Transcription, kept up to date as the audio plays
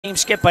Team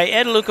skipped by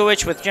Ed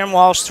Lukowich with Jim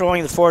Walsh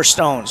throwing the 4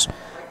 stones.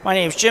 My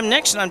name is Jim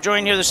Nix, and I'm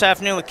joined here this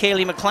afternoon with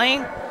Kaylee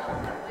McLean.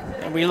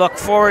 And we look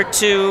forward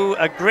to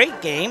a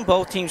great game.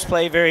 Both teams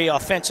play very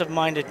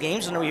offensive-minded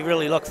games, and we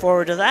really look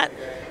forward to that.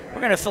 We're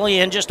going to fill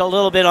you in just a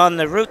little bit on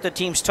the route the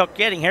teams took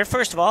getting here.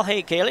 First of all,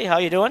 hey, Kaylee, how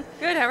you doing?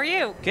 Good, how are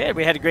you? Good.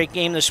 We had a great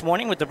game this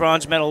morning with the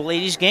bronze medal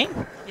ladies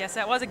game. Yes,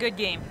 that was a good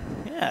game.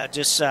 Yeah,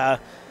 just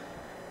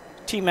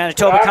Team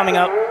Manitoba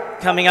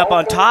coming up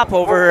on top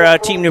over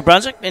Team New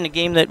Brunswick in a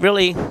game that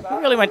really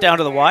went down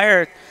to the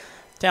wire.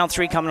 Down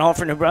 3 coming home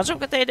for New Brunswick,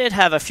 but they did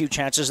have a few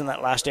chances in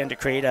that last end to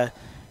create a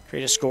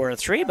score of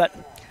 3, but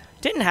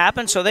didn't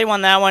happen, so they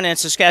won that one, and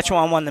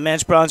Saskatchewan won the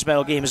men's bronze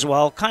medal game as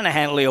well, kind of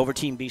handily over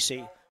Team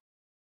BC.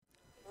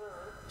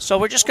 So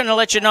we're just going to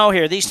let you know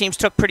here, these teams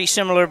took pretty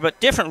similar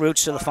but different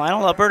routes to the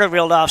final. Alberta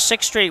reeled off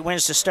 6 straight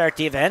wins to start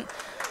the event,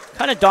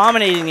 kind of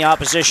dominating the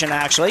opposition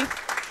actually.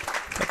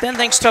 But then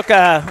things took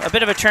a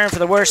bit of a turn for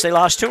the worse. They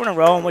lost 2 in a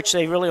row in which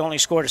they really only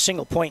scored a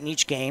single point in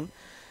each game.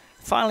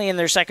 Finally, in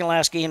their second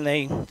last game,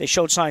 they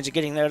showed signs of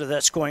getting out of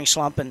that scoring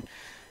slump and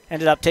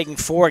ended up taking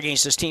 4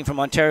 against this team from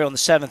Ontario in the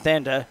 7th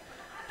end to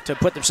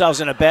put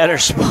themselves in a better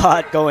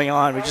spot going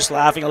on. We're just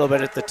laughing a little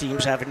bit at the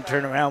teams having to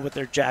turn around with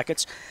their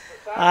jackets.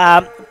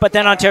 But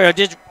then Ontario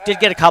did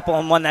get a couple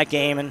and won that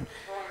game.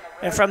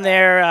 And from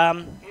there,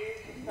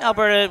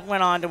 Alberta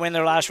went on to win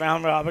their last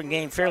round-robin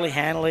game fairly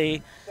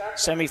handily.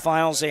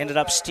 Semifinals, they ended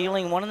up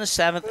stealing 1 in the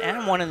 7th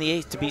and 1 in the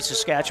 8th to beat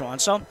Saskatchewan.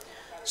 So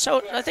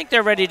I think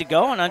they're ready to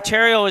go. And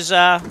Ontario is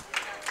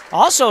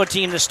also a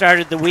team that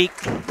started the week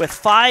with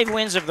 5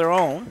 wins of their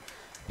own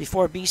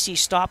before BC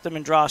stopped them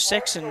and draw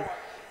 6. And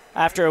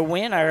after a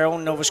win, our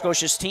own Nova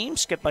Scotia's team,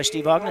 skipped by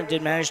Steve Ogden,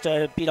 did manage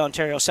to beat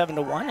Ontario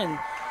 7-1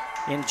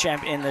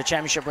 in the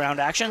championship round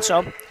action.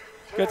 So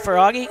good for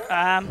Augie.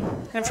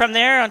 And from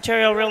there,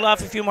 Ontario reeled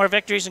off a few more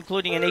victories,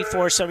 including an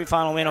 8-4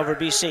 semifinal win over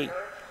BC.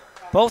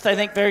 Both, I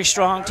think, very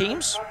strong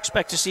teams.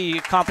 Expect to see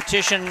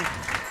competition,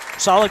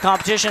 solid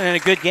competition, and a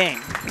good game.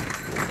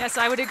 Yes,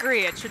 I would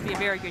agree. It should be a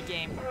very good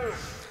game.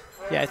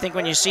 Yeah, I think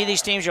when you see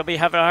these teams, you'll be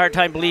having a hard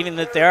time believing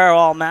that they are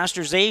all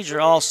Masters age or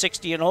all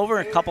 60 and over,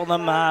 a couple of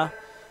them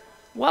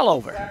well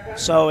over.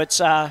 So it's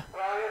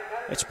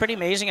pretty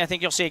amazing. I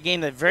think you'll see a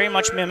game that very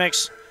much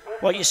mimics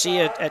what you see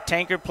at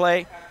Tankard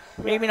play.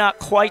 Maybe not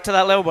quite to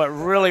that level, but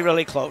really,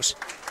 really close.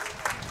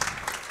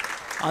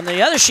 On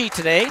the other sheet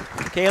today,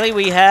 Kaylee,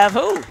 we have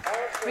who?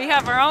 We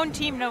have our own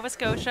team, Nova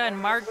Scotia, and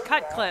Marg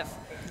Cutcliffe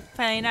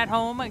playing at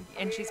home,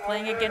 and she's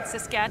playing against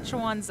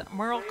Saskatchewan's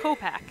Merle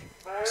Kopak.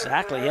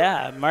 Exactly,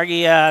 yeah.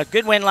 Margie,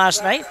 good win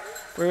last night.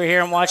 We were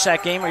here and watched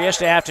that game, or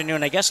yesterday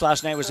afternoon. I guess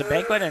last night was a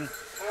banquet, and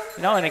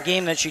in a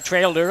game that she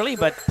trailed early,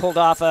 but pulled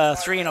off a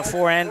 3 and a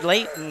 4 end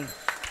late, and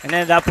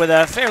ended up with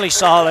a fairly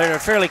solid or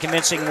fairly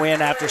convincing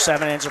win after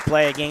 7 ends of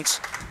play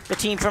against the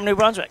team from New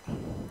Brunswick.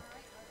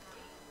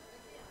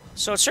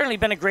 So it's certainly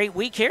been a great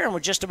week here, and we're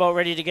just about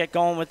ready to get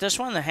going with this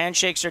one. The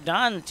handshakes are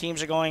done. The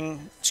teams are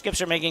going,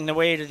 skips are making their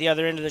way to the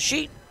other end of the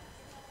sheet.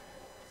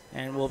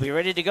 And we'll be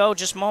ready to go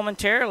just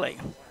momentarily.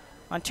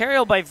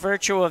 Ontario, by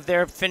virtue of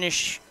their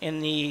finish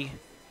in the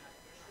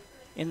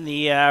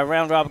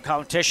round-robin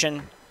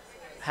competition,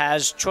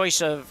 had choice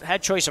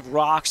of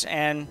rocks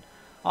and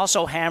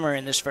also hammer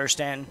in this first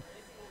end.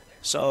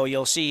 So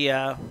you'll see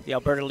the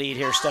Alberta lead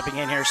here stepping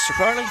in here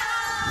shortly.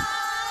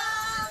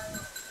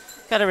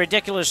 Got a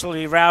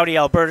ridiculously rowdy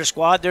Alberta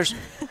squad.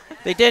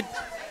 They did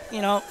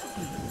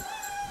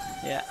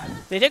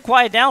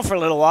quiet down for a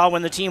little while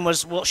when the team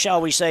was, well,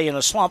 shall we say, in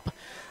a slump,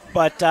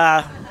 but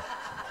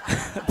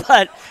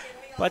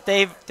but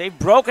they've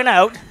broken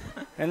out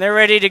and they're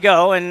ready to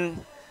go,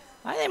 and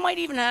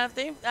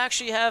they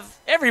actually have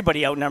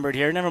everybody outnumbered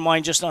here. Never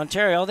mind just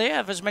Ontario. They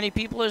have as many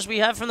people as we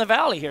have from the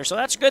Valley here, so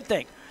that's a good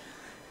thing.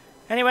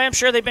 Anyway, I'm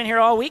sure they've been here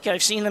all week.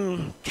 I've seen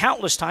them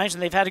countless times,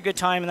 and they've had a good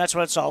time, and that's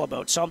what it's all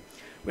about. So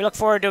we look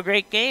forward to a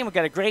great game. We've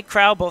got a great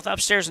crowd both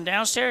upstairs and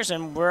downstairs,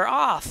 and we're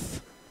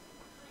off.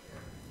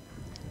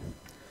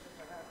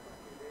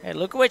 Hey,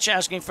 Lukowich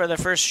asking for the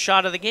first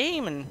shot of the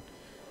game, and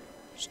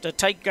just a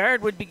tight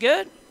guard would be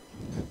good.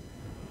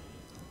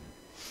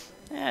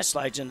 Yeah,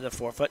 slides into the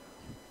 4-foot.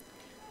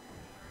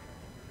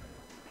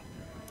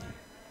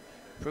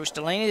 Bruce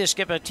Delaney, the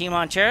skip of Team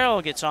Ontario,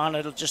 gets on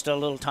just a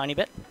little tiny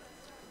bit.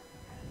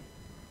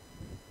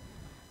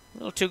 A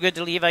little too good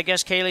to leave, I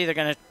guess, Kaylee. They're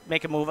going to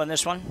make a move on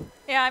this one.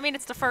 Yeah, I mean,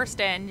 it's the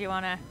first end. You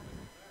want to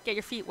get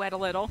your feet wet a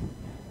little.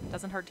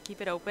 Doesn't hurt to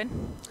keep it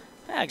open.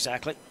 Yeah,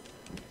 exactly.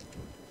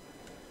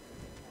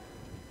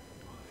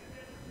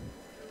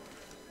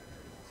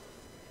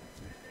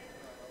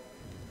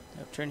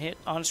 Upturn hit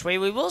on its way.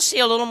 We will see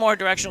a little more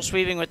directional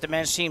sweeping with the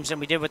men's teams than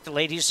we did with the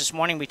ladies this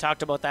morning. We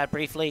talked about that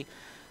briefly.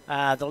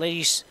 The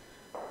ladies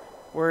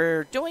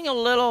were doing a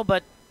little,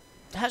 but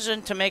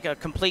hesitant to make a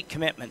complete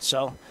commitment.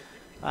 So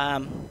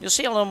you'll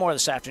see a little more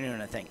this afternoon,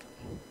 I think.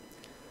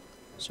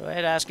 So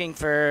Ed asking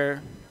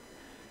for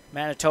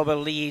Manitoba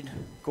lead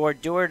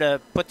Gord Dewar to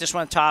put this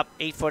one top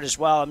 8-foot as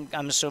well.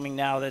 I'm assuming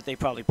now that they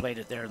probably played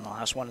it there in the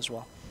last one as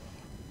well.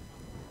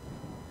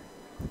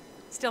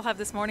 Still have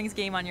this morning's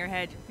game on your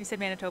head. You said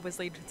Manitoba's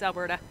lead. It's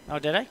Alberta. Oh,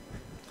 did I?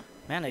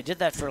 Man, I did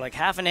that for like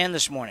half an end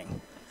this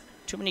morning.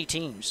 Too many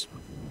teams.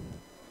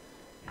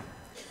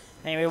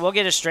 Anyway, we'll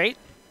get it straight.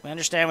 We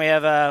understand we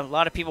have a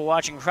lot of people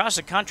watching across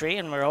the country,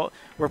 and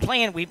we're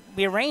playing.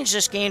 We arranged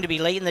this game to be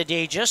late in the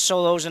day just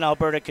so those in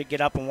Alberta could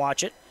get up and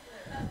watch it.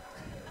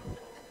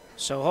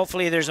 So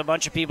hopefully there's a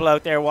bunch of people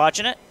out there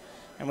watching it,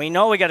 and we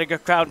know we got a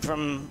good crowd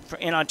from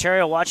in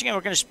Ontario watching it.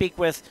 We're going to speak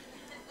with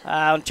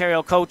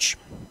Ontario coach.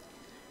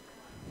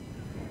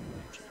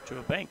 Drew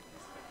a bank.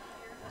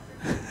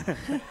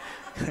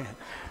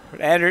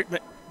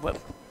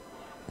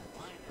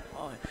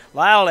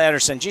 Lyle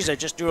Anderson. Geez, I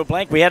just drew a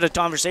blank. We had a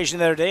conversation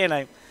the other day,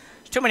 and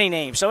too many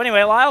names. So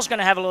anyway, Lyle's going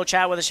to have a little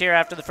chat with us here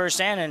after the first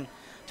end and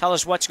tell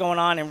us what's going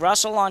on in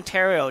Russell,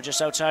 Ontario,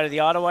 just outside of the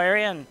Ottawa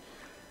area.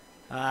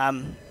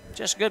 And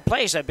just a good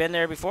place. I've been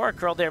there before. I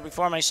curled there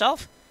before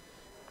myself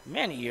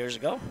many years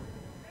ago.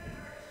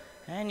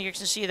 And you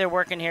can see they're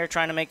working here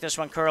trying to make this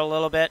one curl a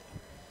little bit.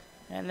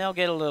 And they'll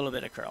get a little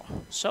bit of curl.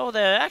 So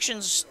the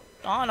action's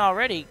on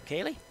already,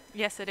 Kaylee.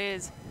 Yes, it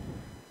is.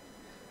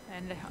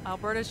 And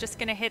Alberta's just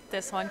going to hit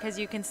this one because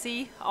you can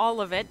see all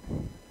of it.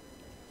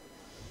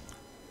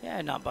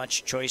 Yeah, not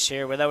much choice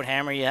here. Without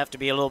hammer, you have to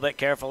be a little bit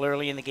careful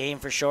early in the game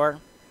for sure.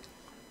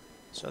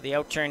 So the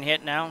out-turn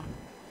hit now.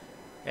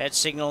 Head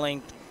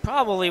signaling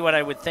probably what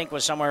I would think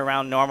was somewhere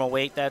around normal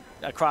weight. That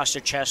across the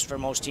chest for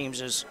most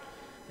teams is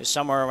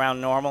somewhere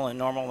around normal, and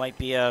normal might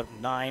be a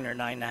 9 or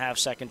 9.5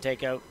 second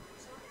takeout.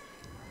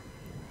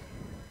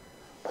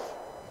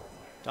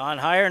 Don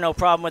Hier, no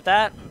problem with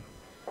that.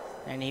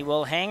 And he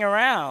will hang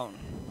around.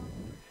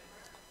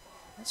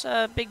 That's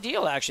a big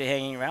deal, actually,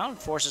 hanging around.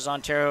 Forces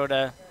Ontario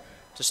to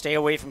stay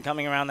away from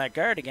coming around that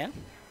guard again.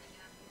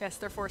 Yes,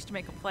 they're forced to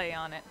make a play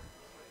on it.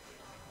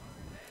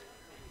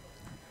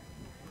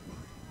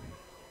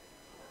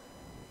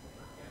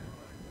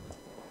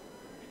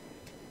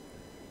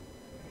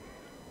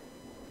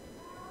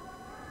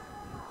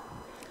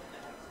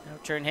 No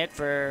turn hit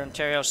for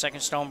Ontario's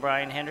second stone,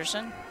 Brian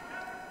Henderson.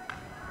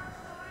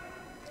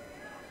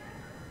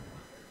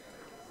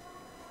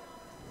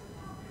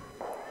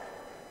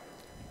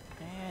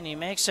 And he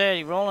makes it.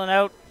 He's rolling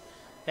out.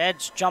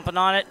 Head's jumping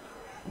on it.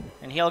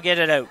 And he'll get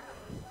it out.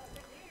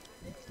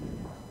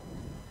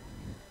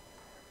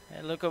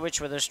 And Lukowich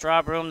with a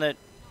straw broom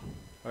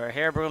or a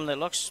hair broom that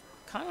looks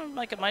kind of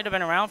like it might have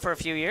been around for a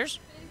few years.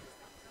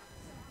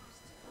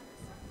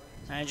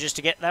 And just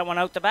to get that one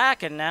out the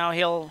back, and now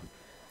he'll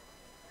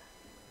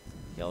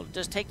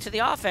just take to the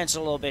offense a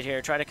little bit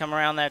here, try to come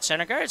around that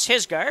center guard. It's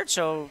his guard,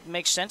 so it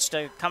makes sense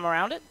to come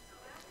around it.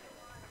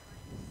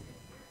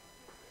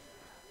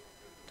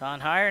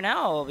 Don Hier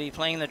now will be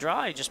playing the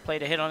draw. He just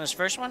played a hit on his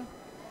first one.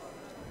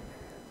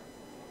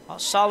 All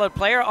solid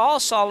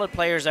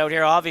players out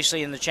here,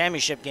 obviously, in the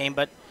championship game,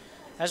 but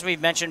as we've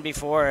mentioned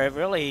before,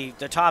 really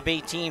the top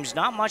 8 teams,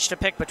 not much to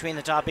pick between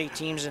the top 8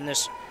 teams in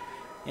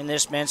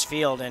this men's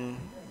field, and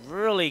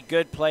really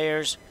good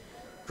players,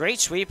 great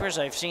sweepers.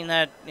 I've seen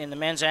that in the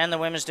men's and the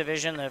women's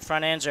division. The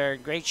front ends are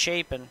in great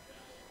shape and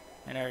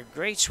are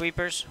great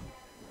sweepers.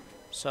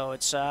 So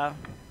it's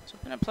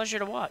been a pleasure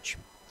to watch.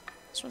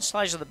 This one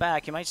slides to the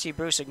back. You might see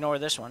Bruce ignore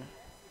this one.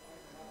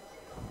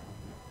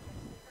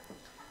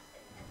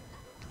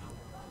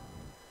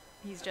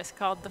 He's just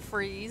called the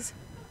freeze.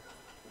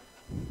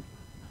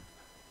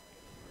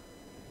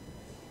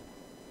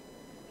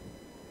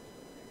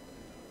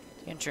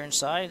 The intern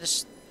side,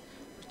 this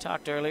we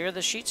talked earlier.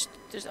 The sheets,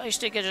 I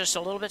used to get just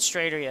a little bit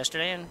straighter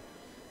yesterday, and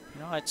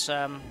you know it's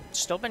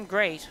still been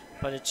great,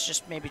 but it's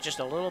just maybe just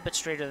a little bit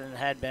straighter than it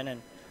had been,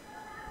 and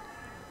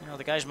you know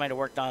the guys might have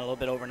worked on it a little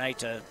bit overnight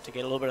to get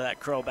a little bit of that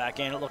curl back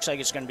in. It looks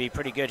like it's going to be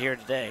pretty good here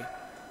today.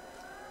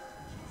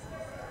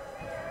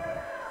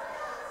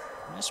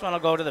 This one will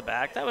go to the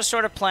back. That was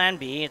sort of plan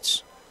B.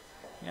 It's,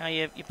 you know,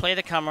 you play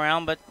the come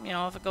around, but, you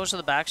know, if it goes to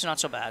the back, it's not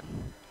so bad.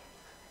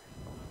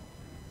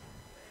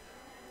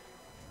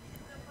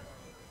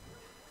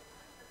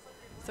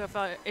 So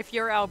if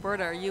you're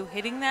Alberta, are you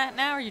hitting that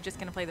now, or are you just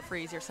going to play the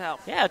freeze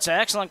yourself? Yeah, it's an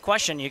excellent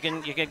question. You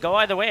can go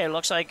either way. It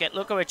looks like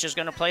Lukowich is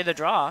going to play the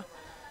draw.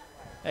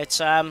 It's,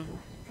 yeah,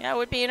 it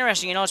would be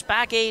interesting. You know, it's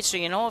back 8, so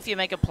you know if you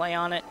make a play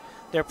on it,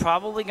 they're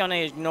probably going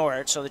to ignore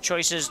it. So the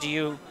choice is, do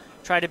you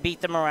try to beat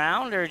them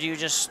around, or do you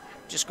just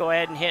go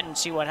ahead and hit and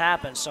see what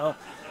happens? So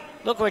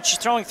Lukowich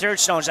throwing third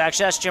stones.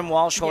 Actually, that's Jim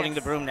Walsh holding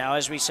the broom now,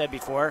 as we said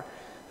before.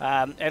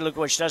 Ed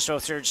Lukowich does throw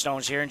third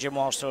stones here, and Jim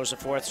Walsh throws the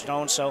fourth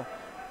stone, so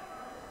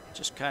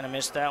just kind of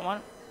missed that one.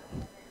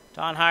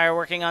 Don Hier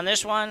working on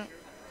this one.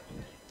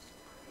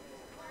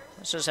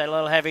 This is a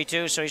little heavy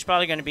too, so he's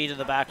probably going to be to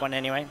the back one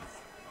anyway.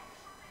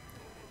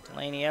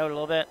 Delaney out a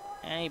little bit,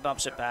 and he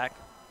bumps it back.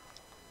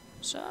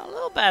 So a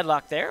little bad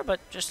luck there, but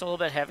just a little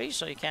bit heavy,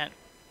 so you can't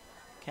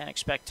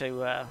expect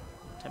to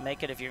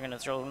make it if you're going to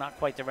throw not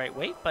quite the right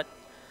weight, but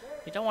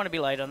you don't want to be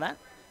light on that.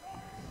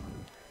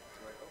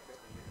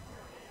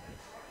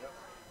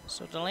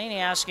 So Delaney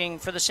asking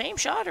for the same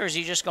shot, or is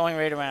he just going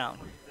right around?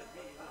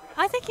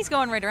 I think he's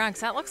going right around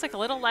because that looks like a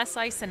little less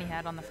ice than he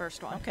had on the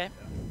first one. Okay.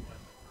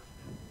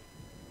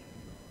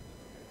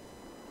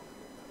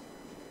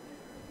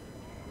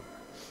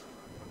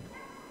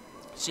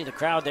 See the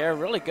crowd there,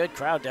 really good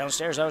crowd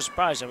downstairs. I was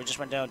surprised. I just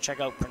went down and checked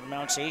out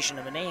pronunciation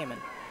of a name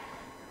and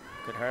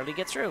could hardly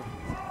get through.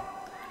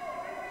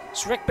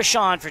 It's Rick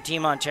Bachand for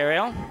Team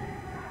Ontario.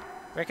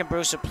 Rick and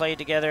Bruce have played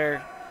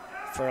together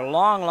for a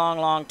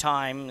long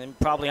time, and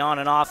probably on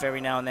and off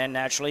every now and then,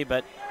 naturally,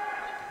 but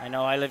I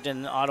know I lived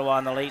in Ottawa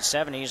in the late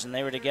 70s, and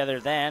they were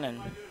together then,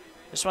 and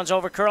this one's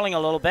over curling a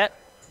little bit.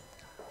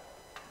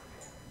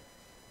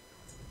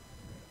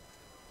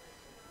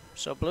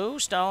 So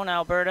Bluestone,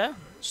 Alberta,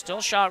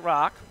 still shot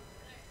rock.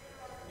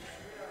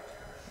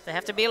 They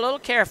have to be a little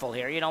careful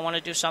here. You don't want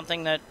to do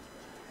something that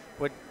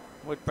would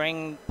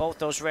bring both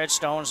those red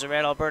stones, the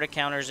red Alberta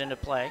counters, into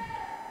play.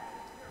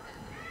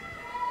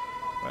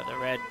 Or the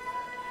red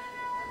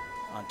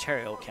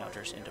Ontario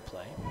counters into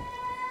play.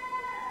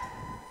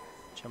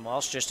 Jim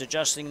Walsh just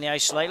adjusting the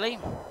ice slightly.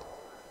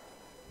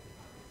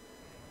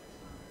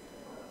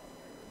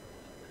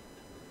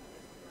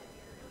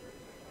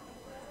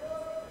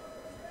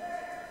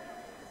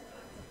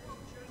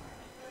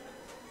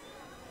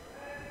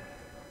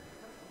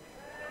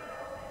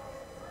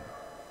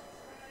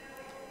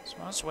 So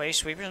let's wait.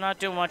 Sweeper's not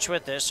doing much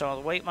with this, so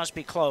the weight must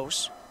be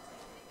close.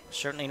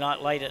 Certainly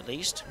not light, at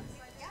least.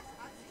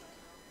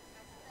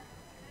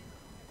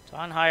 It's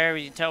on higher.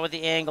 You can tell with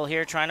the angle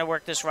here, trying to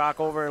work this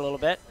rock over a little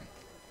bit.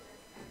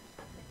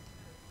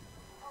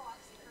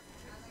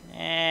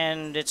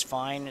 And it's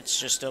fine. It's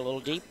just a little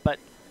deep, but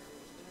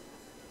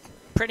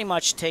pretty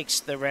much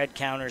takes the red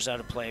counters out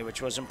of play,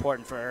 which was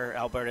important for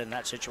Alberta in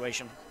that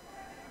situation.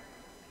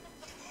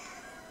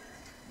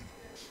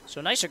 So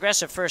nice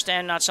aggressive first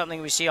end, not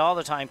something we see all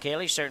the time,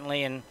 Kaylee.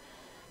 Certainly in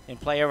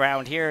play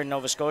around here in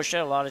Nova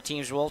Scotia, a lot of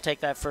teams will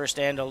take that first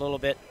end a little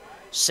bit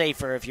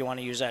safer, if you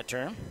want to use that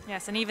term.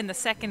 Yes, and even the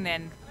second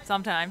end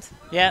sometimes.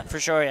 Yeah, for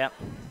sure, yeah.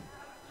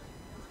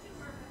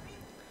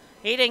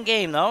 8-end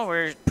game, though.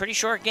 We're pretty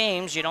short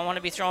games. You don't want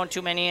to be throwing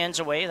too many ends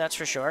away, that's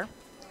for sure.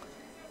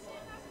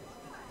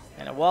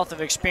 And a wealth of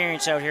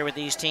experience out here with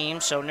these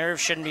teams, so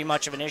nerves shouldn't be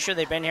much of an issue.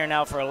 They've been here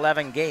now for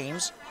 11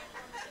 games.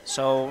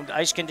 So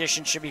ice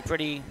conditions should be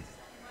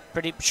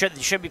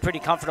should be pretty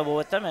comfortable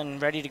with them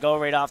and ready to go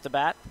right off the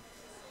bat.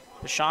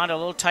 Bachand a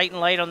little tight and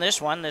light on this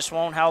one. This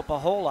won't help a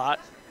whole lot.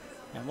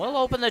 And we'll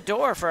open the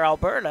door for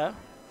Alberta.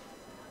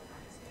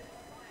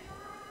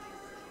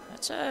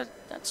 That's a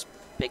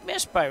big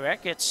miss by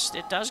Rick. It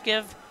does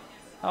give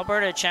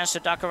Alberta a chance to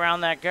duck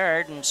around that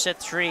guard and sit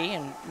 3,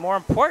 and more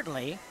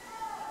importantly,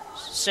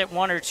 sit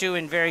 1 or 2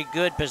 in very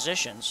good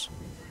positions.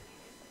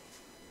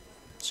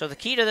 So the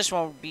key to this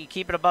one will be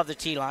keep it above the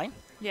tee line.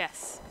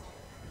 Yes.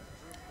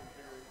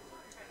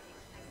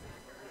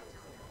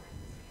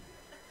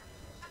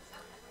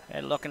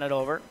 And looking it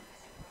over.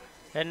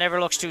 It never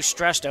looks too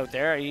stressed out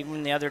there.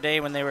 Even the other day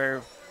when they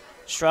were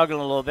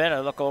struggling a little bit, I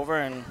look over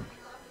and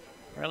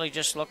really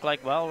just look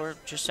like, well, we're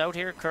just out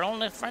here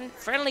curling a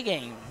friendly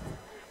game.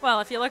 Well,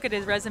 if you look at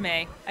his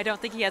resume, I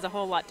don't think he has a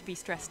whole lot to be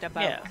stressed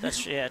about.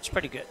 Yeah, it's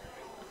pretty good.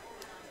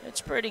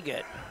 It's pretty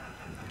good.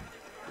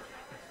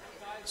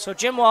 So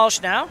Jim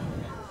Walsh now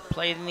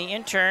playing the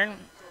intern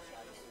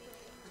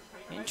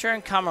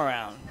come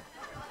around.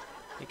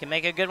 He can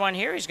make a good one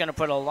here. He's going to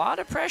put a lot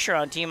of pressure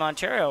on Team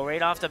Ontario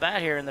right off the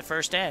bat here in the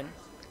first end.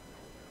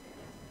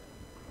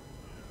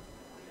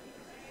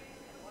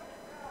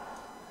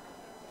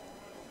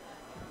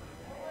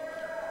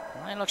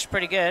 Line looks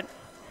pretty good.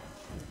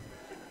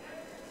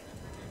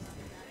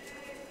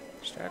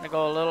 Starting to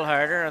go a little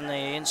harder on the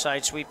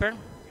inside sweeper.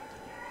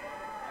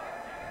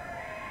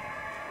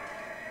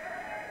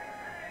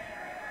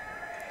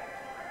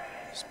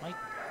 This might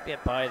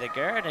get by the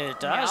guard, and it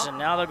does, and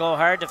now they'll go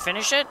hard to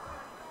finish it.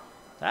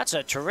 That's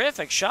a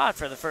terrific shot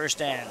for the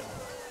first end.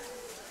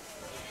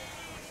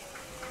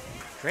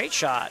 Great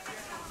shot.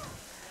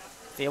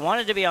 If you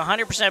wanted to be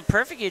 100%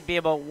 perfect, you'd be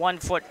about 1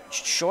 foot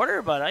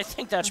shorter, but I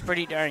think that's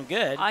pretty darn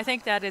good. I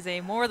think that is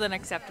a more than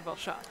acceptable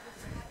shot.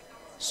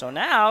 So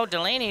now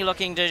Delaney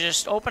looking to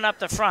just open up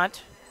the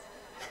front.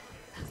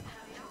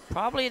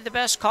 Probably the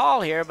best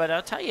call here, but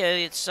I'll tell you,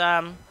 it's,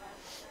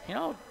 you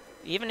know,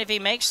 even if he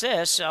makes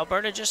this,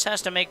 Alberta just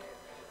has to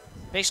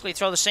basically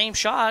throw the same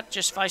shot,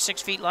 just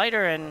 5-6 feet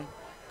lighter, and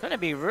going to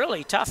be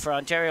really tough for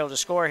Ontario to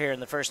score here in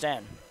the first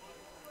end.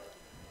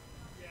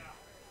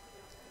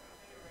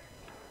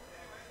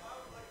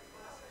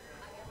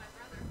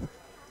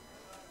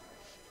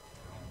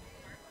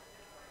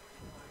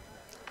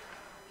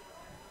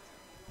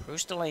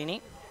 Bruce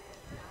Delaney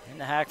in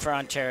the hack for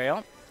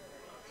Ontario.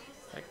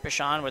 Rick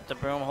Bachand with the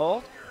broom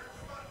hold.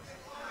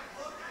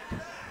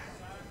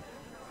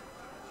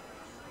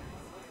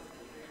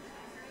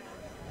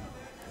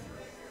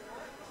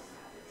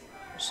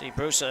 See,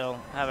 Bruce will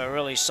have a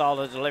really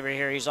solid delivery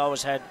here. He's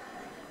always had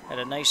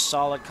a nice,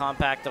 solid,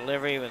 compact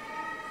delivery with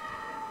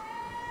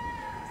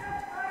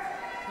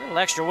a little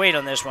extra weight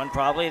on this one,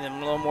 probably, a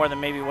little more than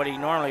maybe what he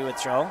normally would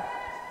throw.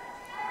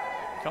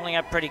 Curling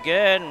up pretty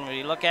good, and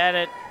we look at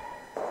it.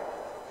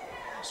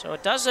 So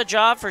it does the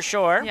job for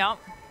sure. Yep.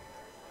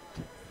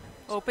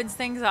 Opens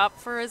things up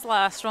for his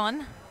last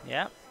one.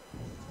 Yeah.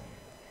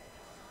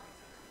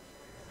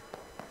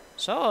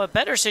 So a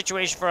better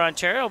situation for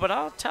Ontario, but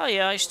I'll tell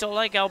you, I still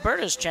like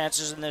Alberta's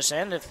chances in this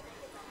end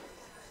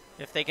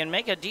if they can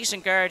make a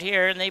decent guard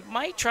here, and they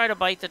might try to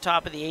bite the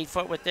top of the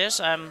 8-foot with this.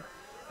 I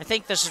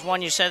think this is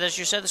one you said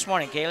this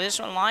morning, Kaylee. This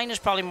one line is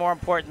probably more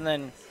important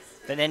than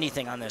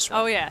anything on this one.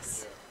 Oh,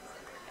 yes.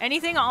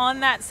 Anything on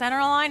that center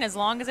line, as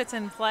long as it's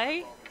in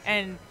play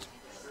and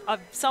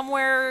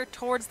somewhere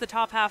towards the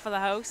top half of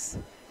the house,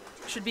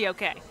 should be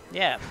okay.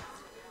 Yeah.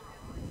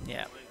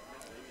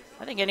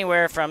 I think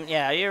anywhere from,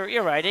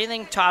 you're right.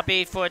 Anything top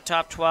 8-foot,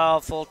 top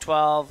 12, full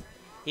 12,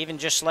 even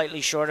just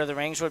slightly short of the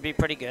rings would be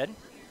pretty good.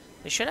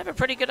 They should have a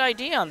pretty good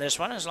idea on this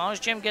one. As long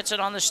as Jim gets it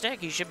on the stick,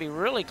 he should be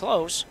really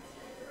close.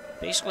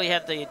 Basically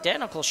had the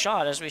identical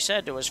shot, as we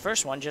said, to his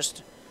first one,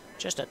 just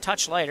a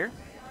touch lighter.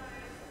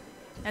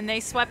 And they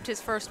swept his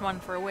first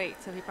one for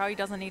weight, so he probably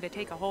doesn't need to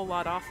take a whole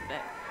lot off of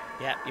it.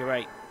 Yeah, you're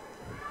right.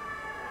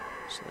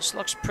 So this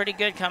looks pretty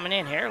good coming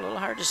in here. A little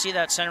hard to see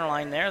that center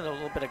line there. There's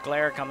a little bit of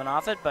glare coming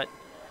off it, but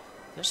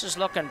this is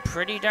looking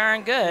pretty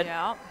darn good.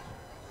 Yeah.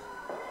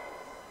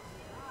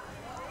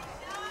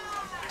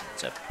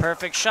 It's a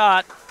perfect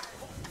shot.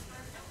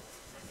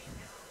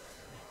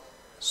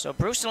 So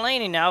Bruce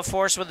Delaney now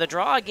forced with a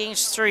draw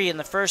against 3 in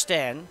the first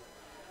end.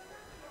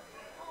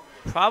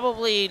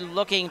 Probably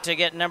looking to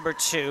get number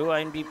 2.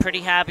 I'd be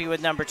pretty happy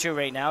with number 2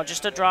 right now.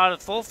 Just a draw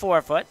at full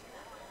 4-foot.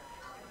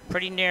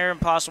 Pretty near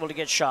impossible to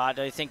get shot.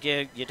 I think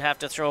you'd have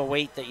to throw a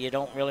weight that you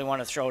don't really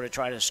want to throw to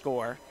try to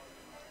score.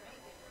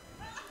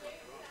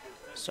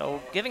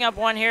 So giving up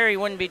 1 here, he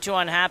wouldn't be too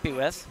unhappy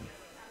with.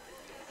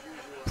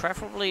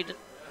 Preferably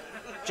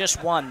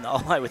just 1,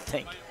 though, I would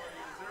think.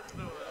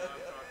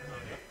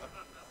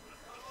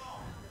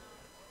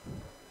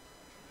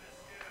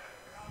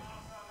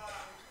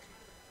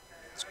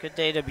 It's a good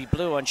day to be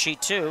blue on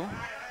sheet 2.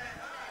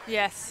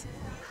 Yes.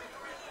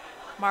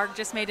 Mark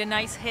just made a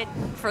nice hit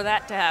for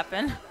that to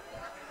happen.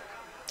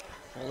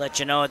 We'll let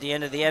you know at the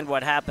end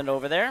what happened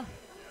over there.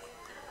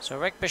 So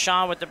Rick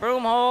Bachand with the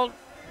broom hold.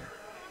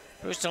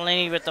 Bruce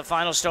Delaney with the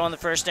final stone in the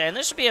first end.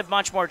 This would be a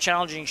much more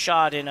challenging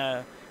shot in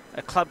a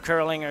club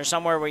curling or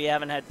somewhere where you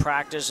haven't had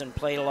practice and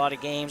played a lot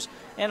of games.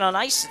 And on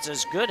ice, it's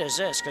as good as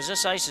this, because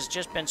this ice has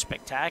just been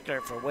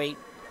spectacular for weight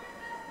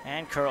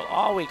and curl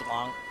all week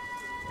long.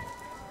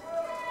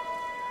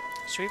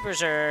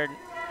 Sweepers are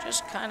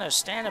just kind of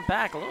standing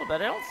back a little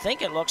bit. I don't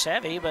think it looks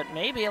heavy, but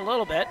maybe a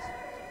little bit.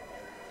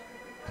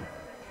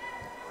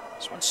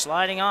 This one's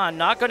sliding on.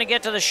 Not going to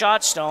get to the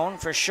shot stone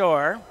for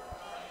sure.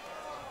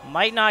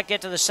 Might not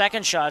get to the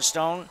second shot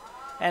stone.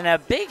 And a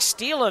big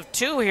steal of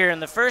 2 here in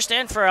the first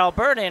end for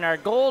Alberta in our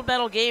gold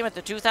medal game at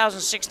the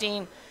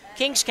 2016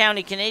 Kings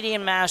County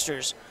Canadian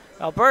Masters.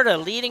 Alberta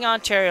leading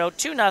Ontario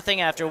 2-0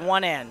 after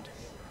 1 end.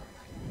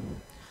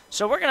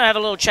 So we're going to have a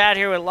little chat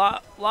here with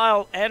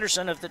Lyle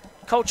Henderson, of the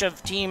coach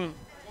of Team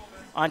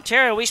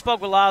Ontario. We spoke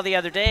with Lyle the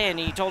other day, and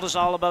he told us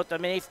all about the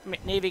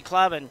Navy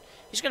Club, and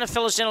he's going to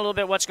fill us in a little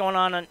bit what's going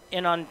on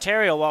in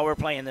Ontario while we're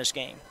playing this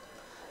game.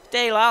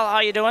 Hey, Lyle, how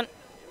you doing?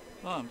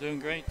 Well, I'm doing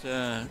great.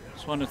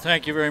 Just want to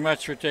thank you very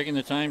much for taking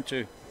the time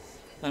to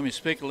let me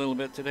speak a little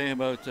bit today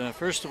about,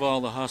 first of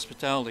all, the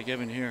hospitality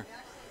given here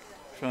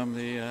from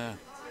the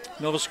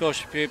Nova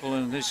Scotia people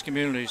in these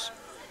communities.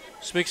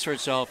 Speaks for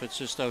itself. It's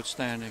just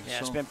outstanding. Yeah,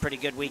 it's been a pretty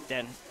good week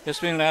then.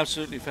 It's been an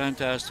absolutely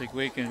fantastic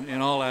week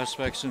in all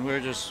aspects, and we're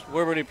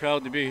really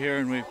proud to be here.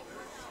 And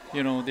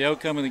the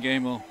outcome of the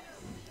game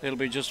it'll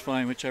be just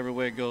fine whichever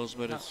way it goes.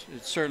 But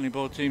it's certainly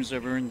both teams that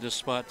have earned this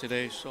spot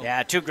today. So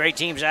yeah, 2 great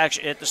teams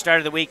actually at the start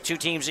of the week. 2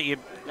 teams that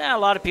a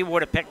lot of people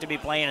would have picked to be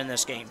playing in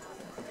this game.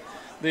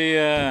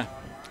 The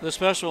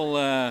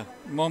special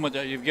moment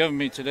that you've given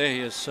me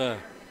today is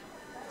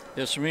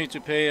for me to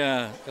pay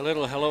a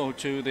little hello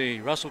to the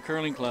Russell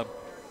Curling Club,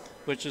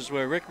 which is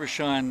where Rick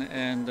Bachand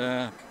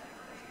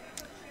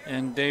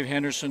and Dave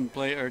Henderson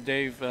play, or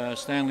Dave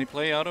Stanley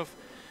play out of,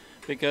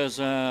 because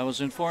I was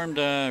informed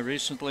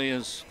recently,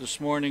 as this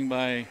morning,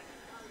 by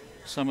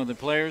some of the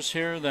players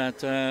here that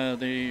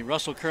the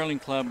Russell Curling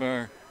Club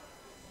are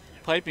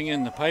piping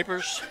in the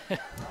pipers.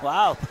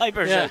 Wow,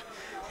 pipers! Yeah.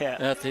 Yeah.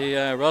 At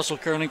the Russell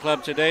Curling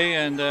Club today,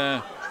 and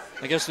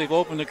I guess they've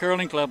opened the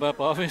curling club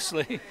up,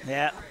 obviously.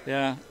 Yeah.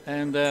 Yeah,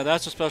 and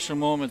that's a special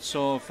moment.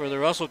 So for the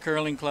Russell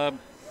Curling Club,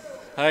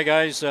 hi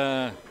guys,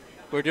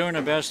 we're doing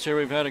our best here.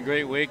 We've had a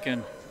great week,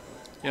 and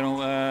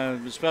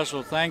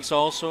special thanks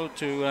also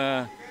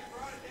to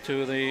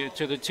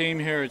the team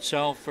here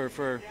itself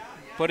for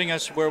putting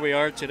us where we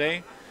are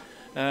today.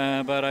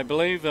 But I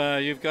believe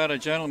you've got a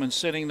gentleman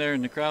sitting there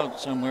in the crowd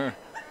somewhere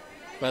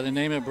by the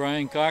name of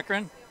Brian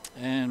Cochran,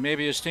 and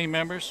maybe his team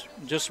members,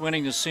 just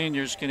winning the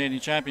Seniors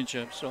Canadian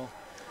Championship. So,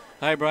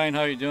 hi Brian,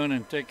 how you doing?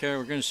 And take care.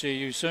 We're going to see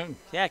you soon.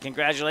 Yeah,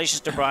 congratulations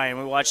to Brian.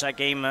 We watched that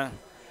game.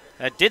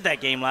 Did that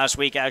game last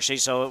week actually.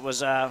 So it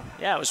was it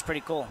was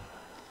pretty cool.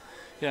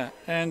 Yeah,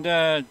 and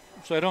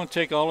so I don't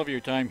take all of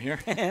your time here.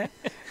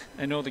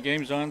 I know the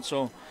game's on,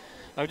 so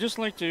I would just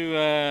like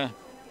to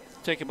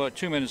take about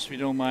 2 minutes, if you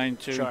don't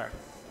mind, to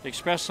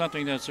express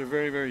something that's a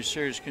very, very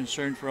serious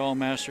concern for all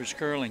Masters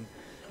curling,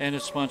 and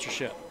its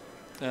sponsorship.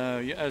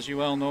 As you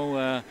well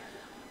know,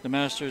 the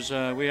Masters,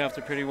 we have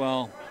to pretty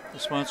well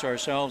sponsor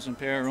ourselves and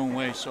pay our own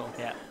way. So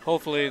Yeah.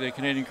 hopefully the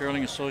Canadian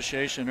Curling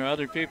Association or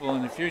other people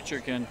in the future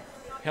can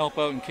help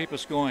out and keep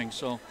us going.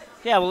 So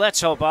Yeah, well, let's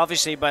hope.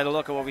 Obviously, by the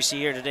look of what we see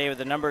here today with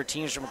the number of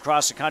teams from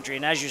across the country,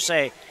 and as you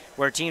say,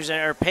 where teams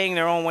that are paying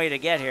their own way to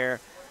get here,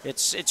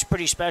 it's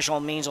pretty special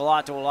and means a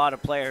lot to a lot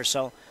of players.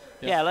 So,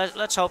 yeah,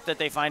 let's hope that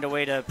they find a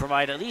way to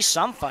provide at least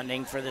some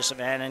funding for this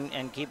event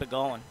and keep it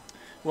going.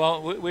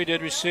 Well, we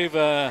did receive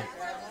some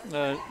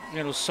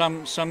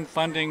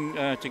funding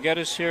to get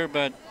us here,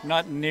 but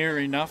not near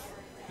enough.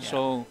 Yeah.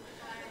 So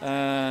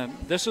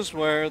this is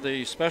where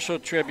the special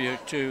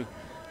tribute to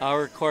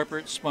our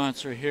corporate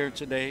sponsor here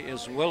today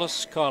is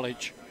Willis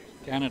College,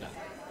 Canada.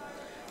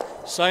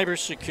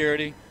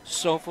 Cybersecurity,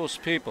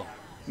 Sophos people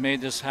made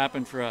this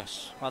happen for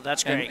us. Well,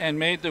 that's great. And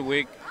made the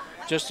week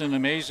just an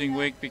amazing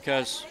week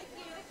because,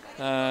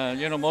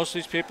 most of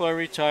these people are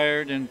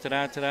retired and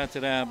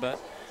ta-da, but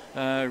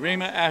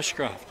Rima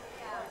Ashcroft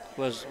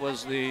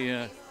was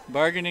the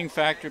bargaining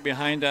factor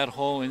behind that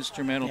whole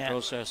instrumental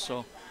process.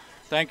 So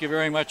thank you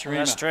very much, Rima.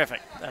 That's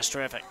terrific. That's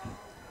terrific.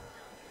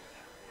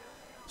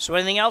 So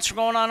anything else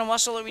going on in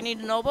Wussel that we need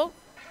to know about?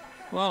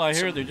 Well, I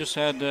heard they just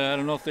had, I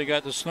don't know if they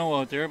got the snow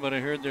out there, but I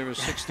heard there was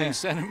 16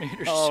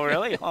 centimeters. Oh,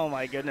 really? Oh,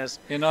 my goodness.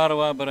 In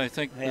Ottawa, but I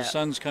think the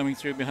sun's coming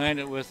through behind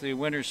it with the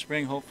winter,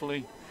 spring,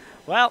 hopefully,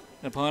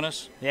 upon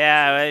us.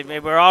 Yeah,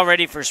 we're all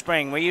ready for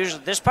spring. We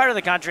usually, this part of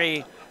the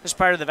country, this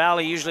part of the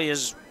valley usually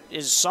is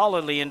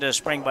solidly into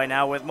spring by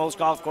now, with most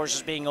golf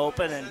courses being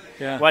open and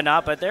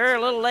whatnot, but they're a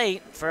little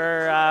late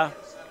for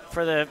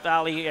the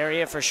valley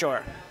area for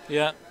sure.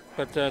 Yeah,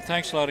 but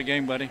thanks a lot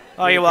again, buddy.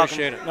 Oh, you're welcome.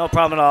 Appreciate it. No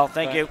problem at all.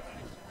 Thank you.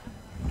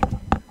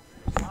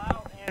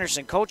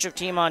 Henderson, coach of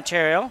Team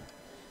Ontario.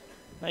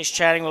 Nice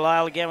chatting with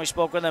Lyle again. We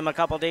spoke with him a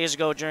couple days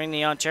ago during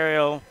the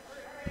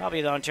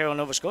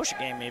Ontario-Nova Scotia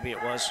game, maybe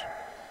it was.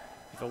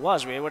 If it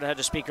was, we would have had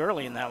to speak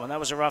early in that one. That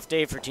was a rough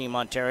day for Team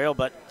Ontario,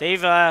 but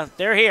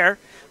they're here,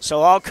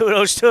 so all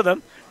kudos to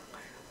them.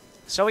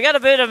 So we got a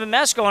bit of a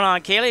mess going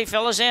on. Kaylee,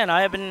 fill us in.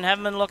 I haven't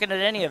been looking at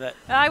any of it.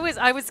 I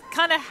was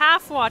kind of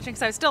half watching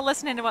because I was still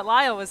listening to what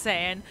Lyle was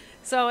saying.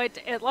 So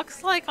it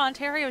looks like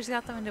Ontario's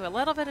got them into a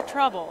little bit of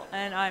trouble,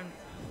 and I'm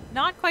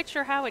not quite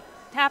sure how it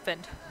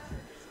happened.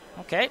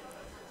 Okay,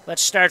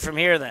 let's start from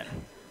here then.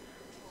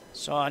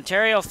 So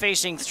Ontario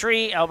facing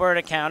 3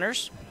 Alberta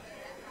counters.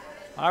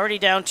 Already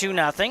down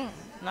 2-0.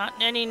 Not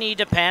any need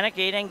to panic.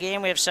 8-end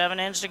game. We have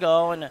 7 ends to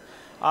go, and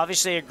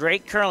obviously a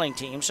great curling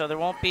team, so there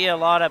won't be a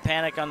lot of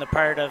panic on the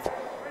part of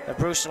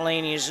Bruce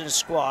Delaney and his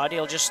squad.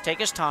 He'll just take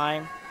his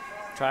time,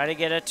 try to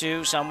get it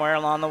to somewhere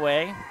along the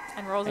way.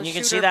 And you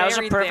can see that was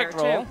a perfect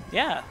roll. Too.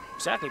 Yeah,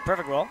 exactly,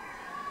 perfect roll.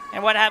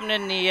 And what happened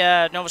in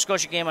the Nova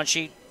Scotia game on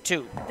sheet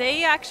 2?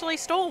 They actually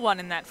stole one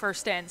in that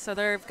first end, so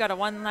they've got a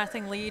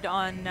 1-0 lead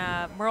on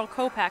Merle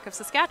Kopak of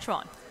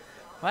Saskatchewan.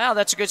 Well,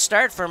 that's a good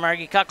start for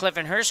Margie Cutcliffe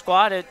and her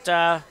squad. It,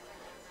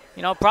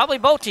 probably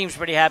both teams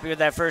pretty happy with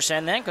that first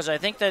end then, because I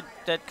think that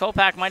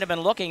Kopak might have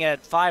been looking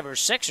at 5 or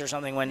 6 or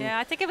something when. Yeah,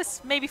 I think it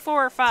was maybe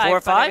 4 or 5. 4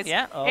 or 5,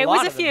 It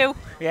was a few.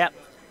 Yeah.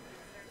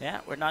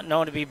 Yeah, we're not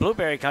known to be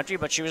blueberry country,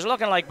 but she was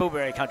looking like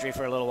blueberry country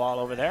for a little while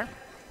over there.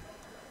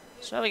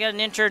 So we got an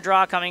inter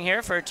draw coming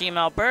here for Team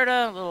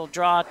Alberta. A little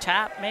draw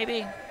tap,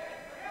 maybe.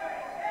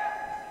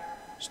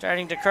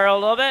 Starting to curl a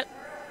little bit.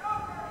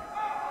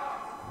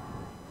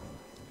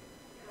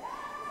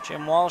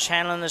 Jim Walsh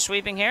handling the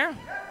sweeping here.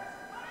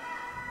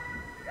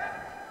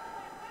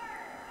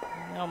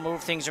 They'll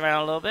move things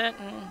around a little bit.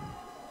 And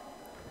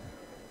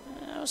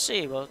we'll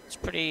see. Well, it's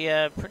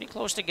pretty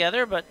close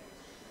together, but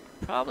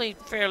probably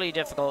fairly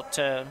difficult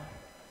to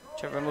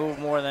remove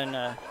more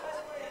than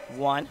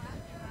one.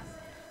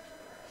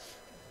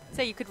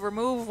 So you could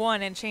remove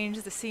one and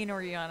change the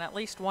scenery on at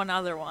least one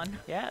other one.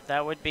 Yeah,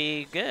 that would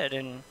be good.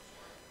 And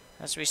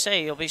as we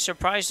say, you'll be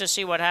surprised to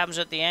see what happens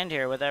at the end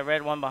here with that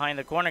red one behind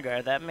the corner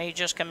guard. That may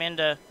just come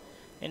into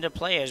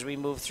play as we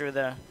move through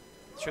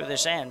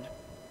this end.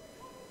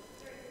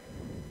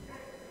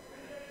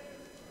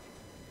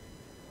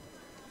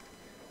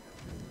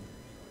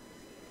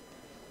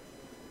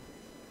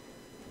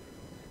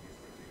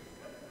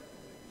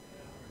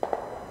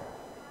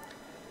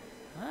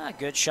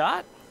 Good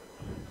shot.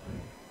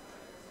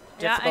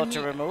 Difficult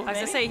to remove. As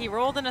I say, he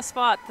rolled in a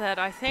spot that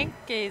I think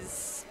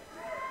is,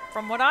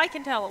 from what I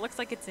can tell, it looks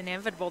like it's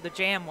inevitable to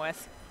jam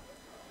with.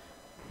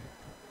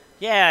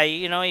 Yeah,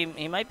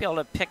 he might be able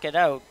to pick it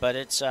out, but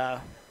it's, I'd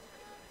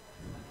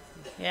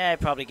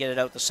probably get it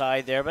out the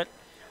side there. But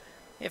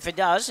if it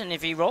does, and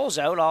if he rolls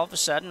out, all of a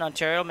sudden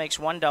Ontario makes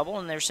 1 double,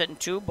 and they're sitting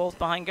 2, both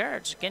behind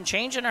guards. Can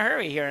change in a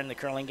hurry here in the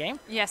curling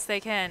game. Yes, they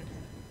can.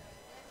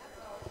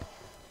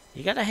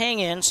 You got to hang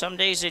in. Some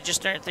days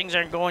things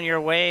aren't going your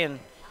way, and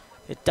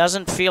it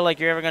doesn't feel like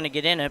you're ever going to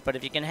get in it. But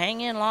if you can hang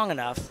in long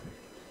enough,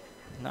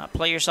 not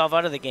play yourself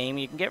out of the game,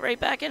 you can get right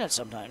back in it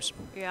sometimes.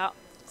 Yeah.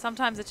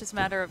 Sometimes it's just a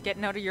matter of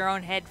getting out of your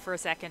own head for a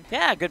second.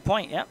 Yeah, good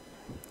point. Yep.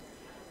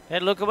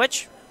 Ed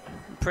Lukowich,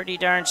 pretty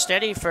darn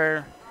steady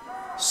for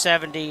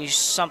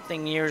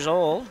 70-something years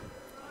old,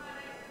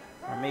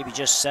 or maybe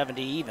just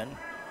 70 even.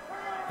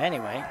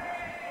 Anyway,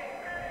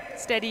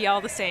 steady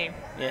all the same.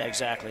 Yeah,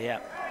 exactly, yeah.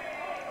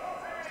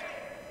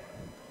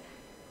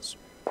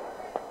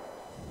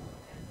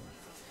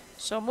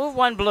 So move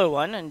one blue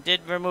one and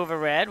did remove a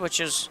red, which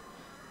is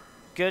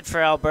good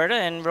for Alberta,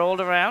 and rolled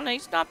around.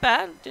 He's not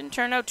bad. Didn't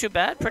turn out too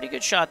bad. Pretty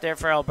good shot there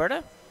for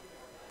Alberta.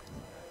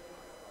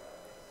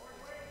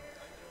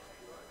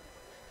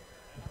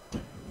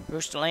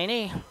 Bruce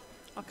Delaney.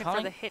 Looking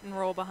for the hit and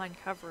roll behind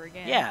cover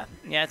again. Yeah,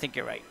 I think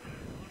you're right.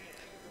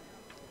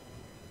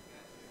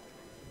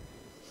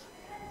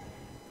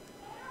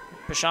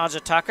 Bachand's a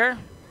Tucker.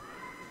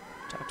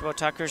 Talked about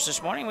Tuckers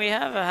this morning. We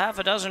have a half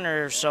a dozen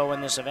or so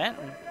in this event.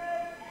 And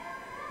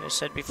as I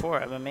said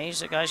before, I'm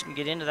amazed that guys can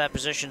get into that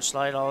position,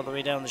 slide all the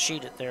way down the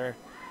sheet at their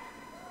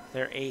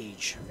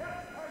age.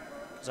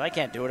 Because I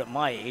can't do it at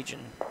my age.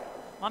 And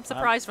well, I'm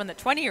surprised when the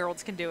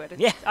 20-year-olds can do it.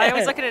 Yeah. I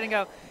always look at it and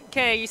go,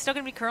 okay, you still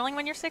going to be curling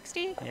when you're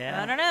 60?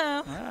 Yeah. I don't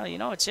know. Well, you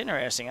know, it's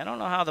interesting. I don't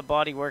know how the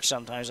body works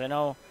sometimes. I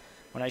know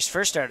when I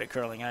first started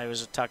curling, I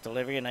was a tuck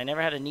delivery, and I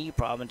never had a knee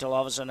problem until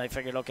all of a sudden I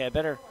figured, okay, I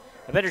better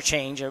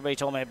change. Everybody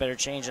told me I better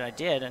change, and I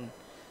did, and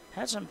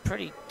had some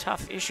pretty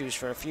tough issues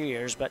for a few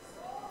years. But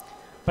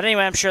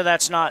anyway, I'm sure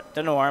that's not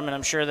the norm, and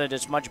I'm sure that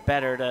it's much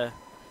better to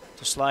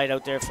slide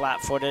out there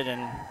flat-footed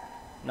and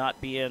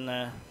not be in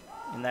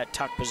that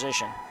tuck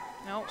position.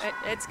 No,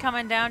 it's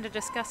coming down to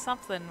discuss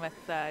something with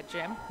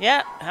Jim.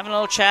 Yeah, having a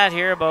little chat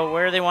here about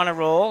where they want to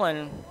roll,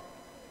 and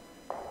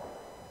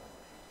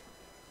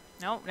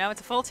no, now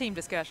it's a full team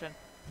discussion.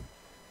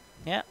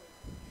 Yeah.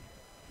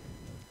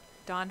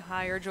 Don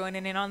Hier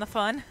joining in on the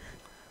fun.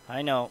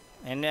 I know,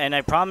 and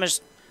I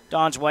promised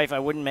Don's wife I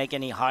wouldn't make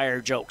any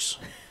Hier jokes,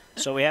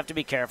 so we have to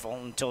be careful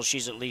until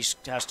she's at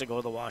least has to go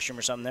to the washroom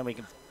or something. Then we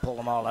can pull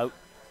them all out.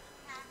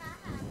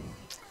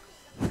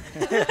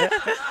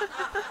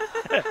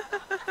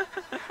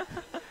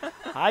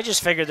 I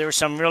just figured there were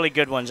some really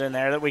good ones in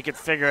there that we could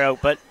figure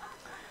out, but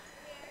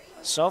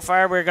so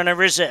far we're going to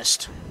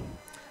resist.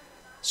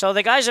 So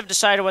the guys have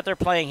decided what they're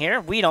playing here.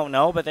 We don't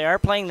know, but they are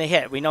playing the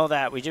hit. We know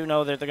that. We do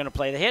know that they're going to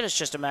play the hit. It's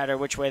just a matter of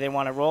which way they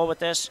want to roll with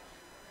this.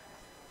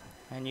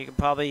 And you could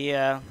probably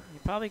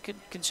could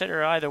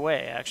consider either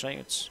way.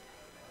 Actually,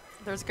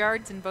 there's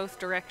guards in both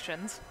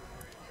directions.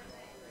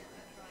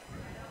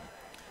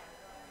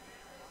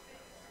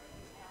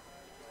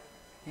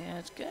 Yeah,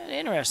 it's good.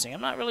 Interesting. I'm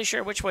not really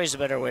sure which way is the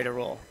better way to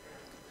roll.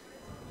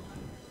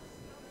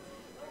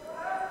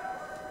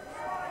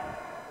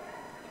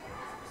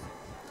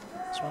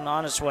 This one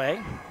on its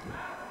way.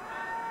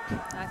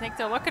 I think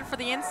they're looking for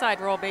the inside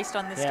roll based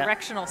on this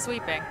directional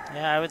sweeping.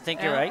 Yeah, I would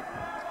think you're right.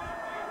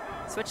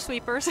 Switch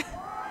sweepers.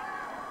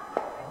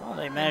 Well,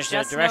 they managed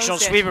to directional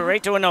sweep it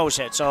right to a nose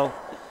hit, so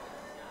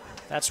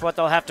that's what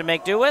they'll have to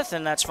make do with,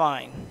 and that's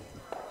fine.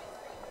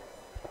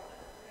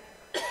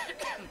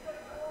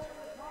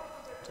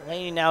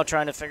 Delaney now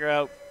trying to figure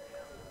out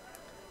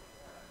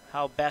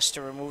how best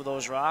to remove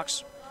those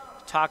rocks.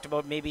 Talked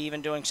about maybe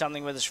even doing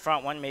something with his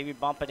front one, maybe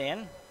bump it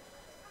in.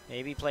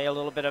 Maybe play a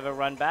little bit of a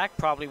run back,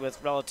 probably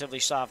with relatively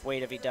soft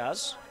weight if he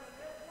does.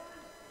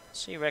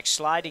 See Rick's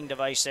sliding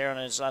device there on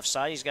his left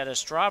side. He's got a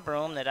straw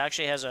broom that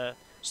actually has a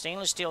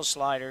stainless steel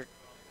slider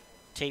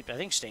taped, I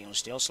think stainless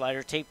steel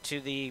slider taped to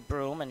the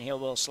broom, and he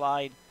will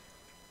slide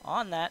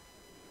on that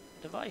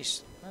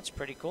device. That's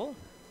pretty cool.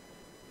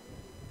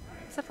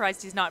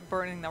 Surprised he's not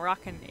burning the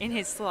rock in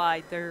his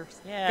slide. They're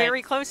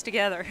very close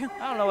together.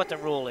 I don't know what the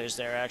rule is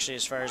there, actually,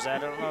 as far as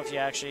that. I don't know if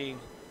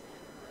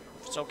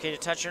it's okay to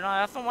touch or not.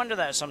 I often wonder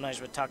that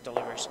sometimes with tuck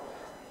delivers.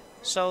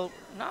 So,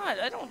 no,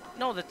 I don't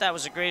know that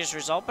was the greatest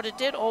result, but it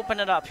did open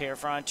it up here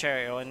for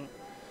Ontario, and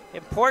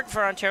important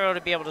for Ontario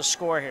to be able to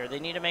score here. They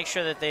need to make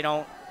sure that they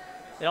don't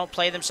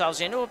play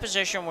themselves into a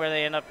position where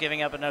they end up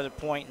giving up another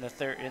point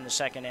in the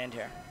second end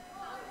here.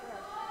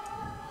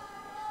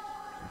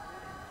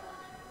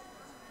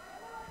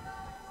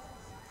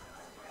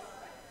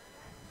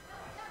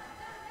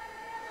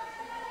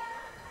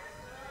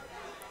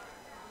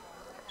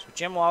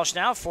 Jim Walsh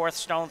now, fourth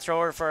stone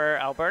thrower for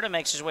Alberta,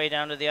 makes his way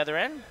down to the other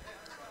end.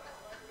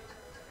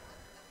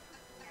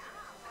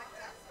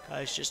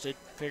 Guys just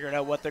figuring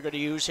out what they're going to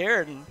use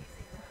here. And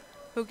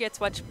who gets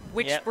which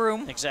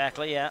broom.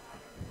 Exactly, yeah.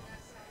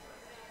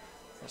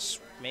 Let's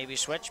maybe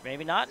switch,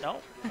 maybe not. No,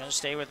 going to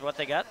stay with what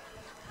they got.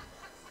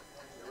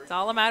 It's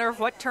all a matter of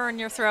what turn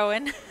you're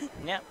throwing.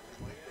 Yeah.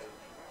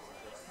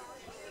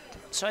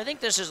 So I think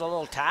this is a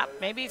little tap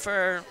maybe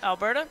for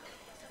Alberta.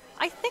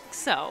 I think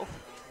so.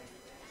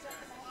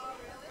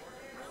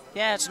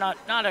 Yeah, it's not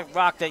a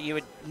rock that you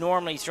would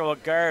normally throw a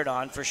guard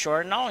on for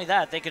sure. Not only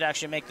that, they could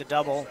actually make the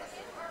double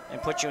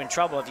and put you in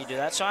trouble if you do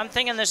that. So I'm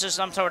thinking this is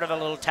some sort of a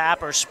little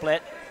tap or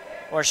split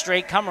or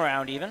straight come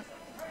around even.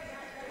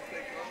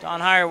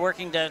 Don Hier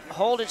working to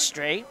hold it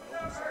straight.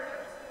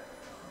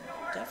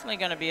 Definitely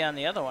going to be on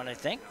the other one, I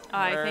think.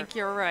 I think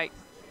you're right.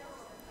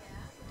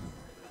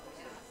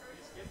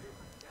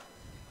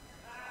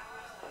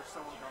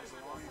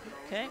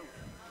 Okay.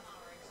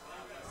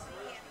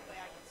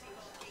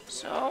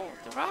 So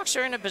the rocks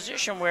are in a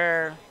position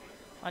where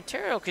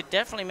Ontario could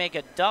definitely make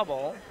a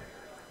double.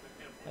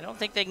 I don't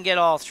think they can get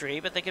all three,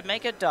 but they could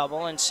make a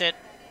double and sit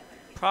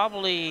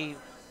probably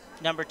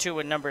number 2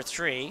 and number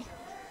 3.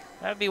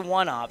 That would be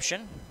one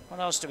option. What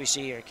else do we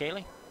see here,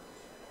 Kaylee?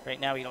 Right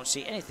now we don't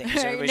see anything.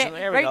 There we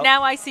right go.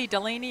 now I see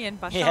Delaney and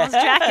Bachand's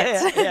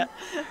jackets. yeah.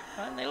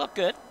 And they look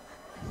good.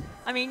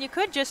 I mean, you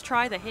could just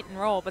try the hit and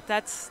roll, but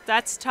that's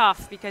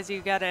tough because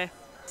you got to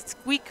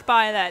squeak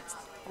by that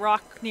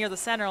rock near the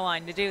center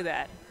line to do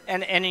that.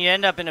 And you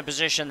end up in a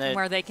position that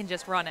where they can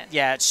just run it.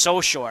 Yeah, it's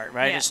so short,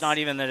 right? Yes. It's not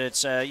even that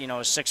it's a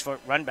 6-foot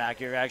run back.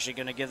 You're actually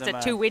going to give them a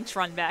 2-inch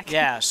run back.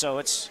 Yeah, so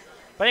it's.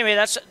 But anyway,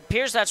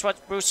 appears that's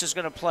what Bruce is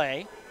going to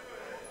play.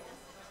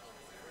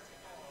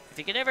 If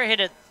he could ever hit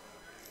it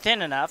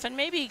thin enough, and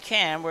maybe he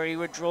can, where he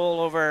would roll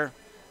over,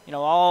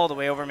 all the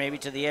way over maybe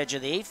to the edge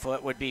of the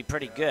 8-foot would be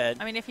pretty good.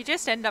 I mean, if you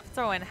just end up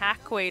throwing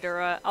hack weight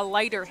or a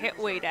lighter hit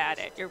weight at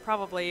it, you're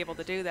probably able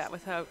to do that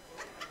without.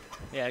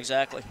 Yeah,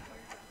 exactly.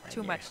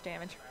 Too much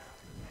damage.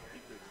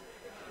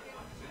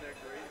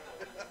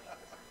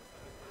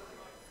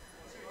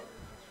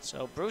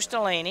 So Bruce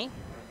Delaney,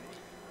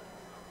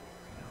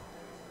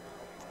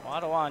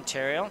 Ottawa,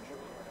 Ontario.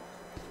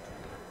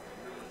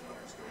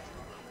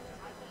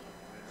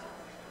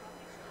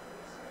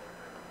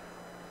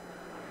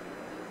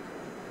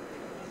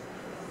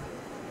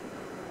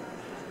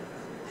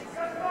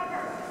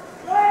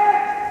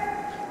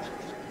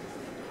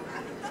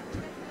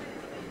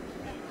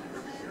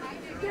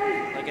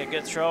 Like a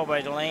good throw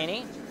by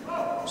Delaney.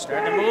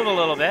 Starting to move a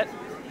little bit.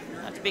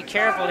 Have to be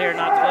careful here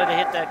not to let it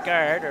hit that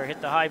guard, or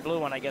hit the high blue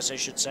one, I guess I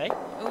should say.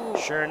 Ooh.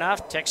 Sure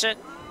enough, ticks it.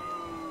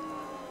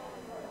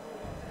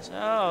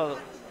 So.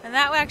 And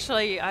that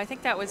actually, I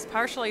think that was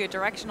partially a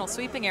directional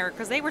sweeping error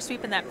because they were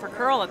sweeping that for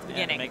curl at the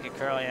beginning. Make it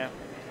curl, yeah.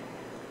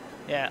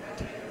 Yeah.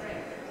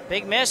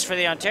 Big miss for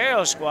the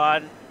Ontario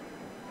squad.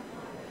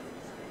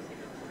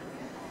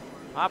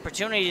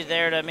 Opportunity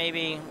there to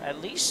maybe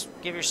at least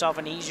give yourself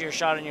an easier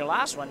shot in your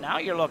last one. Now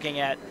you're looking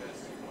at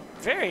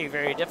very,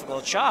 very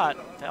difficult shot.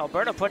 If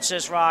Alberta puts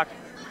this rock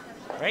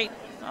right,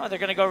 they're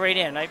going to go right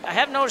in. I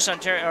have noticed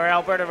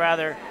Alberta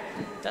rather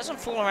doesn't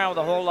fool around with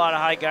a whole lot of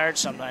high guards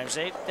sometimes.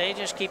 They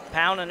just keep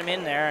pounding them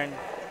in there, and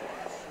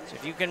so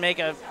if you can make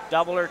a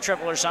double or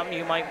triple or something,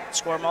 you might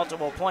score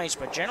multiple points.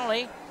 But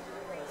generally,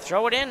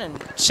 throw it in,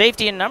 and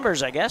safety in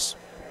numbers, I guess.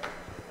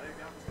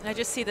 I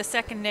just see the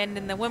second end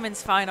in the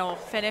women's final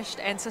finished,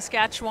 and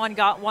Saskatchewan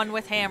got one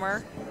with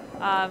hammer.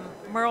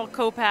 Merle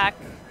Kopak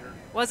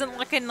wasn't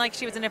looking like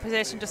she was in a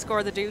position to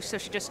score the deuce, so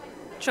she just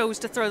chose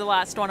to throw the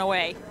last one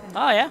away.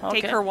 Oh yeah,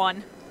 okay. Take her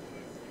one.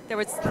 There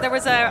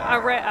was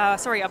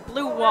a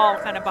blue wall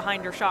kind of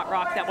behind her shot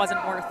rock that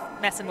wasn't worth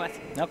messing with.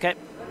 Okay.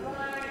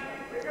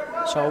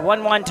 So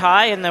 1-1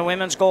 tie in the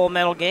women's gold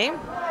medal game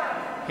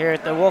here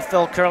at the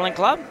Wolfville Curling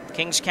Club,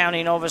 Kings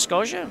County, Nova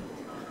Scotia.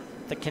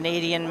 The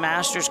Canadian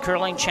Masters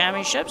Curling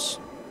Championships.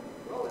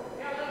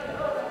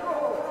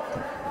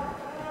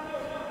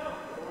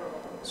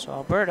 So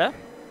Alberta,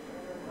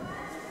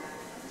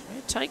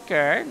 very tight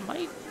guard,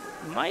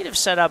 might have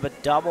set up a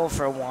double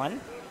for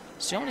one.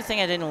 It's the only thing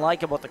I didn't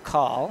like about the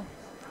call,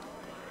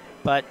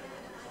 but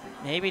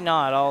maybe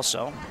not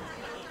also.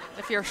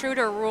 If your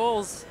shooter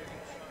rolls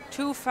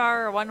too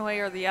far one way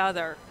or the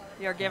other,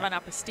 you're giving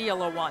up a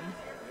steal of one,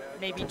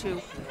 maybe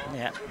two.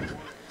 Yeah.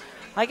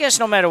 I guess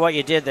no matter what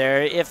you did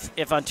there,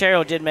 if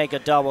Ontario did make a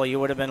double, you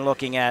would have been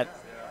looking at,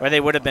 or they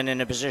would have been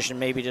in a position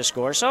maybe to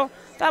score. So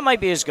that might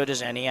be as good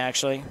as any,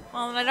 actually.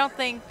 Well, and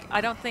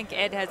I don't think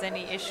Ed has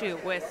any issue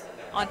with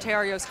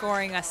Ontario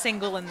scoring a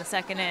single in the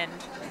second end.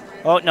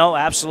 Oh no,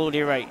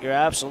 absolutely right. You're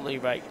absolutely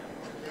right.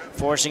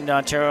 Forcing the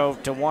Ontario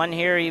to one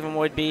here even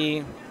would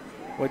be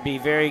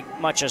very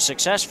much a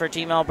success for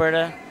Team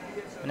Alberta.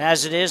 And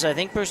as it is, I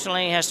think Bruce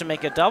Delaney has to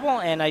make a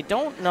double, and I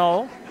don't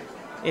know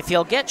if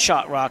he'll get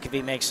shot rock if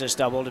he makes this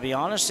double, to be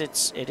honest.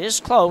 It is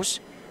close.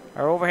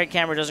 Our overhead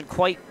camera doesn't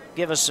quite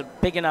give us a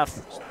big enough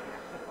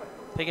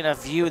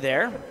view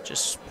there,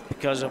 just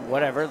because of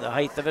whatever the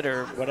height of it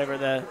or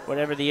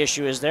whatever the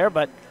issue is there.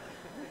 But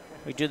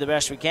we do the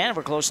best we can. If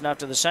we're close enough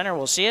to the center,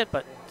 we'll see it.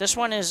 But this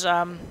one is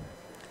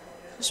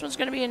this one's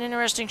going to be an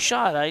interesting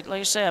shot. Like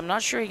I say, I'm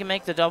not sure he can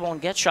make the double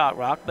and get shot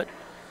rock, but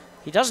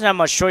he doesn't have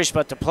much choice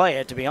but to play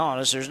it, to be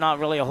honest. There's not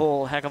really a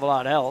whole heck of a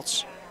lot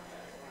else.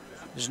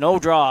 There's no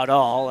draw at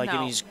all. Like,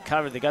 no. He's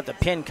covered. They got the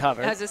pin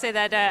covered. As I say,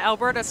 that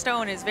Alberta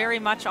stone is very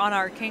much on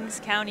our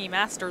Kings County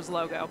Masters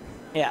logo.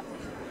 Yeah.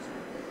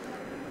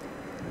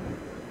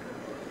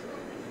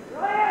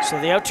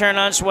 So the out turn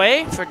on its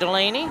way for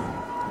Delaney.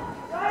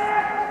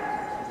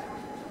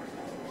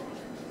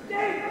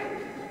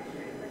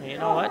 You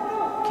know what,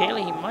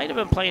 Kaylee? He might have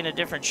been playing a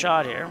different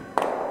shot here.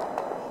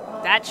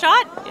 That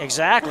shot?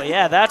 Exactly.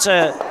 Yeah, that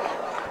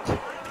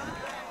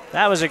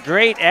was a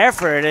great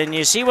effort, and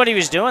you see what he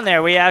was doing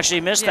there. We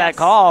actually missed that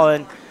call,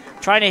 and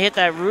trying to hit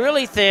that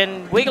really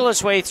thin, wiggle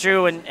its way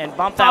through and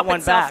bump that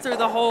one back. Through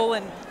the hole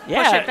and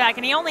push it back,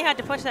 and he only had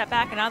to push that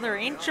back another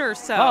inch or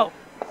so. Oh,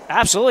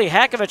 absolutely.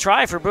 Heck of a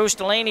try for Bruce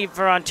Delaney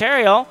for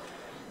Ontario.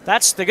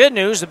 That's the good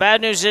news. The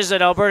bad news is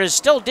that Alberta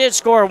still did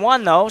score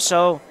one, though,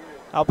 so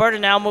Alberta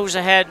now moves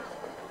ahead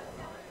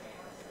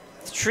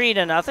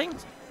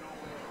 3-0.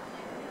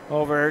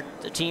 over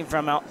the team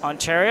from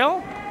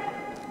Ontario.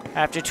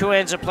 After 2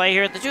 ends of play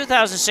here at the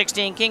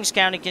 2016 Kings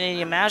County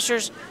Canadian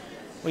Masters,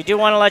 we do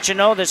want to let you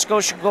know that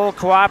Scotia Gold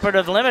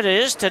Cooperative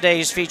Limited is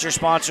today's feature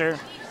sponsor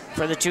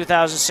for the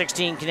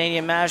 2016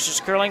 Canadian Masters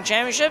Curling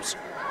Championships.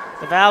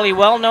 The Valley,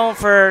 well known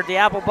for the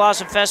apple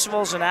blossom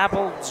festivals and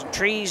apples and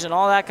trees and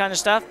all that kind of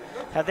stuff.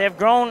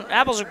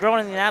 Apples have grown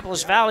in the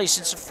Annapolis Valley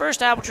since the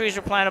first apple trees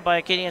were planted by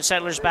Acadian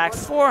settlers back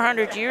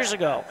 400 years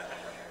ago.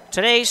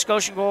 Today,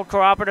 Scotia Gold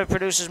Cooperative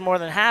produces more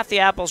than half the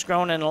apples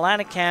grown in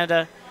Atlantic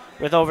Canada,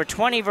 with over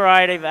 20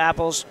 varieties of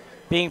apples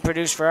being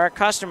produced for our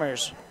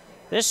customers.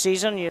 This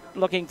season, you're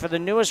looking for the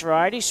newest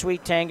variety,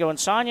 Sweet Tango and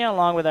Sonia,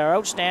 along with our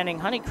outstanding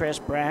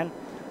Honeycrisp brand.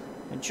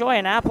 Enjoy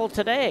an apple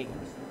today.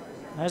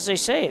 As they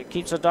say, it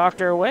keeps the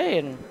doctor away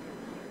and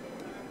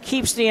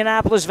keeps the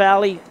Annapolis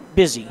Valley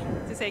busy.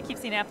 To say, it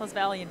keeps the Annapolis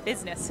Valley in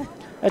business.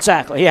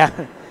 Exactly,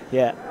 yeah.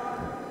 Yeah.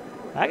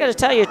 I got to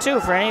tell you, too,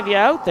 for any of you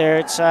out there,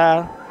 it's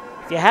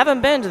if you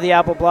haven't been to the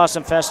Apple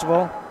Blossom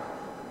Festival,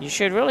 you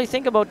should really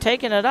think about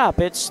taking it up.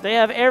 They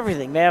have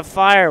everything. They have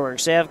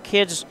fireworks. They have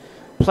kids'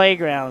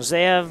 playgrounds.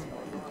 They have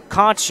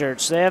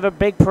concerts. They have a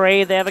big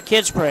parade. They have a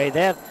kids' parade.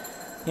 They have,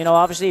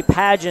 obviously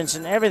pageants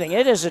and everything.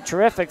 It is a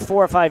terrific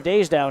 4 or 5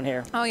 days down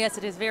here. Oh, yes,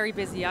 it is very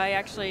busy.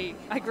 I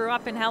grew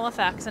up in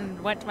Halifax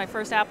and went to my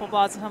first Apple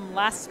Blossom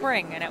last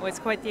spring, and it was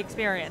quite the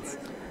experience.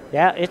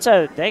 Yeah,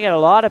 they got a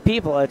lot of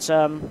people. It's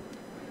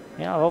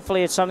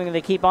hopefully it's something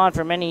they keep on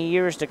for many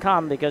years to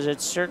come, because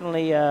it's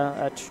certainly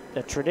a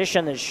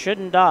tradition that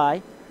shouldn't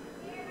die,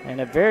 and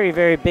a very,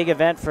 very big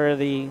event for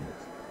the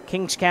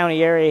Kings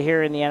County area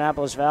here in the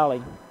Annapolis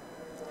Valley.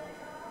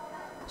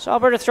 So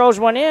Alberta throws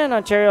one in.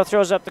 Ontario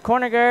throws up the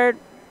corner guard.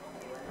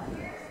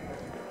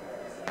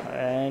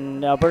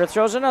 And Alberta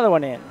throws another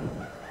one in.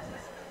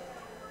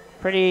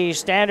 Pretty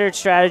standard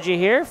strategy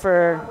here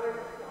for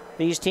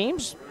these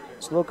teams.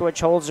 So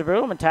Lukowich holds the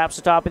broom and taps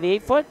the top of the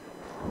 8-foot.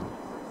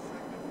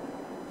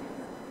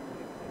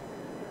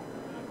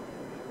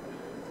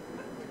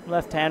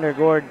 Left-hander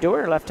Gord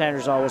Dewar.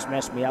 Left-handers always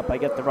mess me up. I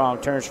get the wrong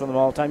turns from them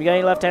all the time. You got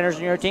any left-handers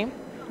in your team?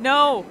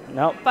 No.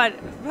 No.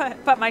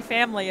 But my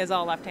family is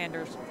all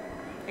left-handers,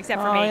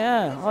 except for me. Oh,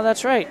 yeah. Oh,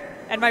 that's right.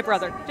 And my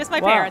brother. Just my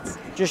parents.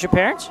 Just your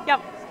parents?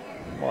 Yep.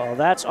 Well,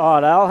 that's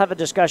odd. I'll have a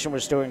discussion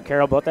with Stuart and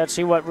Carol about that,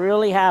 see what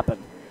really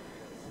happened.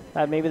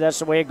 Maybe that's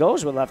the way it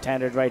goes with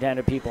left-handed,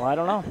 right-handed people. I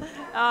don't know.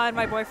 And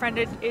my boyfriend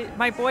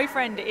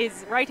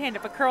is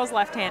right-handed but curls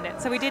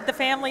left-handed. So we did the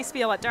family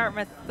spiel at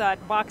Dartmouth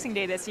Boxing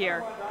Day this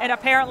year. And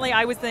apparently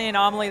I was the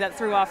anomaly that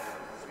threw off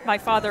my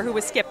father, who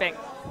was skipping.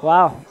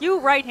 Wow.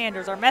 You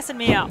right-handers are messing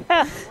me up.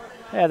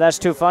 Yeah, that's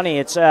too funny.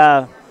 It's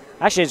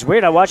actually, it's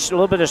weird. I watched a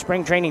little bit of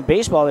spring training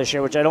baseball this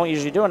year, which I don't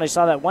usually do, and I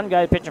saw that one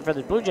guy pitching for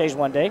the Blue Jays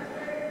one day,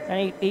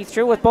 and he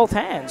threw with both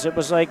hands. It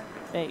was like,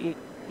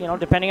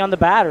 depending on the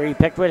batter, he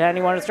picked what hand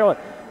he wanted to throw it.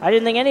 I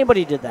didn't think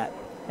anybody did that.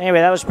 Anyway,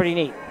 that was pretty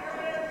neat.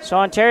 So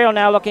Ontario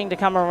now looking to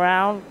come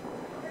around.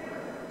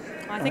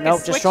 I think a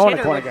switch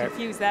hitter would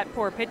confuse that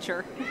poor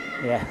pitcher.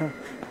 Yeah.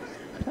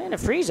 Playing a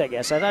freeze, I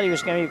guess. I thought he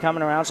was going to be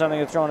coming around something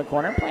to throw in a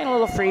corner. Playing a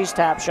little freeze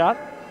tap shot.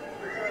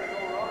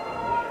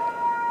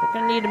 They're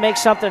going to need to make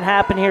something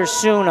happen here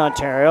soon,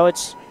 Ontario.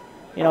 It's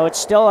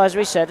still, as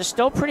we said, it's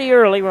still pretty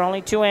early. We're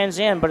only 2 ends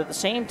in, but at the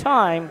same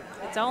time,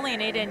 it's only an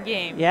 8-end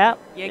game. Yeah.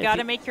 You got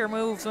to make your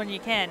moves when you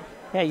can.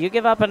 Yeah, you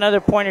give up another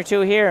point or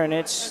two here, and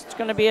it's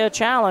going to be a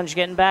challenge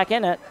getting back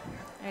in it.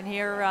 And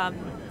here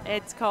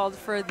it's called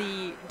for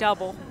the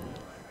double.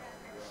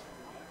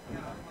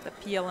 The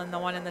peel and the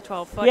one in the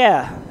 12-foot.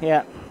 Yeah,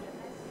 yeah.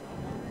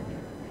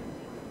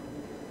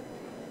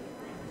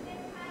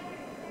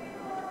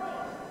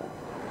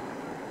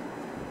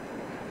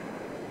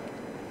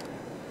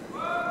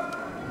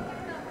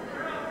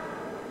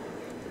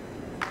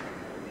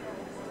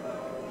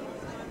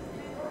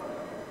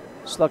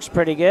 This looks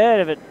pretty good.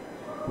 If it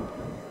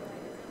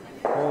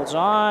holds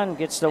on,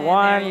 gets the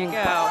one. There you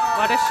go.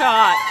 What a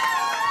shot.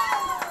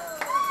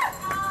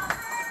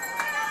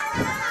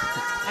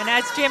 And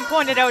as Jim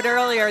pointed out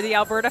earlier, the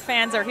Alberta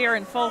fans are here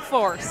in full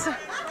force.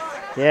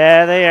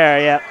 Yeah, they are,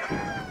 yep.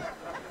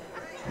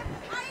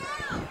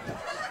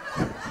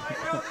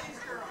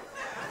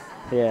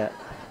 Yeah.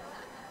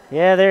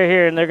 Yeah, they're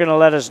here, and they're going to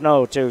let us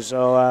know, too.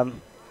 So,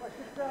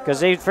 because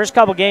the first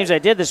couple games I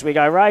did this week,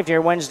 I arrived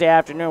here Wednesday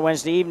afternoon,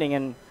 Wednesday evening,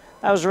 and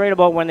that was right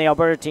about when the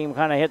Alberta team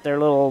kind of hit their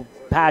little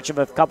patch of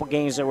a couple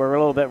games that were a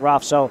little bit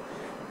rough. So,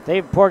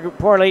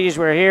 poor ladies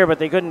were here,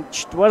 but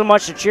wasn't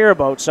much to cheer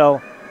about.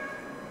 So,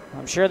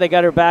 I'm sure they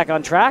got her back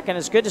on track, and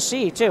it's good to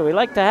see, too. We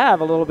like to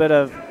have a little bit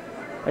of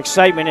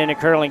excitement in a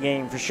curling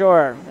game, for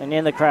sure, and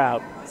in the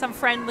crowd. Some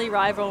friendly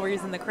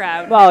rivalries in the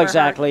crowd. Well,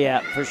 exactly, yeah,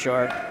 for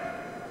sure.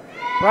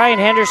 Brian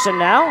Henderson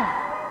now.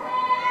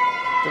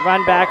 The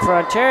run back for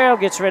Ontario,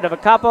 gets rid of a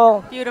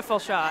couple. Beautiful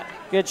shot.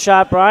 Good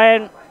shot,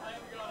 Brian.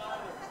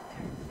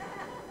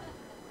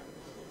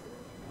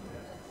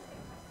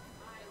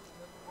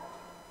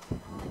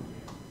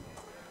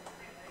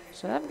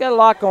 So they've got a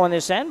lot going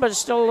this end, but it's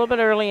still a little bit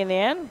early in the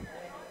end.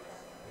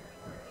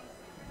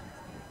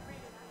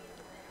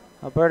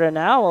 Alberta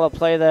now will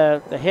play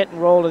the hit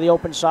and roll to the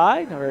open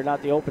side, or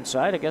not the open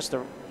side, I guess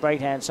the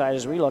right-hand side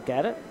as we look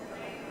at it,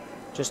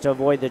 just to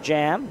avoid the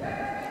jam.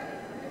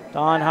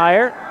 Don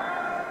Hier.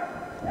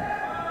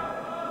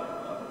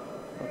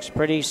 Looks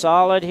pretty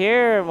solid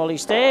here. Will he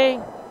stay?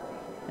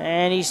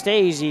 And he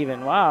stays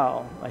even.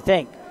 Wow, I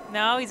think.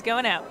 No, he's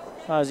going out.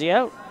 Oh, is he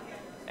out?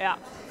 Yeah,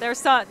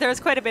 there's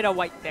quite a bit of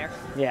white there.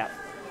 Yeah.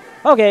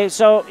 Okay,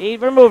 so he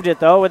removed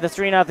it, though, with a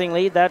 3-0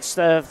 lead. That's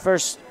the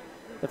first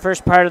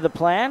part of the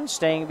plan.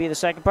 Staying to be the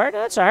second part.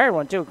 That's a hard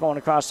one, too, going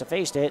across the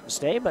face to hit and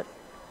stay, but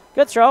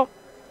good throw.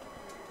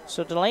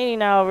 So Delaney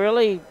now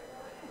really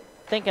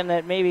thinking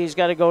that maybe he's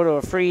got to go to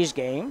a freeze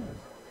game.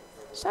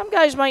 Some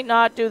guys might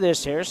not do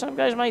this here. Some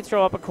guys might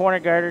throw up a corner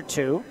guard or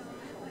two.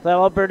 Let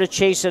Alberta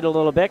chase it a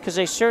little bit, because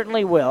they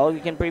certainly will.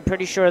 You can be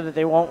pretty sure that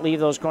they won't leave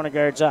those corner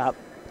guards up.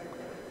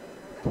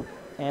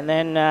 And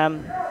then,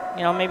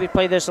 maybe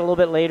play this a little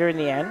bit later in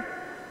the end.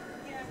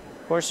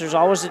 Of course, there's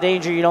always the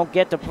danger you don't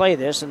get to play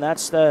this, and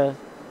that's the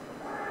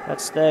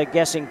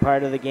guessing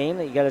part of the game,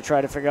 that you got to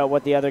try to figure out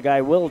what the other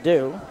guy will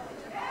do,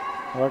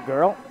 or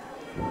girl.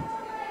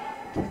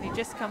 And he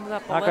just comes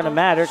up not going to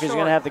matter, because he's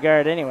going to have the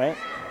guard anyway.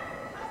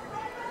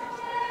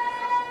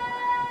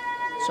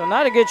 So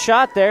not a good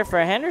shot there for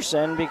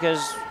Henderson,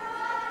 because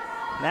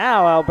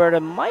now Alberta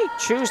might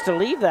choose to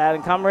leave that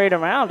and come right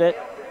around it.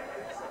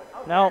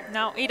 No,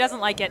 he doesn't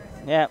like it.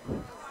 Yeah.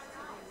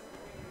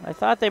 I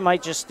thought they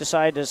might just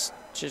decide to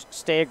just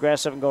stay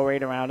aggressive and go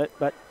right around it,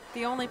 but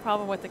the only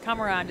problem with the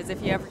come around is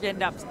if you ever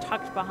end up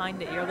tucked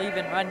behind it, you're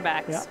leaving run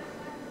backs. Yeah.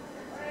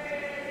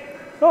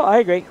 Oh, I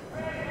agree.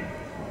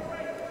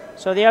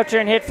 So the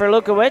out-turn hit for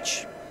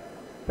Lukowich.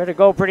 Better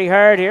go pretty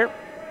hard here.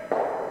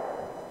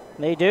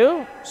 They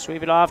do.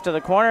 Sweep it off to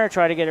the corner,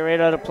 try to get it right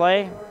out of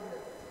play.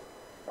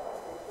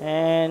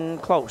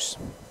 And close.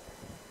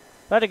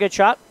 But a good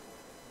shot.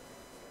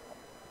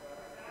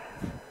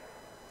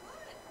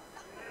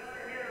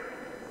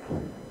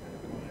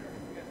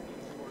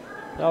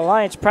 The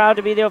Alliance proud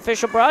to be the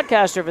official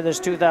broadcaster for this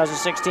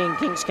 2016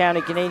 Kings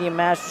County Canadian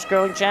Masters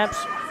Curling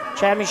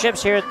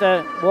Championships here at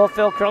the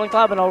Wolfville Curling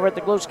Club and over at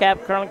the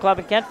Glooscap Curling Club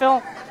in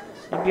Kentville.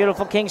 In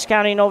beautiful Kings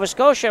County, Nova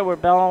Scotia, where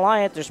Bell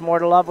Alliance, there's more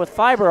to love with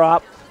fiber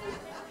op.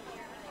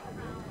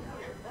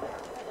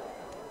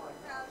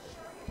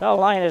 Bell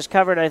Alliance has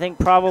covered, I think,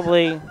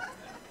 probably,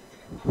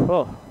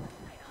 I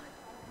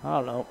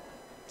don't know,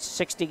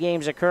 60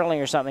 games of curling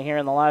or something here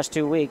in the last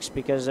 2 weeks,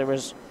 because there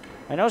was,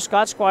 I know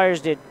Scott Squires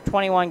did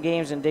 21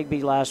 games in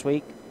Digby last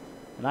week,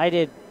 and I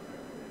did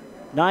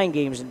 9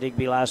 games in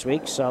Digby last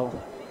week, so,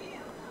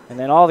 and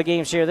then all the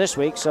games here this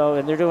week, so,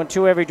 and they're doing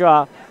 2 every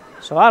draw.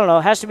 So I don't know,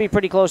 it has to be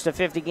pretty close to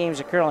 50 games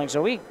of curling.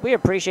 So we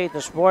appreciate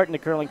the support in the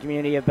curling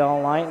community of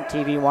Bell Line and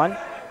TV1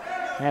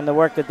 and the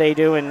work that they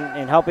do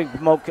in helping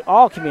promote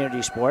all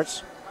community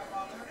sports.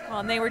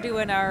 Well, and they were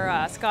doing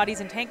our Scotties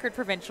and Tankard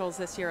provincials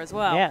this year as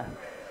well. Yeah.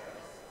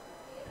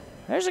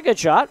 There's a good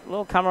shot. A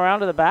little come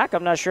around to the back.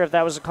 I'm not sure if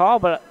that was a call,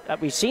 but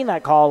we've seen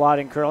that call a lot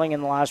in curling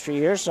in the last few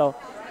years, so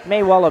it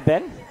may well have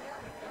been.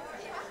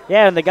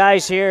 Yeah, and the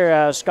guys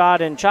here,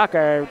 Scott and Chuck,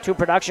 are 2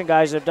 production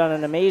guys that have done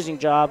an amazing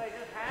job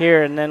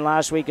here, and then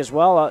last week as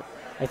well.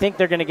 I think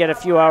they're going to get a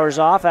few hours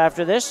off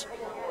after this,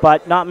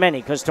 but not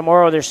many, because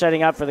tomorrow they're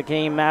setting up for the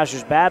Canadian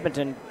Masters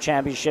Badminton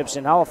Championships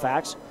in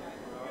Halifax.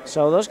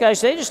 So those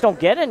guys, they just don't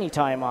get any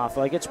time off.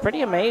 Like, it's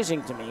pretty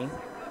amazing to me.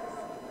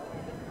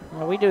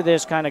 We do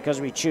this kind of because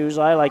we choose.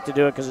 I like to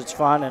do it because it's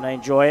fun and I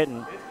enjoy it,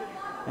 and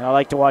I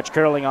like to watch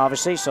curling,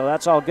 obviously, so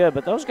that's all good.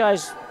 But those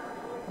guys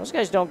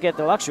don't get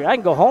the luxury. I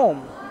can go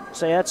home,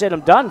 say, that's it,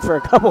 I'm done for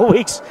a couple of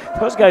weeks.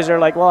 Those guys are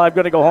like, well, I'm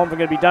going to go home, I'm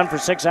going to be done for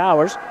 6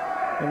 hours,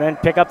 and then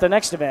pick up the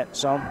next event.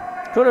 So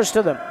kudos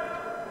to them.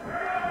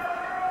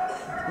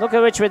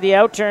 Lukowich with the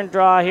out-turn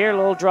draw here, a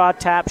little draw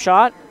tap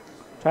shot.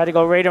 Try to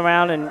go right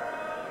around and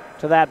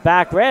to that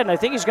back red, and I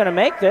think he's going to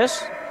make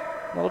this.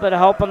 A little bit of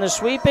help on the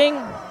sweeping.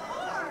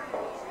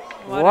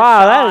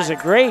 Wow, that is a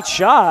great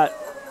shot.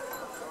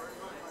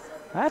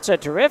 That's a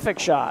terrific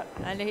shot.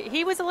 And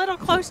he was a little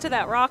close to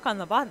that rock on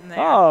the button there.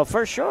 Oh,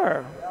 for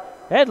sure.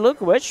 Ed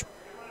Lukowich.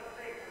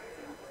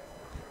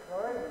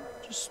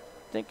 Just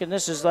thinking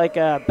this is like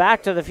a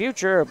Back to the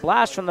Future or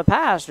Blast from the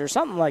Past or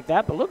something like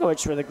that. But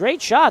Lukowich with a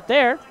great shot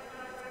there.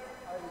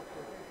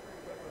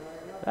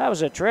 That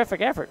was a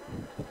terrific effort.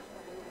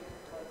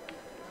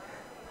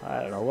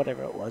 I don't know,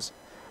 whatever it was.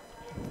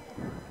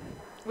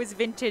 It was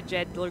vintage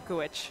Ed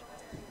Lukowich.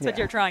 That's what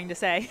you're trying to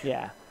say.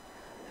 Yeah.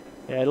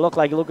 Yeah, it looked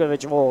like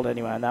Lukowich of old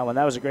anyway on that one.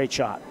 That was a great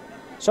shot.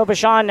 So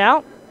Bachand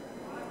now.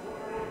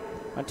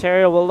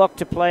 Ontario will look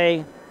to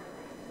play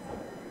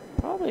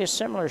probably a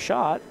similar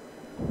shot.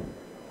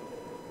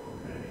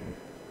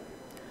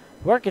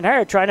 Working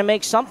hard, trying to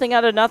make something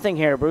out of nothing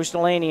here. Bruce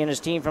Delaney and his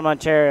team from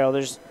Ontario.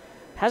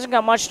 Hasn't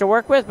got much to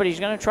work with, but he's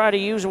going to try to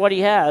use what he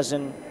has.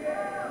 And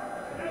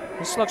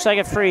this looks like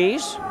a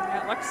freeze.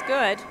 That looks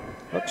good.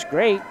 Looks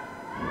great.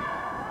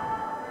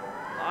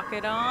 Lock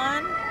it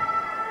on.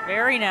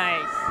 Very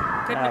nice.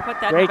 Couldn't have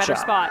put that in a better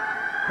spot.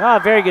 Ah,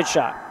 very good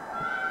shot.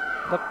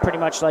 looked pretty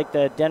much like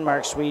the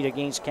Denmark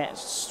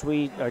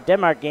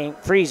Denmark game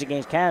freeze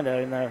against Canada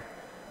in the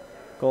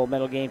gold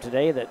medal game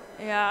today.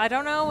 Yeah, I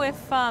don't know if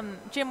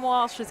Jim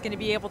Walsh is going to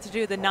be able to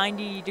do the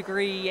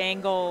 90-degree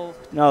angle.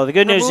 No, the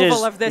good news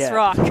is of this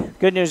rock.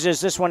 Good news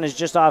is this one is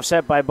just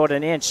offset by about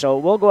an inch, so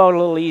we'll go out a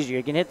little easier.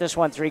 You can hit this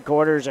one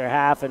 3/4 or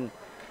half and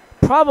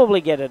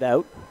probably get it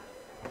out.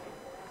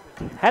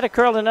 Had it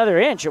curled another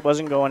inch, it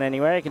wasn't going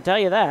anywhere, I can tell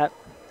you that.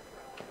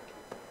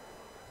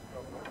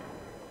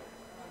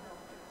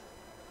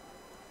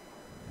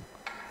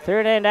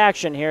 Third end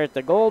action here at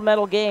the gold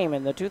medal game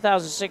in the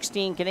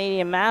 2016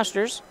 Canadian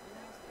Masters.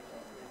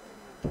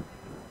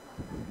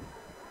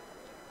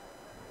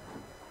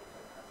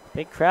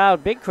 Big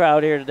crowd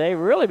here today.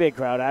 Really big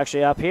crowd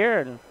actually up here.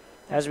 And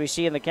as we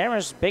see in the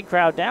cameras, big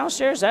crowd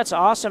downstairs. That's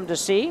awesome to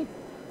see.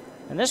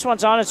 And this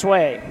one's on its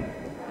way.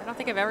 I don't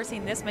think I've ever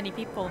seen this many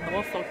people in the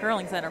Wolfville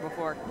Curling Center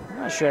before.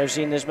 I'm not sure I've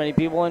seen this many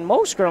people in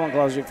most curling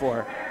clubs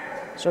before.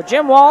 So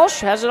Jim Walsh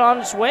has it on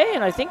its way,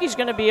 and I think he's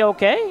going to be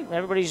okay.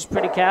 Everybody's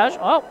pretty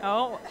casual.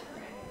 Oh.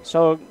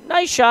 So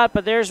nice shot,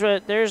 but there's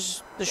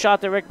the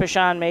shot that Rick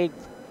Bachand made,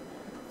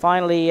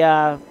 finally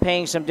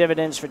paying some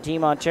dividends for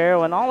Team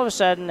Ontario, and all of a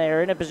sudden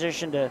they're in a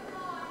position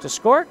to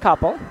score a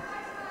couple.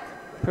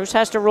 Bruce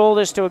has to roll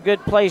this to a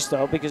good place,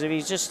 though, because if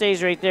he just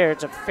stays right there,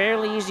 it's a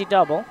fairly easy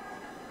double.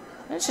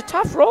 And it's a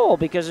tough roll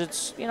because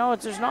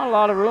there's not a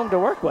lot of room to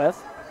work with.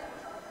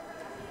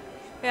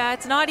 Yeah,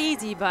 it's not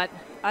easy, but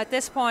at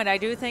this point, I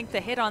do think the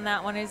hit on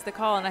that one is the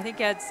call, and I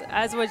think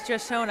as was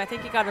just shown, I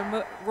think you got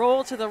to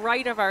roll to the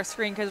right of our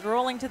screen because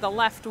rolling to the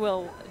left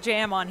will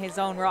jam on his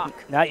own rock.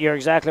 You're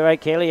exactly right,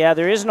 Kaylee. Yeah,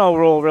 there is no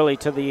roll really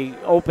to the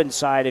open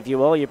side, if you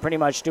will. You pretty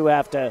much do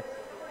have to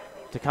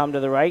come to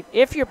the right.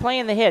 If you're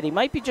playing the hit, he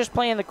might be just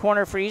playing the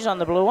corner freeze on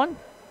the blue one,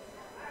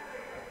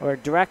 or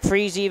direct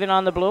freeze even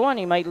on the blue one.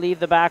 He might leave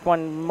the back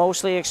one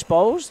mostly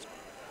exposed.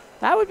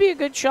 That would be a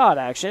good shot,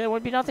 actually. There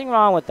would be nothing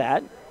wrong with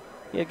that.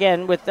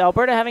 Again, with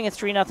Alberta having a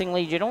 3-0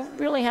 lead, you don't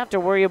really have to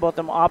worry about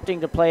them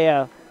opting to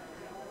play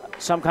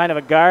some kind of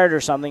a guard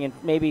or something and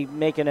maybe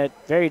making it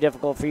very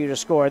difficult for you to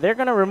score. They're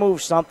going to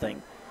remove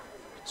something.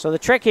 So the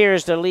trick here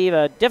is to leave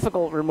a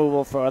difficult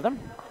removal for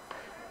them.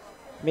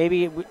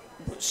 Maybe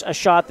a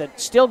shot that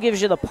still gives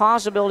you the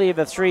possibility of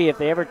a 3 if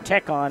they ever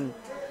tick on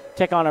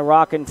a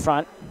rock in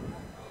front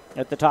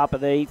at the top of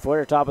the 8-foot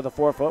or top of the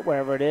 4-foot,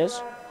 wherever it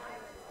is.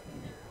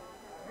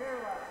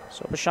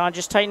 So Bachand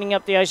just tightening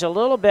up the ice a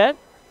little bit.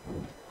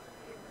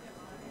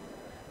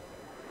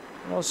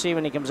 We'll see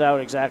when he comes out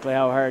exactly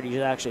how hard he's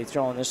actually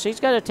throwing this. He's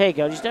got a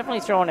takeout. He's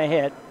definitely throwing a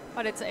hit.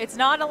 But it's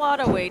not a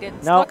lot of weight.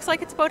 It looks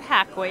like it's about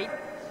hack weight.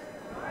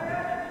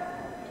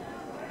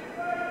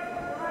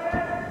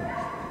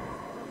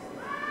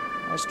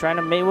 Just trying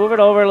to move it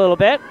over a little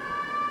bit.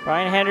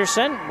 Brian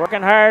Henderson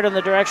working hard on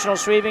the directional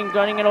sweeping,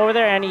 gunning it over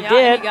there, and he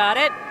did. He got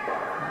it.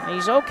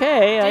 He's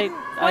okay.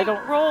 I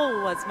don't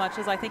roll as much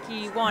as I think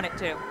he wanted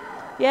to.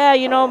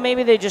 Yeah,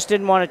 maybe they just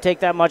didn't want to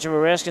take that much of a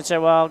risk and say,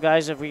 well,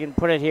 guys, if we can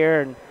put it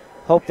here and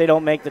hope they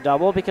don't make the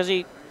double, because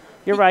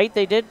you're right,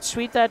 they did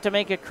sweep that to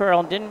make it curl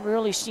and didn't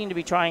really seem to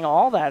be trying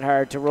all that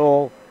hard to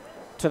roll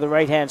to the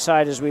right-hand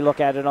side as we look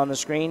at it on the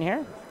screen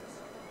here.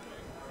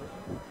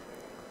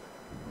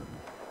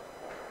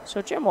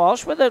 So Jim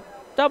Walsh with a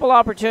double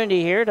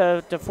opportunity here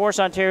to force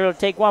Ontario to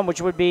take one,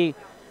 which would be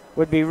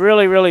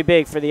really, really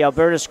big for the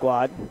Alberta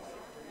squad.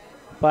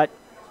 But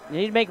you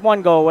need to make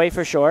one go away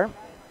for sure.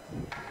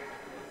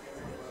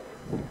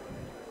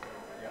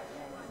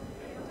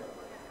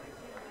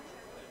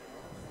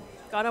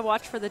 Got to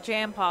watch for the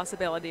jam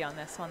possibility on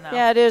this one, though.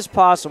 Yeah, it is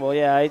possible.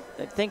 Yeah, I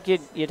think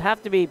you'd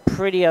have to be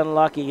pretty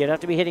unlucky. You'd have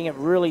to be hitting it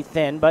really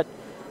thin, but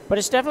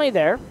it's definitely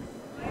there.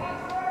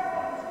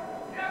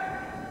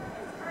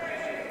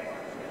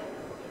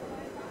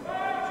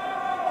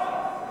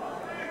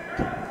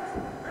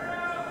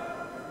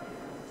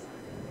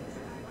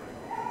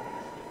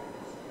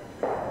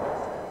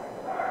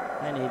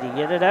 And did he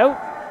get it out?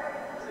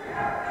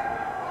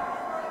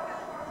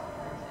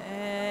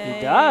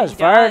 He does,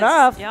 far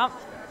enough. Yep.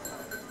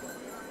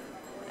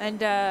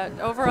 And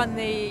over on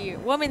the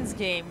women's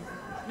game,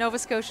 Nova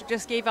Scotia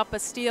just gave up a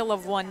steal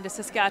of 1 to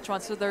Saskatchewan,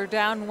 so they're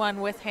down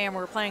 1 with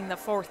Hammer playing the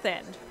 4th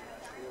end.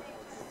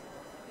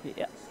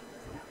 Yeah.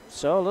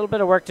 So a little bit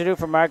of work to do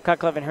for Mark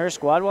Cutcliffe and her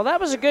squad. Well, that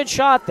was a good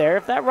shot there.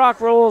 If that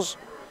rock rolls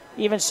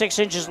even 6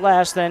 inches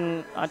less,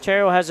 then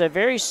Ontario has a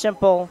very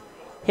simple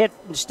hit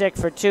and stick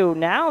for 2.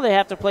 Now they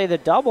have to play the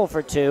double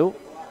for 2.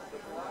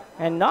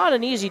 And not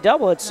an easy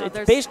double. It's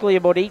basically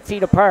about 8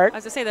 feet apart.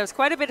 As I say, there's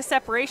quite a bit of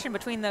separation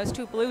between those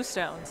 2 blue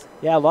stones.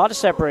 Yeah, a lot of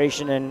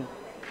separation, and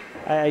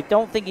I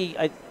think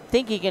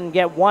he can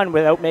get 1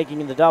 without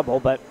making the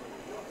double, but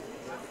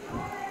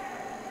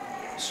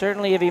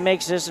certainly if he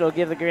makes this, it'll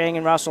give the Gang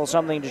and Russell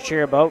something to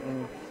cheer about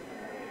and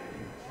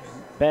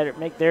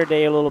make their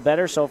day a little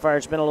better. So far,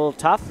 it's been a little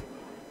tough.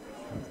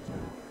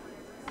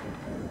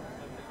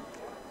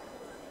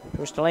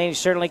 Bruce Delaney is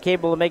certainly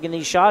capable of making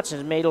these shots and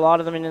has made a lot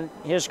of them in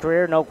his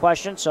career, no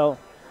question. So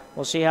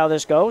we'll see how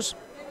this goes.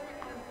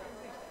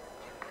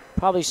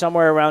 probably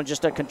somewhere around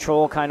just a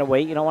control kind of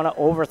weight. You don't want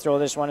to overthrow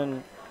this one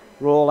and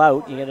roll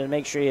out. You got to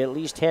make sure you at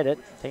least hit it.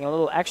 Taking a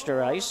little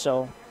extra ice,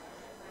 so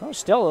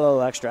still a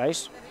little extra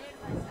ice.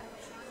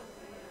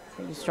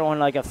 He's throwing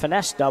like a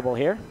finesse double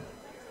here.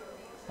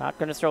 Not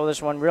going to throw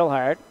this one real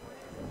hard.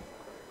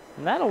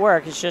 And that'll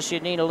work. It's just you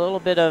need a little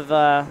bit of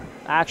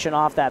action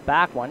off that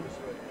back one.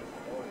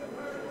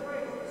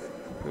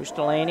 Bruce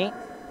Delaney.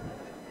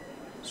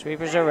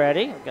 Sweepers are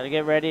ready. Got to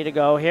get ready to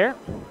go here.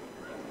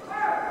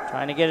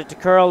 Trying to get it to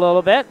curl a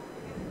little bit.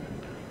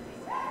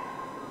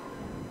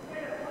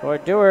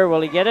 Gord Dewar,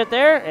 will he get it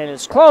there? And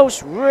it's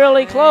close,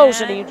 really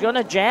close, and he's going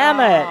to jam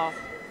it.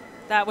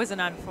 That was an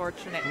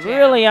unfortunate jam.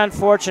 Really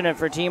unfortunate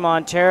for Team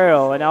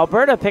Ontario. And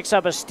Alberta picks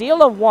up a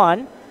steal of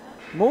 1,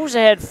 moves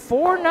ahead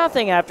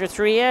 4-0 after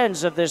 3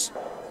 ends of this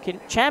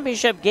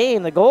championship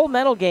game, the gold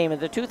medal game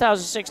at the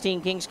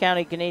 2016 Kings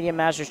County Canadian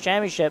Masters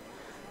Championship.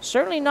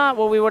 Certainly not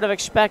what we would have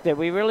expected.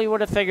 We really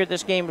would have figured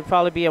this game would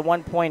probably be a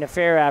 1-point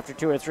affair after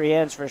 2 or 3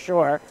 ends for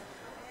sure.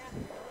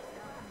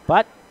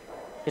 But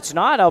it's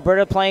not.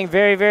 Alberta playing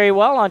very, very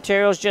well.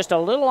 Ontario's just a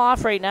little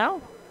off right now.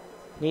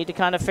 Need to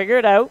kind of figure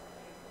it out.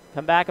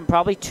 Come back and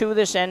probably 2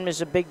 this end is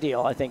a big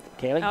deal, I think,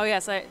 Kaylee. Oh,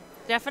 yes.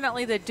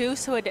 Definitely the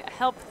deuce would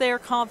help their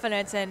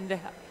confidence and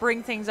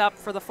bring things up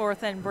for the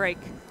 4th end break.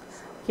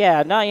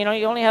 Yeah, no, you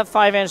only have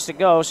 5 ends to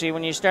go. So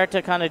when you start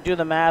to kind of do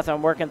the math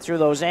on working through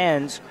those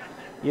ends,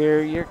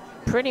 you're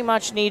pretty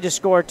much need to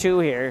score 2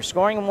 here.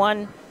 Scoring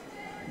 1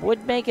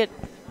 would make it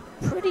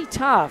pretty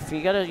tough.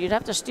 You'd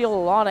have to steal a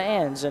lot of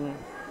ends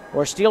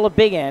or steal a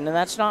big end, and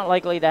that's not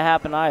likely to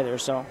happen either.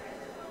 So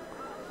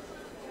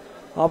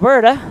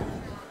Alberta,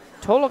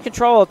 total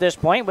control at this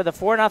point with a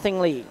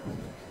 4-0 lead.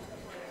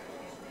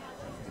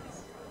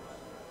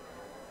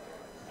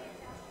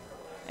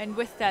 And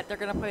with that, they're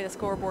going to play the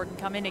scoreboard and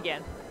come in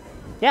again.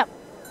 Yep.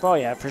 Oh,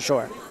 yeah, for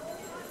sure.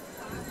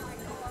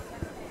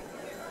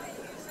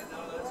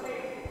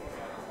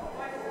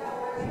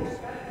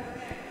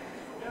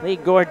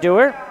 Lead Gord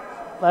Dewar,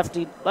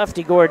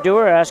 lefty Gord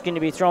Dewar asking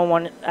to throw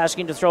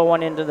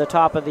one into the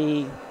top of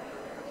the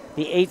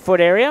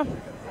 8-foot area.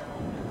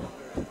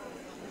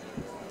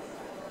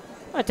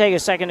 I take a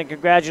second to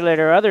congratulate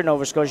our other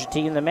Nova Scotia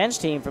team, the men's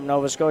team from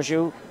Nova Scotia,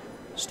 who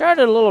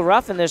started a little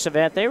rough in this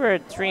event. They were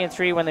at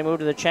 3-3 when they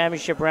moved to the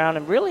championship round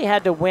and really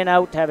had to win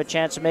out to have a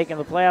chance of making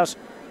the playoffs,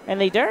 and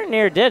they darn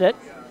near did it.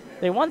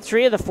 They won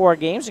 3 of the 4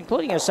 games,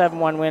 including a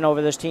 7-1 win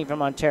over this team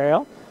from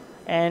Ontario,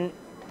 and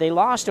they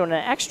lost on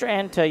an extra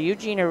end to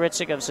Eugene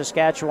Hritzik of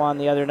Saskatchewan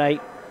the other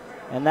night,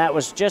 and that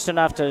was just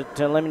enough to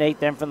eliminate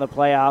them from the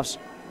playoffs.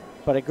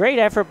 But a great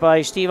effort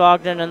by Steve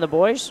Ogden and the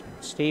boys,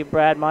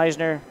 Brad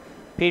Meisner,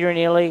 Peter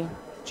Neely,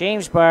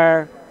 James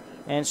Barr,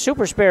 and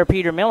super spare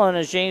Peter Millen,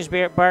 as James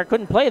Barr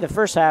couldn't play the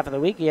first half of the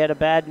week. He had a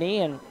bad knee,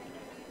 and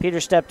Peter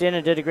stepped in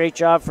and did a great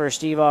job for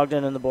Steve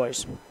Ogden and the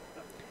boys.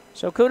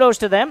 So kudos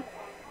to them.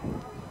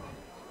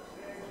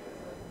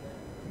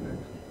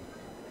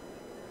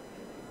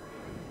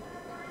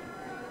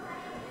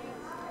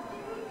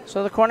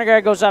 So the corner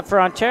guard goes up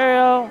for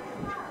Ontario.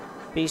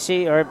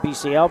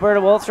 Alberta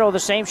will throw the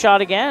same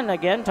shot again.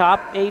 Again,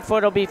 top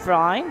 8-foot will be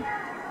fine.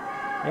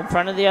 In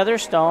front of the other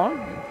stone.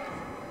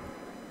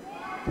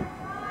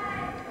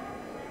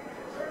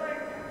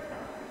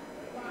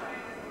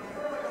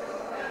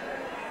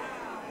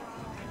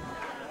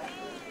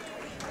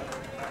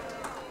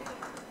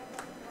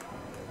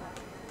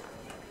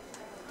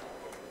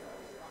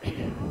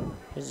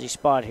 Busy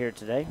spot here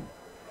today.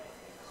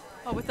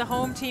 Oh, with the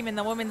home team in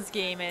the women's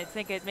game, I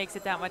think it makes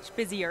it that much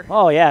busier.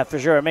 Oh, yeah, for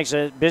sure. It makes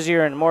it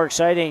busier and more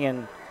exciting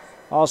and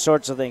all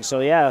sorts of things.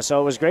 So, yeah,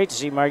 so it was great to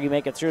see Margie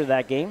make it through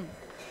that game.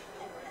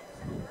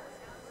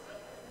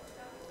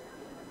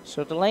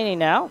 So Delaney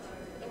now,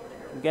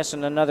 I'm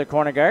guessing another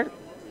corner guard.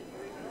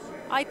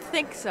 I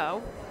think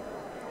so.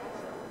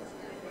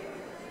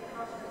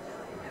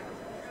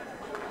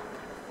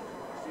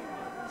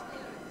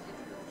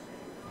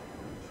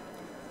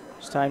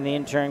 It's time the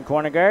intern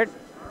corner guard.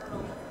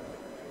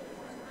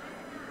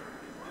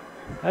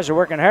 Guys are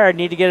working hard,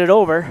 need to get it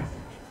over.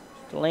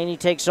 Delaney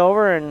takes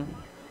over and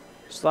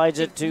slides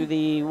it to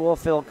the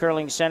Wolfville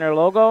Curling Center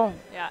logo.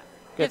 Yeah,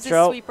 good gives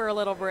throw. His sweeper a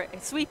little break.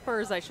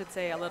 Sweepers, I should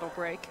say, a little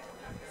break.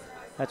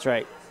 That's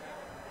right.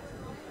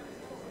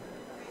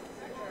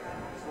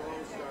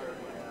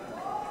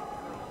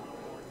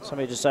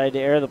 Somebody decided to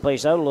air the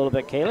place out a little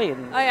bit, Kaylee.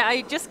 And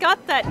I just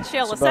got that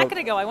chill a second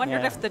ago. I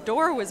wondered if the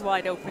door was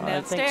wide open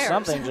downstairs. I think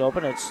something's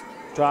open. It's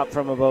dropped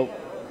from about,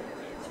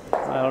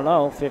 I don't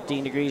know,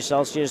 15 degrees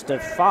Celsius to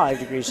 5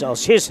 degrees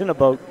Celsius in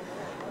about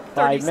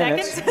 5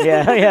 minutes.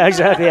 Yeah,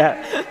 exactly,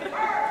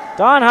 yeah.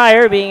 Don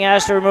Hier being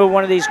asked to remove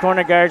one of these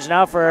corner guards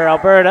now for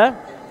Alberta.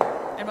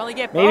 And will he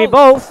get maybe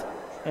both?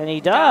 And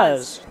he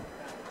does.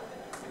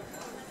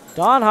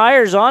 Don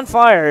Hier's on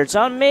fire. It's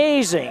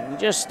amazing.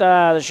 Just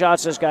the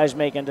shots this guy's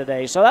making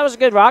today. So that was a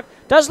good rock.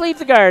 Does leave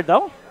the guard,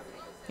 though.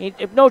 He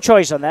no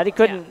choice on that. He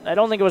couldn't. Yeah. I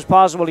don't think it was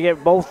possible to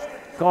get both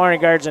corner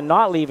guards and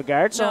not leave a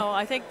guard. So. No,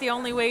 I think the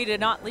only way to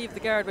not leave the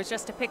guard was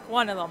just to pick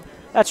one of them.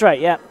 That's right,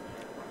 yeah.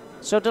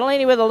 So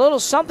Delaney with a little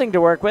something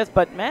to work with,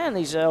 but man,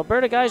 these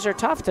Alberta guys are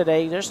tough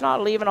today. There's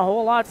not leaving a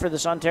whole lot for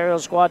this Ontario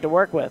squad to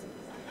work with.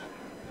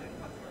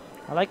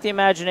 I like the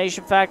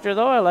imagination factor,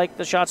 though. I like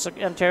the shots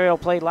that Ontario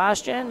played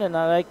last gen, and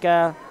I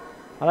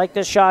like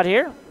this shot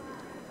here.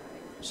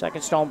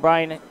 Second stone,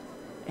 Brian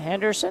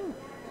Henderson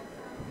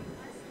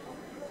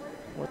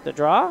with the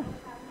draw.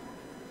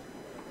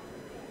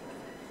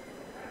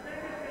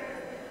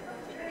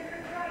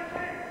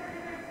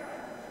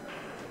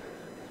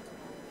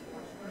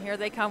 Here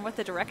they come with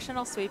the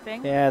directional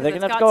sweeping. Yeah, they're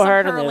going to have to go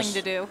hard on this.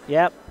 To do.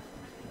 Yep.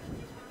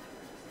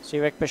 See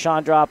Rick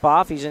Bachand drop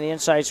off. He's in the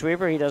inside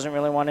sweeper. He doesn't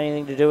really want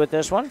anything to do with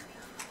this one.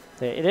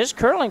 It is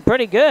curling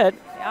pretty good.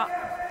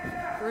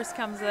 Yeah. Bruce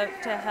comes out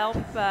to help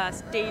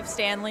Dave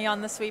Stanley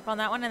on the sweep on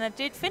that one, and it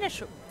did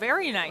finish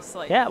very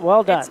nicely. Yeah,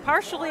 well done. It's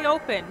partially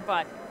open,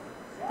 but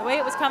the way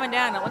it was coming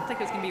down, it looked like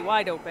it was going to be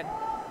wide open.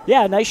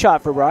 Yeah, nice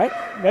shot for Brian.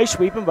 Nice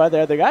sweeping by the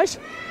other guys.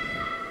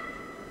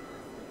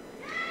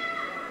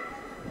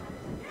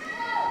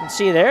 You can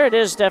see there, it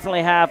is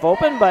definitely half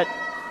open, but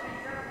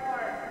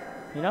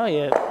you know,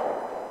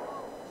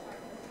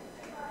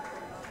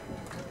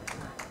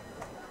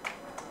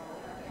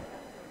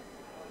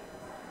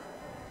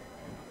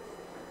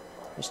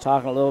 just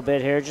talking a little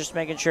bit here, just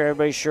making sure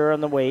everybody's sure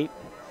on the weight.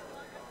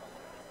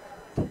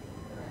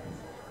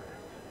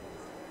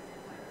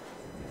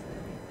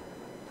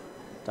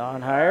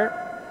 Don Hier,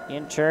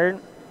 in turn.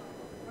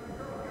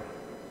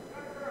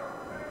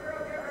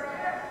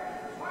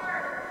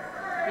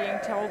 Being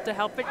told to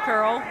help it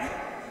curl.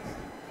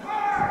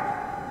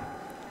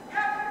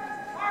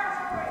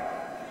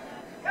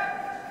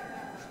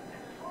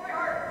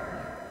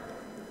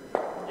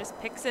 Just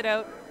picks it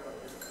out.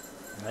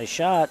 Nice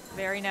shot.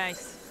 Very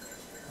nice.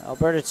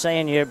 Alberta's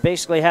saying you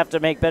basically have to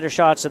make better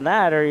shots than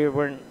that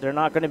or they're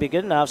not going to be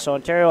good enough, so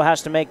Ontario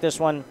has to make this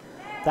one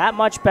that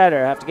much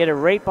better. Have to get it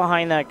right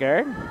behind that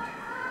guard.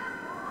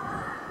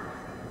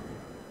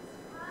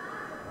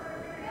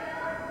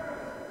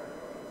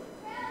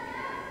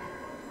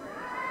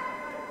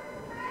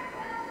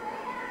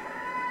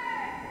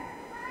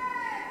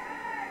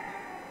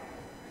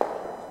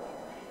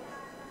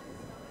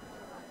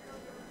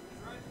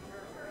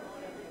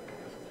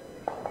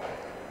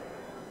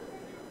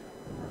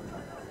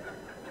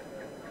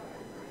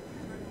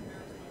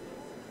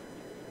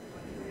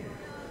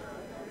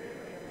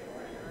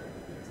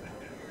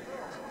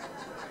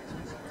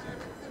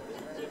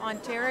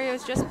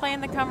 Ontario's just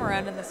playing the come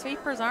around, and the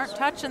sweepers aren't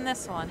touching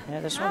this one. Yeah,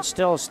 this one's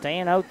still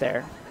staying out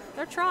there.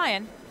 They're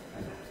trying.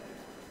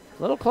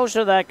 A little closer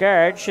to that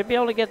guard. Should be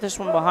able to get this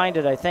one behind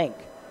it, I think.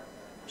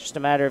 Just a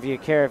matter of you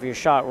care if your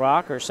shot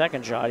rock or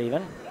second shot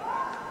even.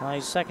 Well,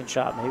 he's second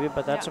shot maybe,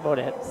 but that's about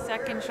it.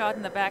 Second shot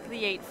in the back of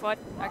the 8-foot,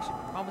 actually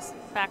almost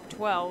back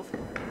 12.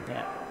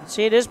 Yeah.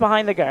 See, it is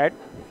behind the guard,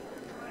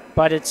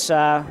 but it's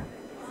it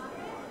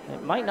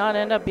might not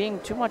end up being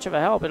too much of a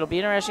help. It'll be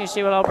interesting to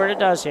see what Alberta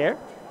does here.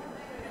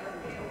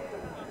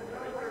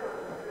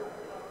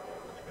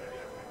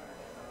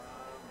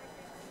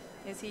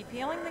 Is he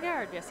peeling the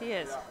guard? Yes, he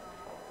is.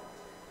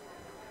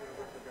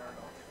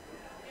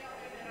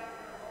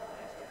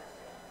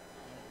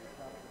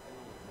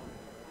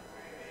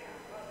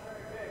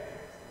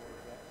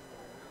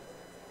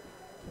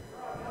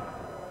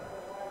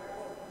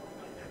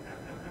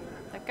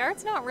 The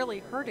guard's not really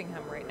hurting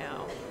him right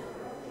now.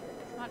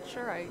 Not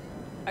sure I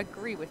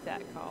agree with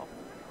that call.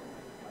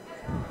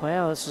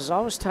 Well, this is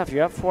always tough.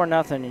 You're up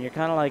 4-0, and you're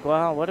kind of like,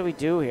 well, what do we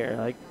do here?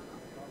 Like,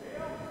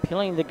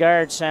 peeling the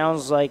guard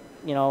sounds like,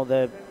 you know,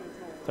 the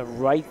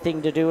right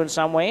thing to do in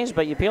some ways,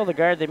 but you peel the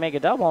guard, they make a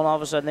double, and all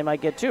of a sudden they might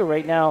get two.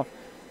 Right now,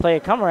 play a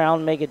come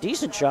around, make a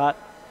decent shot.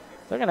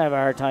 They're going to have a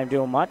hard time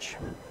doing much.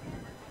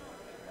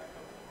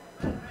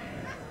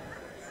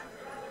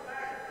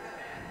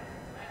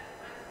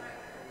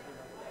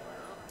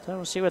 So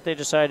we'll see what they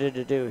decided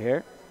to do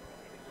here.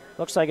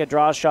 Looks like a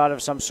draw shot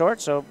of some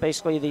sort, so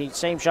basically the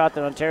same shot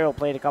that Ontario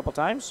played a couple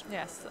times.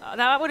 Yes,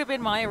 that would have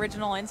been my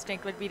original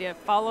instinct, would be to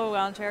follow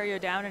Ontario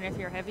down, and if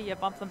you're heavy, you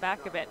bump them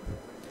back a bit.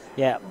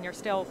 Yeah. And you're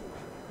still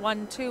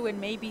 1, 2, and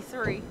maybe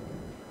 3.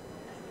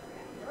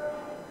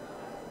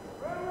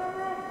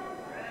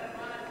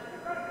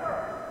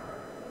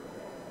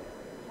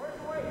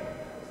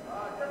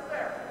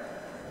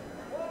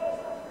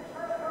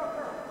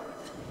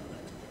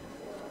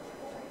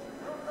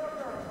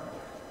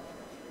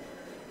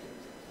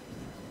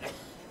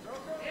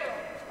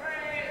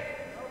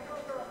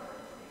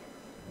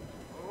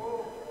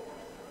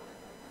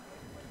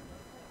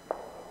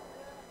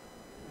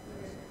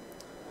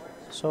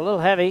 So a little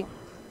heavy.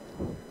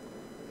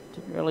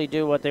 Didn't really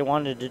do what they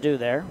wanted to do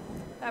there.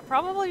 That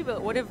probably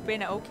would have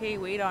been okay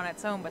weight on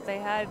its own, but they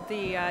had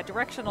the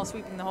directional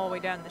sweeping the whole way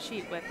down the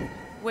sheet,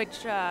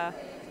 which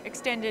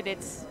extended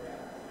its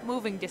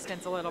moving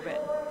distance a little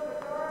bit.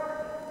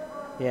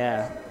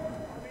 Yeah.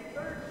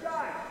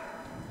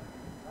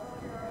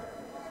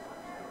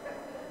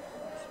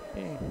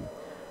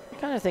 I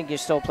kind of think you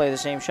still play the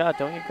same shot,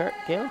 don't you,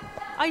 Kayla?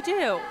 I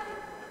do.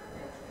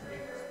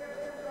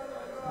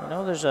 I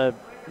know there's a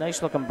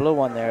nice looking blue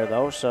one there,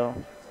 though, so.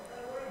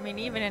 I mean,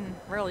 even in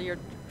really your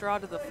draw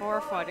to the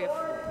 4-foot, if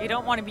you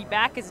don't want to be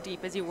back as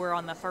deep as you were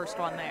on the first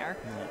one there.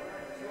 Yeah.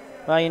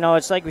 Well, you know,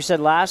 it's like we said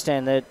last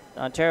end that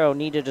Ontario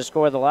needed to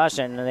score the last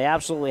end, and they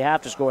absolutely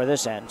have to score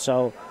this end.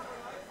 So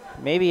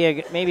maybe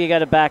you got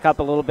to back up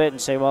a little bit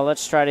and say, well,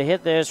 let's try to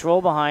hit this,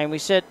 roll behind.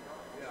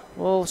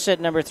 We'll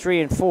sit number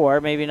 3 and 4,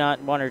 maybe not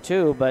 1 or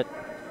 2, but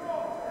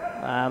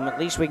at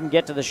least we can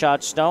get to the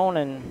shot stone,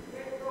 and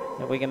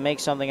if we can make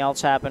something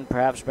else happen,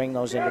 perhaps bring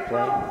those into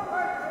play.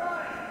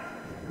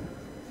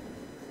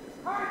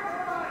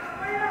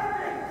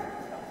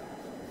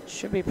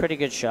 Should be a pretty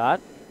good shot.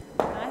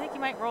 I think you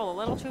might roll a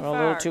little too far. A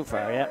little too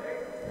far, yeah.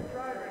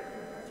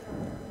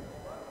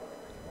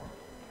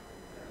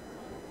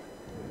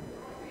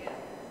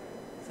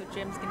 So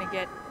Jim's going to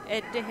get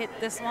Ed to hit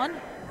this one.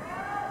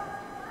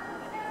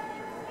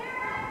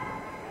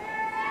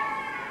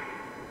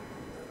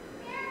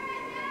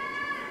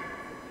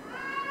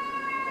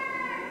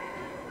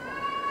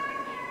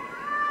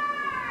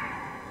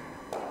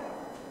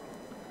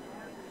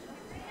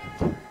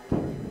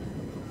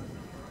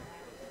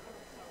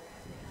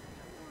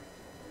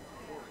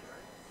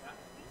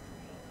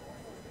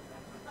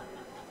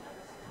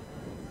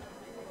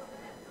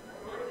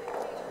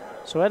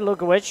 So Ed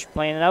Lukowich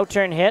playing an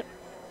out-turn hit.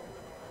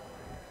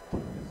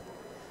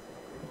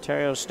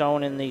 Ontario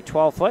stone in the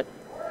 12-foot.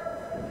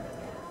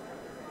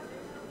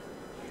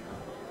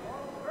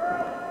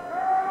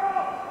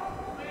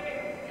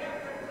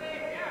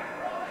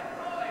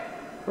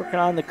 Working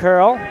on the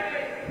curl.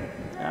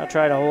 Now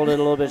try to hold it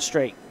a little bit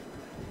straight.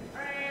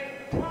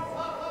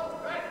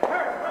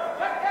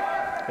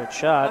 Good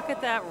shot. Look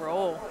at that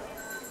roll.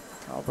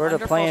 Alberta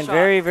Wonderful playing shot.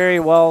 very, very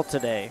well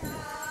today.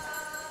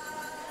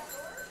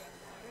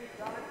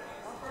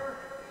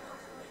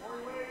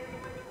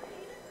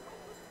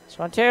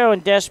 So Ontario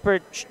in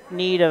desperate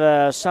need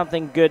of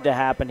something good to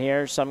happen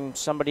here,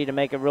 somebody to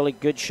make a really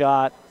good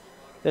shot.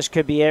 This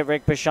could be it.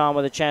 Rick Bachand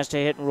with a chance to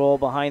hit and roll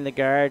behind the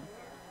guard.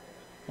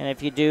 And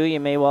if you do,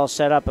 you may well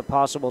set up a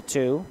possible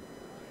 2.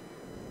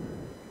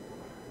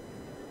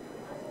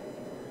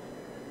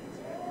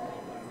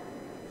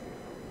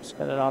 Just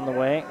got it on the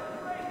way.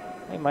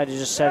 He might have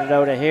just set it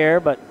out of here,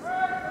 but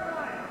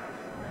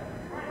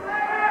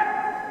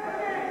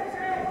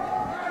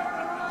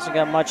hasn't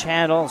got much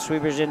handle.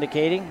 Sweeper's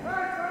indicating.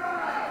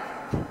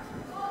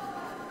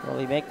 Will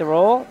he make the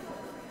roll?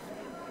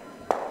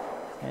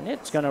 And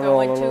it's going to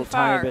roll a little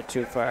tiny bit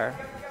too far.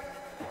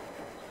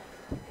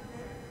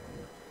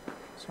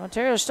 So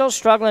Ontario's still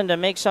struggling to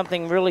make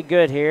something really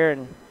good here.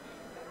 And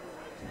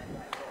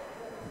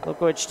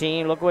Lukowich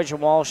team, Lukowich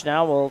and Walsh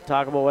now will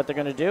talk about what they're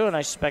going to do. And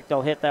I suspect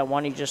they'll hit that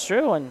one he just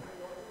threw and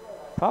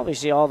probably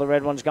see all the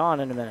red ones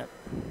gone in a minute.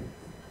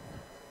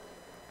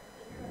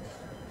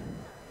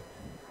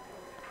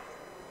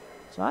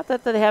 It's not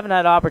that they haven't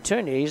had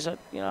opportunities.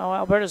 You know,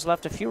 Alberta's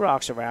left a few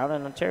rocks around,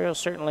 and Ontario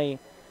certainly,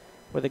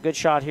 with a good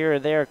shot here or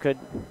there, could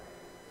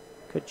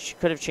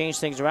have changed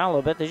things around a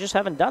little bit. They just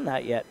haven't done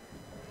that yet.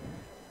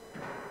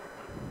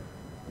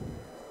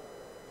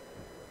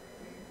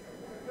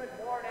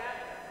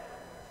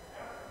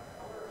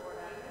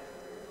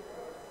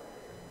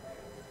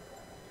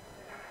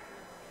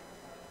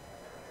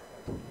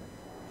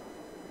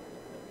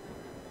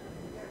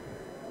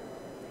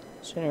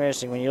 It's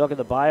interesting when you look at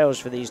the bios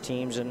for these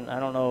teams, and I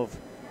don't know if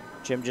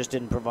Jim just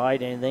didn't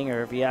provide anything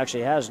or if he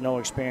actually has no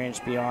experience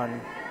beyond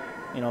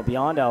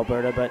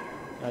Alberta, but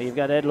you've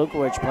got Ed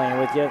Lukowich playing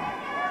with you.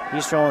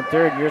 He's throwing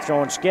third, you're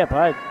throwing skip.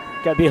 Got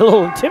to be a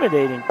little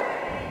intimidating.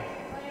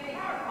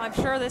 I'm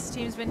sure this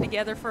team's been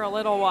together for a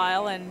little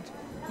while, and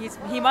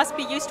he must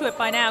be used to it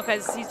by now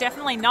because he's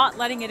definitely not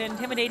letting it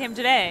intimidate him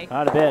today.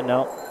 Not a bit,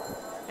 no.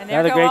 And there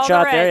Another go great all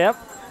shot the red. there, yep.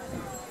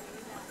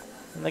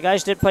 And the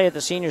guys did play at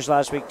the seniors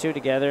last week, too,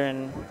 together,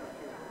 and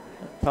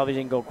probably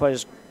didn't go quite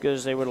as good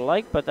as they would have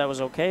liked, but that was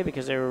okay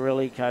because they were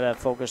really kind of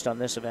focused on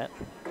this event.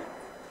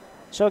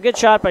 So a good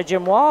shot by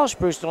Jim Walsh.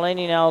 Bruce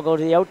Delaney now will go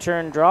to the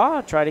out-turn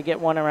draw, try to get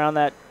one around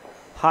that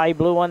high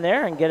blue one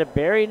there and get it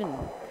buried and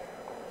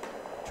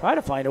try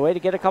to find a way to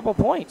get a couple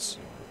points.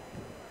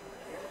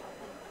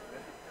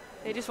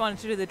 They just wanted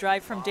to do the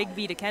drive from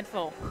Digby to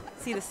Kentville,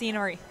 see the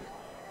scenery.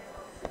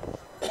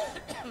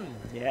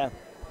 Yeah.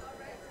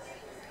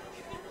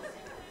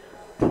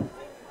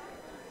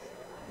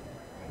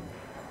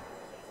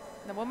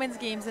 The women's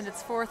game's in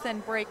its 4th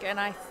end break, and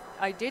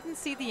I didn't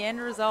see the end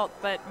result,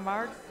 but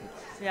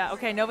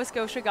Nova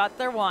Scotia got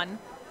their one,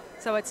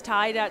 so it's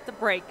tied at the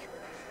break.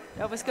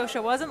 Nova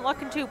Scotia wasn't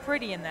looking too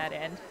pretty in that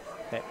end.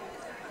 Okay.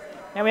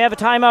 And we have a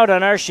timeout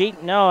on our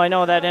sheet. No, I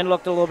know that end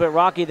looked a little bit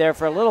rocky there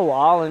for a little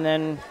while, and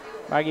then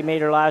Margie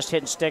made her last hit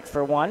and stick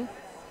for one.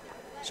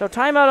 So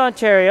timeout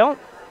Ontario.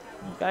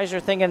 You guys are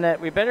thinking that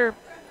we better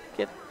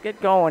get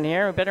going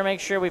here. We better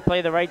make sure we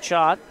play the right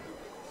shot.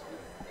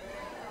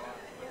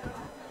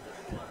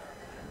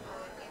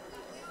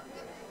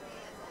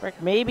 Rick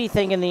may be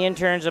thinking the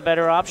intern's a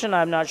better option.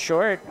 I'm not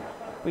sure.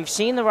 We've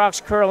seen the rocks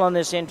curl on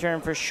this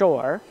intern for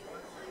sure.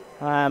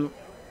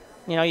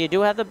 You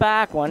do have the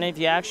back one. If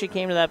you actually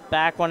came to that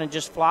back one and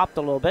just flopped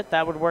a little bit,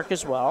 that would work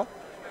as well.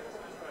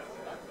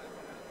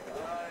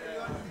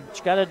 But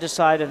you got to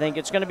decide. I think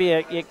it's going to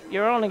be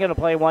you're only going to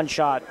play one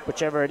shot,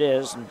 whichever it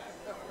is. And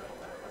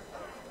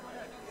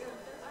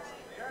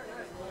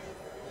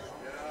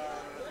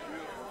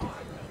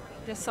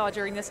just saw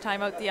during this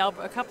timeout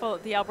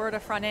the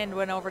Alberta front end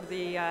went over to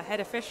the head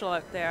official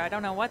out there. I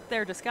don't know what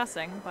they're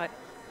discussing, but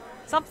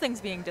something's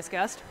being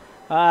discussed.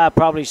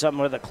 Probably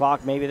something with the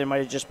clock. Maybe there might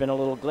have just been a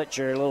little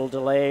glitch or a little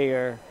delay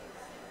or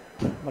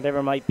whatever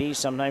it might be.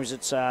 Sometimes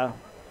it's the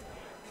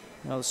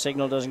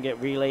signal doesn't get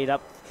relayed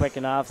up quick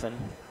enough and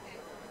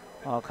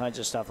all kinds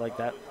of stuff like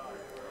that.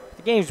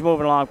 The game's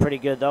moving along pretty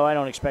good, though. I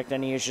don't expect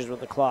any issues with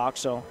the clock,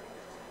 so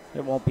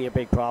it won't be a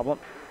big problem.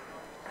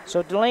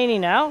 So Delaney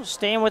now,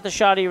 staying with the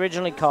shot he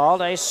originally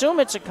called. I assume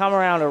it's a come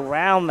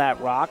around that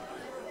rock.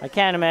 I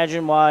can't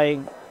imagine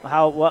what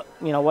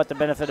the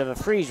benefit of a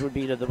freeze would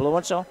be to the blue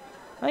one. So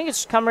I think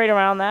it's come right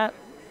around that.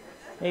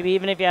 Maybe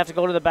even if you have to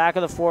go to the back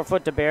of the 4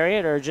 foot to bury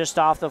it or just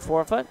off the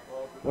 4 foot.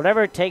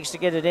 Whatever it takes to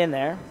get it in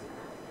there.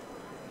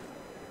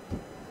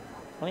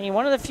 I mean,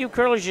 one of the few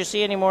curlers you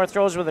see anymore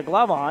throws with a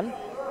glove on.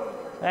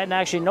 I hadn't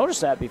actually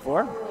noticed that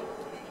before.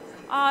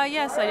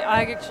 Yes, I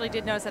actually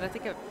did notice that. I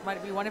think it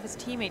might be one of his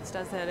teammates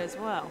does that as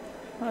well.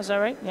 Oh, is that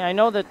right? Yeah, I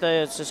know that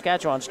the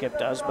Saskatchewan skip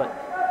does, but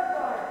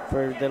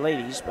for the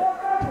ladies.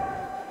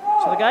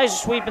 So the guys are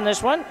sweeping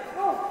this one.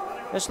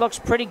 This looks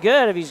pretty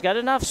good if he's got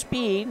enough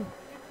speed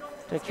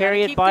to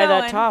carry it by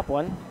that top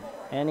one,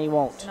 and he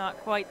won't. Not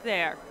quite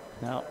there.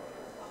 No.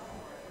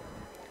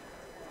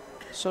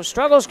 So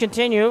struggles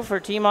continue for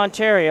Team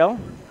Ontario.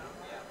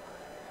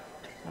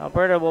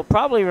 Alberta will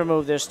probably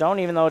remove this stone,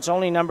 even though it's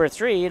only number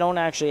 3. You don't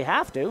actually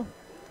have to.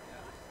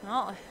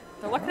 Well,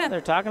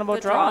 they're talking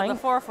about drawing. The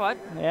 4 foot.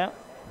 Yeah.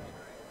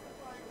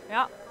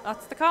 Yeah,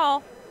 that's the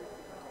call.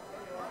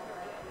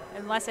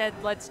 Unless Ed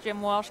lets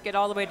Jim Walsh get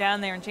all the way down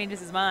there and changes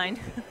his mind.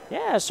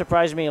 Yeah, it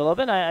surprised me a little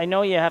bit. I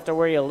know you have to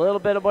worry a little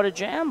bit about a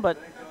jam, but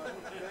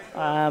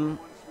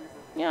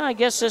I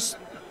guess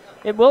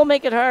it will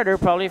make it harder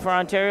probably for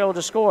Ontario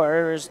to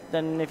score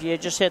than if you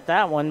just hit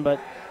that one, but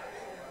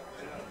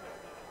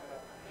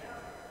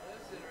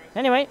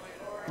anyway,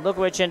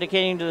 Lukowich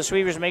indicating to the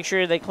sweepers make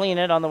sure they clean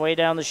it on the way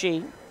down the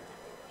sheet.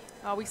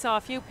 We saw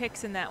a few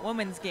picks in that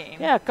women's game.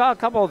 Yeah, a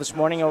couple this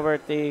morning over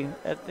at the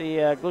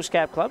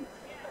Glooscap Club.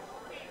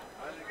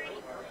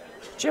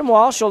 Jim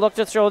Walsh will look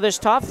to throw this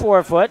top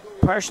 4 foot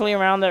partially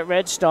around that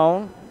red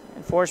stone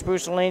and force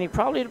Bruce Delaney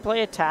probably to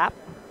play a tap.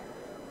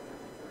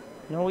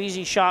 No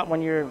easy shot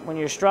when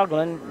you're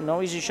struggling.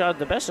 No easy shot at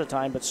the best of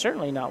time, but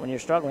certainly not when you're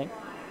struggling.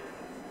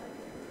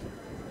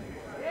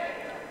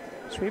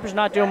 Sweeper's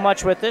not doing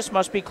much with this.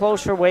 Must be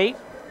close for weight.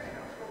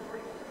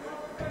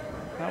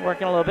 Not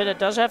working a little bit. It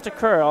does have to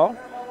curl.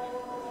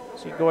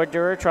 See Gord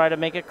Dewar try to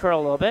make it curl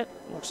a little bit.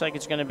 Looks like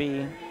it's going to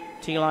be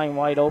T-line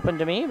wide open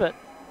to me, but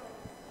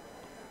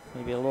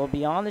maybe a little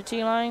beyond the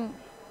T-line.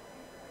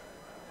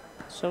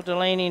 So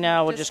Delaney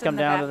now will just come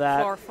down to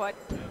that. 4 foot.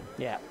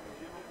 Yeah.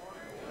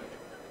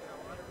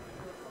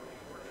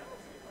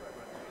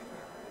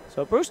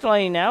 So Bruce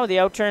Delaney now with the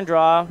out-turn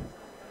draw.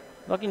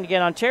 Looking to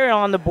get Ontario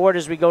on the board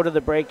as we go to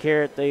the break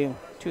here at the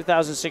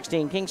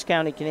 2016 Kings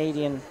County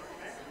Canadian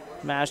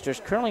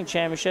Masters Curling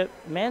Championship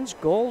men's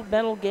gold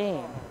medal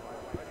game.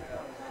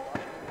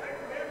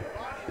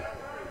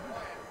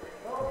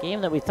 A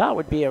game that we thought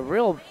would be a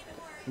real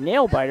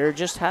nail-biter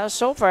just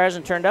so far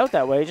hasn't turned out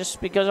that way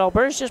just because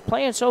Alberta's just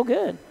playing so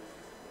good.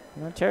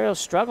 And Ontario's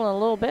struggling a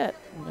little bit.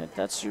 But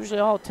that's usually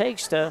all it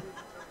takes to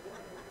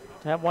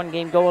have one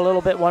game go a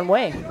little bit one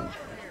way.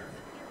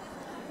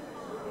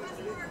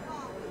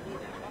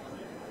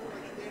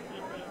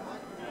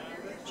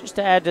 Just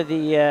to add to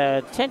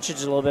the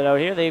tensions a little bit out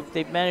here,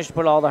 they've managed to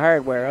put all the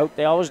hardware out.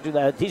 They always do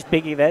that at these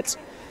big events.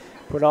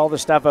 Put all the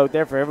stuff out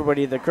there for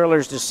everybody, the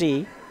curlers, to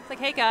see. It's like,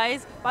 hey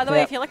guys, by the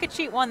way, if you look at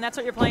sheet 1, that's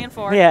what you're playing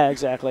for. Yeah,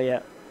 exactly,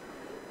 yeah.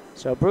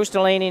 So Bruce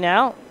Delaney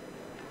now,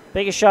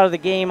 biggest shot of the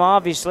game,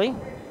 obviously.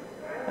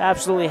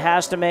 Absolutely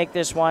has to make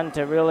this one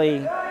to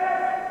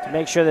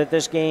make sure that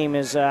this game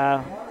is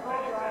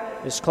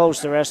close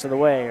the rest of the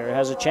way, or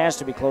has a chance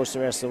to be close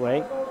the rest of the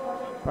way.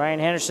 Brian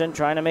Henderson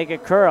trying to make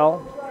it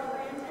curl.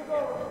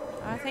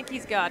 I think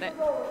he's got it.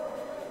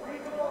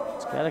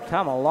 It's got to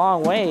come a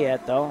long way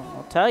yet, though.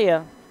 I'll tell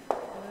you.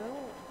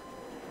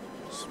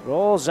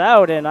 Rolls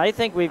out, and I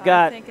think we've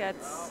got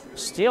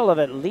steal of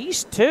at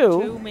least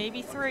 2. 2,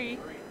 maybe 3.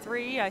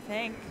 3, I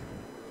think.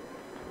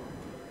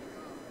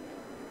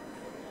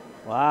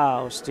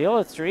 Wow, steal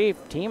of 3,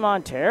 Team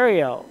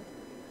Ontario.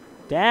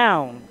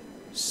 Down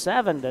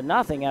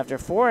 7-0 after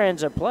 4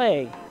 ends of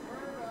play.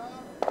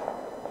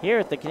 Here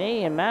at the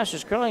Canadian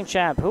Masters Curling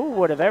Champ. Who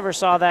would have ever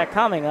saw that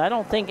coming? I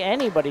don't think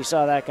anybody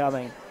saw that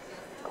coming.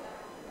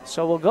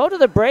 So we'll go to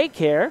the break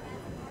here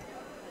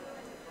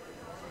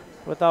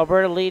with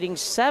Alberta leading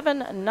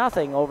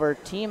 7-0 over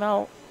Team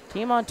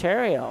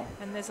Ontario.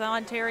 And this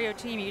Ontario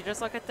team, you just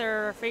look at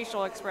their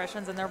facial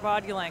expressions and their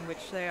body language.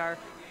 They are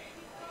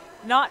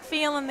not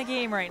feeling the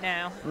game right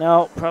now.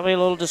 No, probably a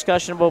little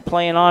discussion about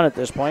playing on at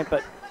this point,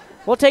 but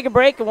we'll take a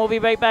break and we'll be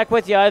right back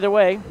with you either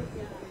way.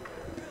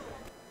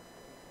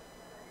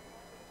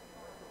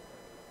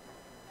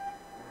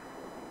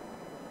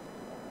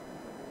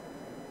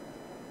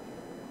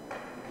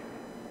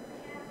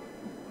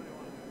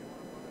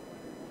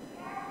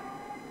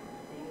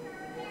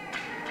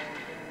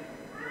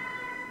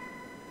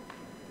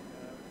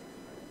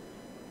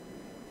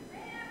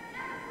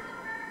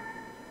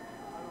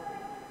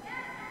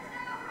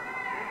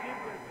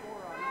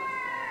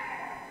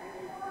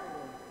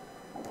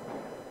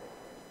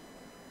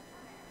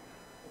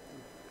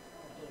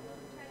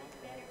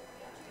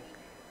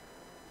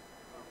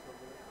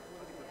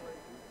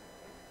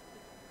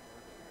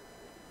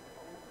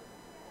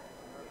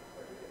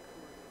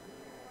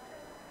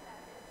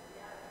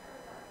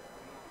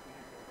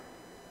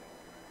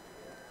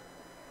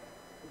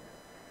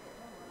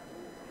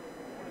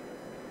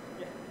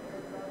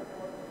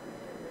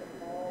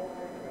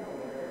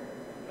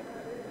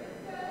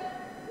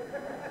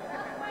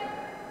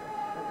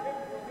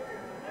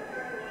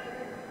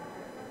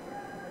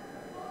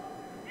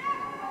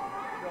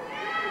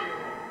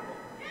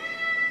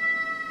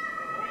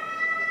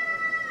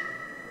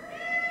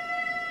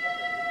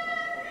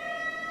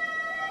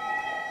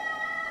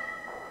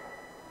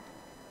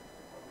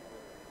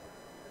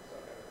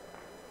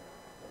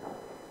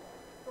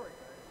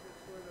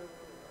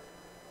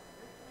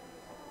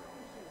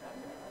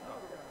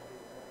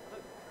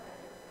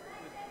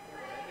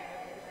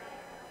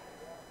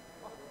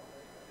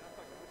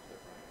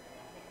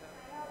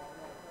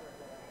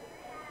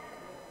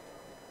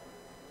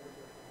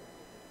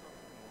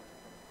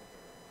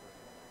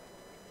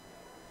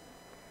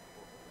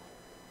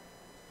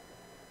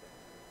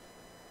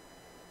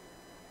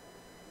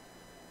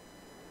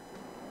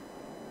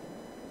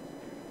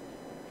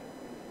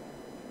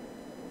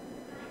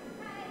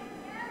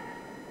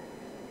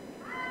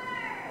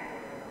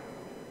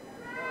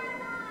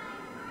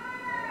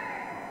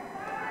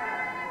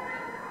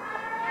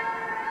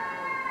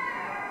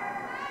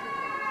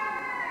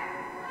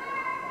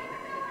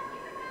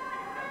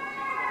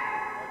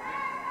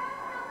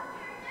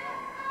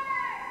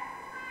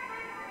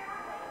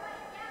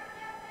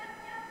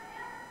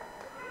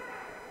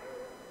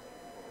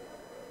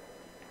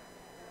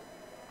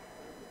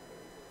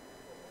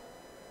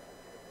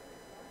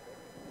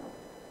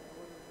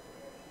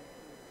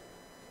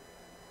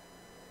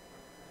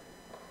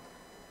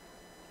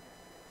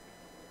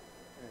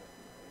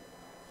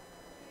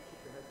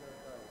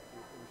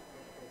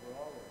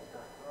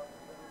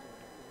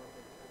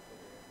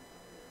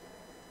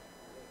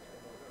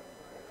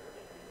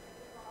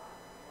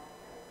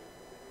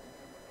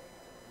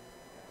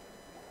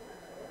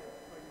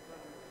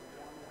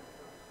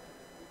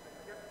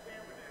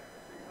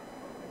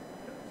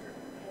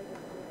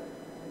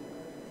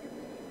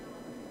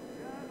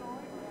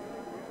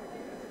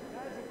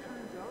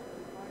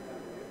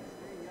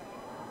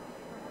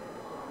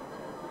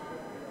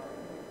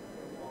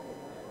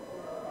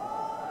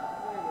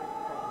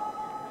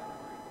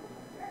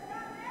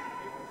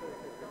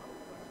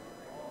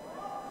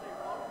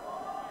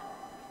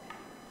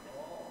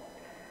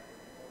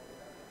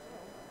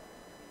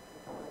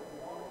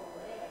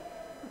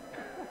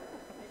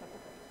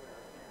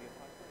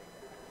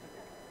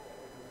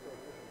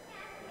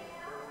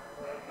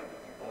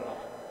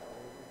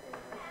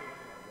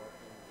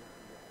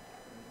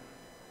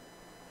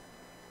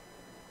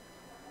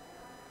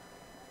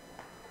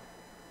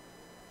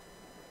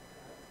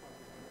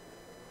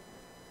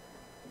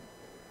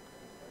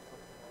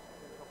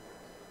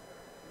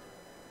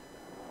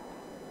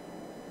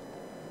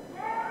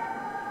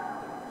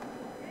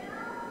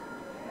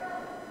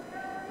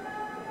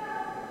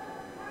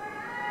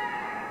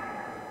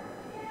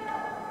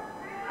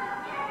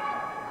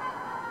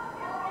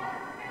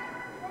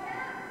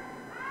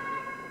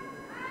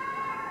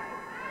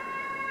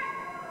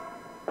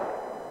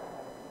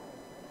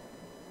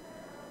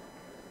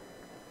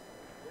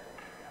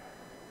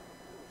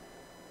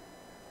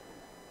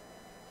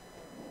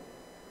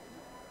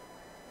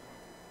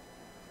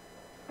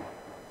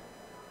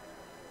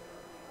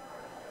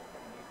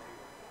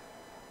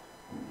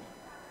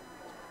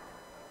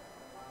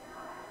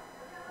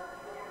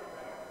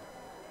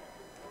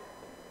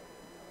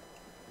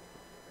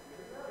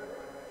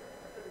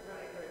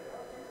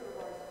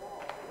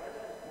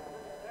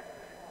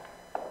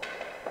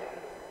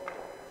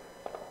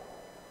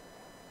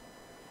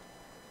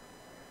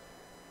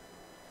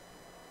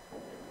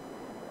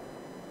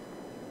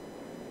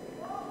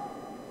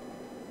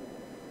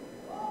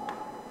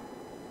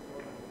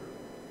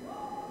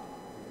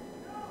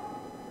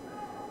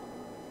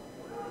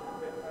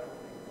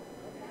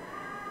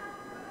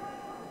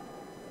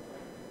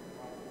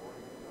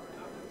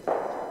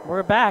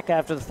 We're back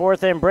after the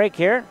fourth end break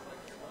here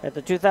at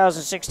the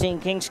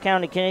 2016 Kings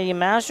County Canadian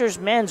Masters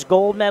men's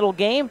gold medal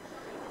game.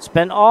 It's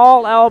been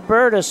all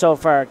Alberta so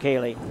far,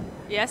 Kaylee.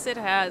 Yes, it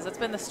has. That's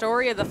been the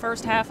story of the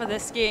first half of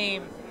this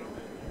game.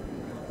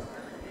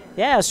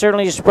 Yeah,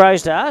 certainly a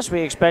surprise to us. We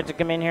expect to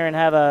come in here and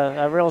have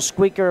a real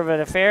squeaker of an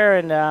affair,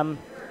 and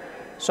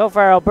so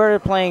far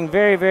Alberta playing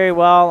very, very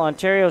well.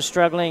 Ontario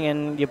struggling,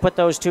 and you put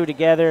those two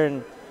together,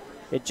 and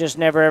it just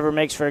never ever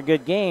makes for a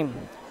good game.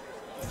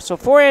 So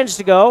 4 ends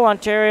to go.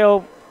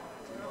 Ontario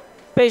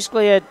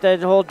basically at the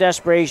whole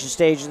desperation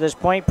stage at this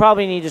point.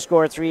 Probably need to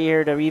score 3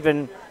 here to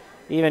even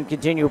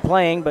continue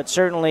playing, but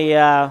certainly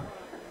to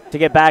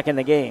get back in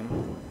the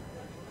game.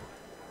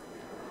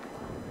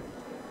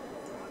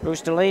 Bruce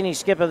Delaney,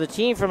 skip of the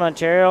team from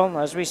Ontario.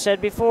 As we said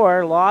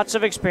before, lots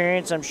of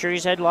experience. I'm sure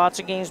he's had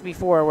lots of games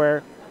before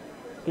where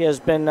he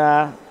has been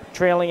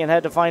trailing and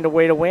had to find a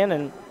way to win,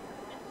 and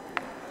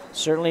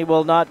certainly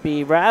will not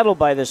be rattled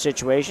by the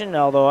situation,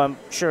 although I'm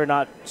sure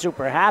not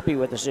super happy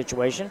with the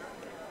situation.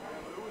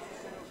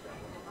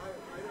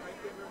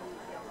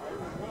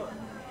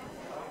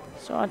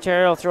 So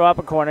Ontario will throw up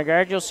a corner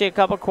guard. You'll see a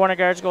couple corner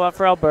guards go up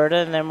for Alberta,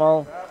 and then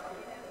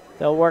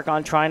they'll work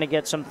on trying to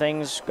get some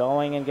things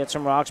going and get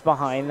some rocks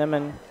behind them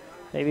and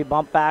maybe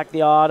bump back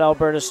the odd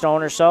Alberta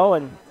stone or so.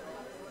 And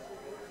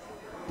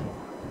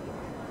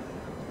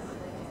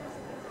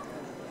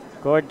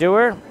Gord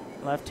Dewar,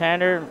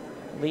 left-hander,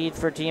 lead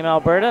for Team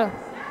Alberta.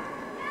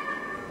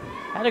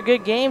 Had a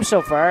good game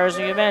so far, as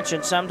you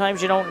mentioned.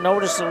 Sometimes you don't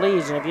notice the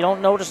leads, and if you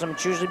don't notice them,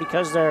 it's usually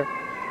because they're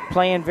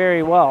playing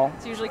very well.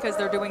 It's usually because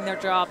they're doing their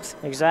jobs.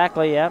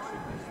 Exactly, yep.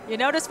 You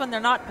notice when they're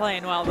not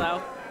playing well,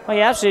 though. Well,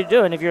 you absolutely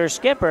do, and if you're a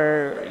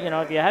skipper, you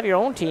know, if you have your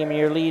own team and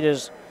your lead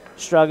is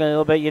struggling a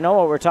little bit, you know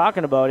what we're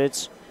talking about.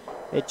 It's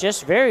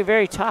just very,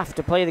 very tough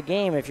to play the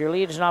game if your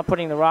lead is not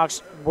putting the rocks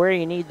where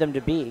you need them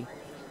to be.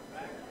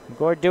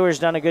 Gord Dewar's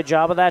done a good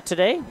job of that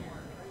today.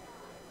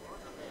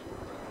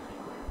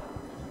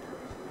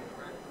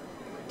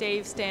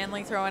 Dave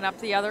Stanley throwing up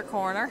the other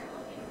corner.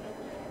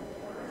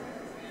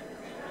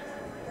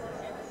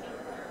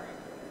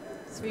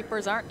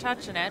 Sweepers aren't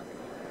touching it.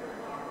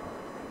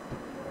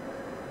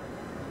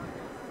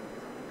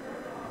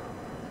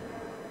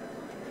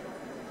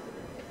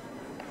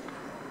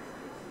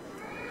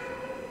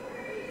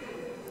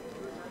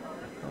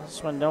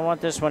 This one, don't want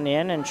this one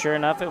in, and sure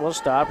enough, it will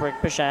stop. Rick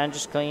Bachand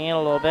just clinging in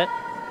a little bit.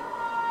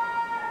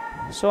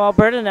 So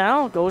Alberta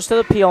now goes to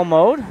the peel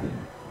mode.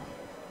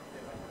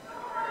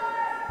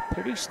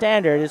 Pretty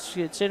standard.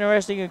 It's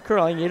interesting in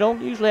curling. You don't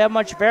usually have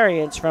much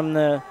variance from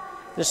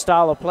this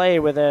style of play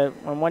when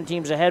one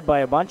team's ahead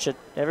by a bunch.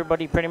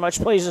 Everybody pretty much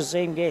plays the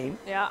same game.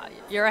 Yeah,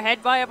 you're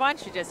ahead by a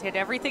bunch. You just hit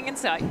everything in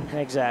sight.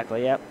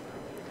 Exactly, yep.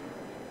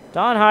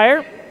 Don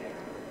Hier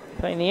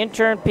playing the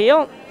intern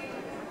peel.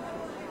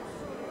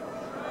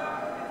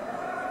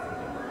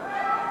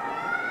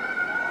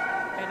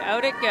 And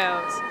out it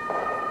goes.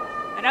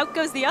 And out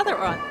goes the other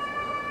one.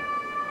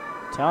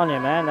 Telling you,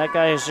 man, that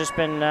guy has just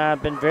been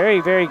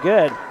very, very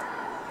good.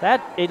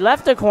 It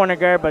left the corner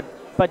guard,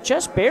 but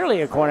just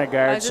barely a corner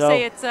guard. I was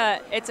going to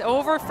say it's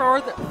over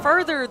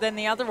further than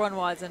the other one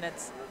was, and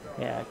it's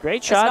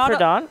great shot for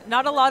Don.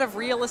 Not a lot of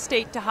real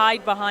estate to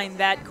hide behind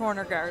that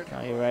corner guard.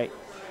 No, you're right.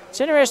 It's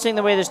interesting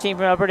the way this team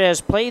from Alberta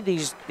has played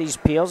these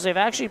peels. They've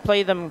actually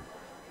played them,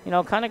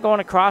 kind of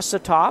going across the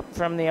top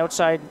from the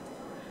outside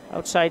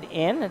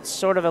in. It's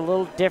sort of a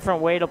little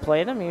different way to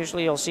play them.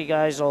 Usually you'll see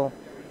guys will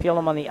peel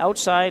them on the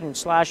outside and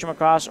slash them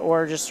across,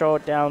 or just throw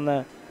it down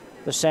the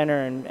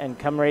center and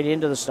come right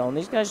into the stone.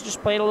 These guys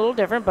just played a little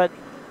different, but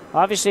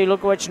obviously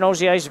Lukowich knows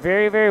the ice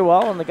very, very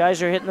well, and the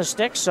guys are hitting the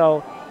sticks, so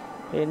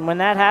when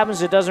that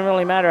happens, it doesn't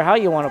really matter how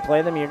you want to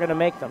play them, you're going to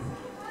make them.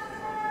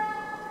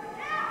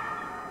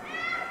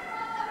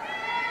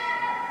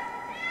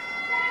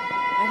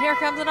 And here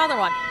comes another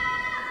one.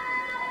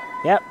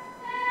 Yep.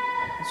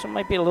 This one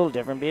might be a little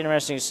different. Be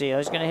interesting to see how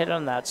he's going to hit it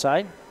on that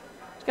side.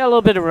 He's got a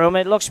little bit of room.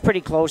 It looks pretty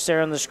close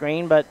there on the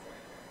screen, but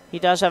he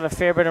does have a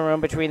fair bit of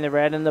room between the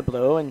red and the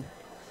blue, and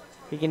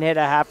he can hit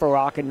a half a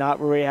rock and not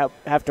really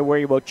have to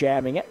worry about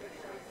jamming it.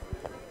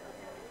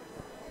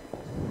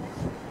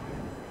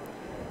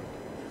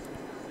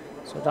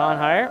 So Don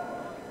Hier,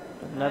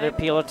 another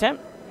peel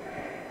attempt.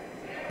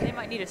 They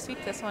might need to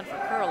sweep this one for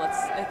curl.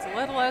 It's a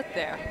little out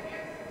there.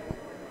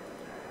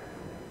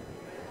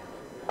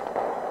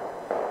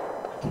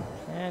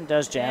 And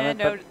does jam it.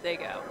 And out they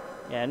go.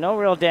 Yeah, no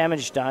real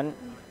damage done.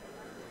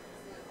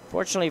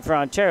 Fortunately for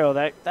Ontario,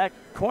 that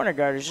corner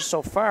guard is just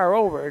so far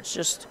over. It's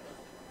just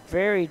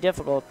very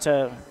difficult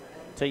to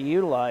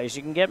utilize.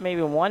 You can get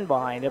maybe one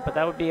behind it, but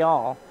that would be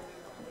all.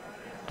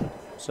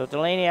 So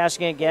Delaney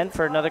asking again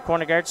for another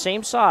corner guard,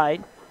 same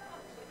side.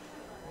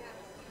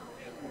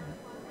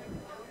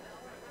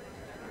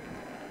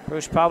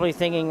 Bruce probably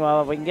thinking,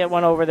 well, if we can get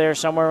one over there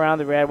somewhere around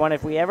the red one,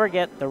 if we ever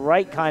get the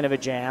right kind of a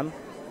jam,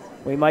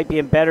 we might be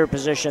in better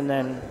position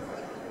than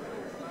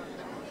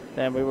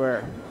we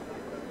were.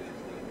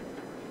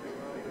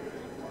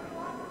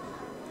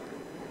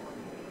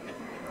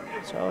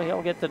 So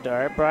he'll get the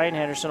dart. Brian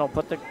Henderson will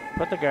put the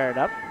guard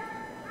up.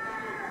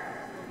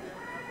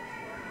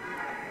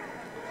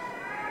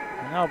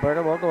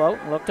 Alberta will go out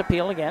and look to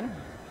peel again.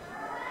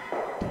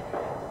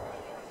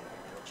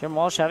 Jim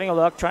Walsh having a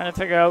look, trying to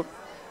figure out.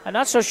 I'm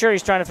not so sure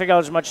he's trying to figure out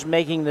as much as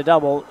making the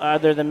double,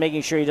 other than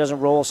making sure he doesn't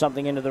roll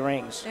something into the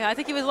rings. Yeah, I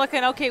think he was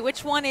looking, okay,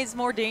 which one is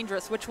more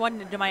dangerous? Which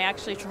one am I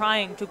actually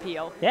trying to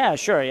peel? Yeah,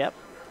 sure, yep.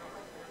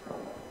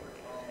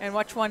 And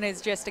which one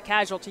is just a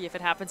casualty if it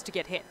happens to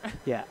get hit?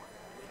 Yeah.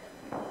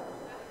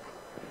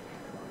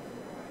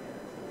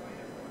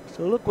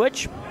 So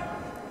Lukowich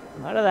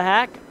out of the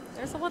hack.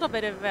 There's a little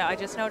bit of, I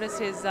just noticed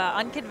his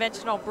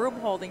unconventional broom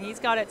holding. He's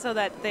got it so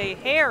that the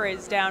hair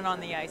is down on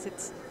the ice.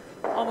 It's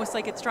almost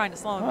like it's trying to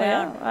slow him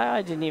down. Yeah.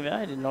 I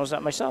didn't notice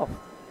that myself.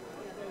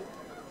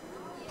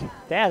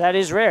 Yeah, that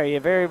is rare. You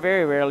very,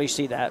 very rarely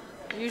see that.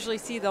 You usually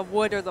see the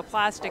wood or the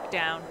plastic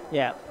down.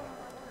 Yeah.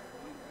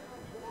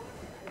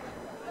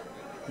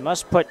 You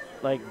must put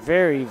like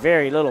very,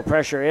 very little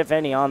pressure, if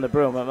any, on the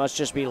broom. It must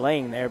just be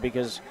laying there,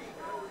 because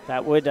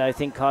that would, I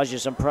think, cause you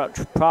some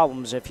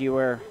problems if you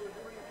were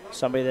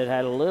somebody that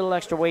had a little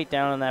extra weight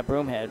down on that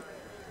broom head.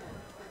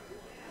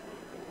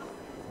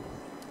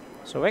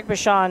 So Rick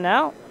Bachand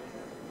now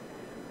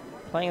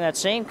playing that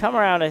same come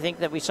around, I think,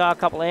 that we saw a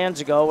couple hands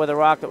ago with a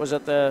rock that was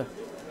at the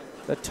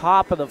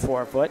top of the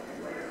 4-foot.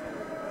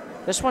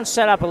 This one's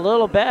set up a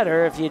little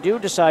better if you do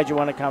decide you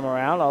want to come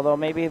around, although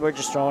maybe we're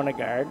just throwing a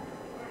guard.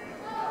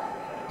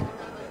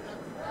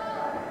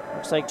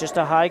 Looks like just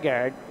a high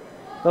guard.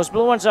 Those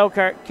blue ones, though,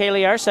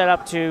 Kaylee, are set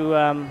up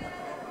to,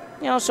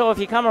 so if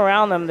you come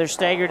around them, they're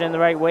staggered in the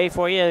right way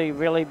for you. It'd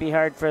really be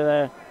hard for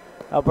the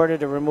Alberta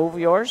to remove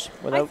yours.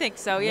 I think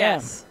so,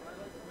 yes.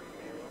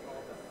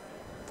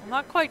 I'm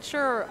not quite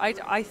sure.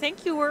 I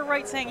think you were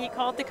right saying he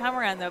called the come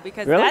around, though,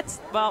 because really?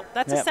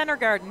 that's a center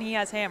guard and he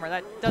has hammer.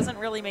 That doesn't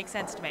really make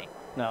sense to me.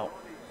 No,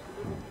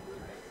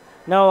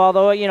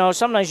 although,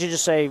 sometimes you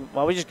just say,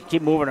 well, we just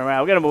keep moving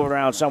around. We got to move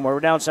around somewhere. We're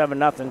down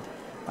 7-0.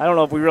 I don't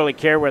know if we really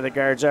care where the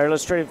guards are.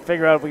 Let's try to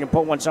figure out if we can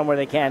put one somewhere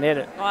they can't hit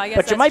it. Well, I guess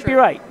but you might true. be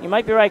right. You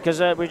might be right, because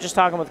we were just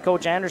talking with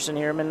Coach Henderson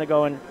here a minute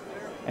ago, and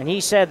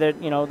he said that,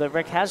 that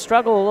Rick has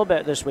struggled a little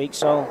bit this week.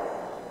 So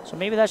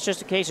maybe that's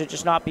just a case of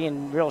just not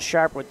being real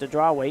sharp with the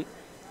draw weight.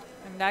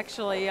 And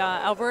actually,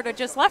 Alberta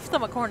just left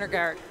them a corner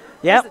guard.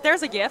 Yeah.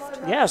 There's a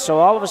gift. Yeah, so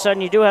all of a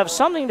sudden you do have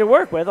something to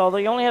work with, although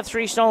you only have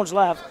 3 stones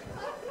left.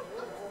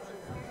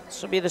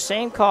 This will be the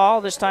same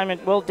call. This time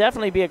it will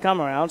definitely be a come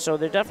around, so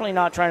they're definitely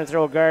not trying to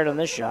throw a guard on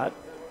this shot.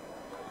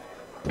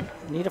 You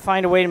need to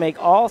find a way to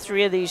make all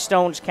 3 of these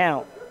stones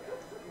count.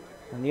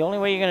 And the only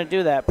way you're going to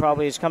do that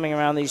probably is coming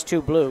around these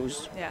 2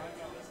 blues. Yeah.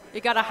 You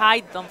got to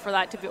hide them for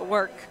that to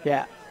work.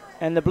 Yeah.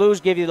 And the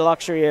blues give you the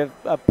luxury of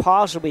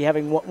possibly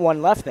having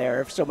one left there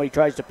if somebody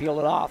tries to peel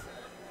it off.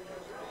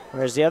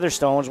 Whereas the other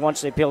stones,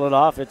 once they peel it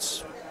off,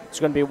 it's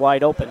going to be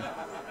wide open.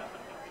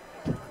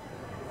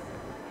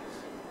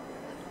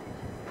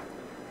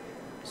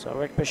 So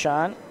Rick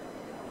Bachand.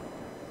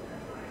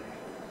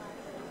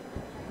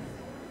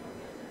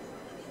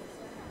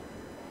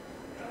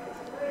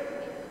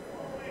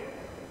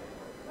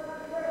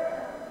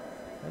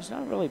 He's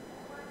not really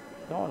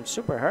going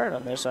super hard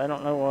on this. I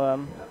don't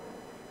know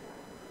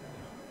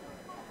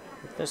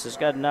if this has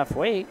got enough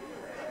weight.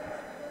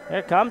 There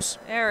it comes.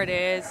 There it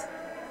is.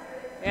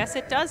 Yes,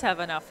 it does have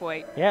enough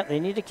weight. Yeah, they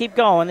need to keep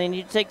going. They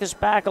need to take this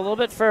back a little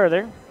bit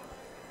further.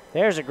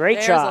 There's a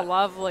great shot. There's a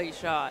lovely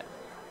shot.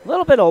 A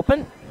little bit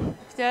open.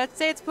 I'd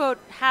say it's about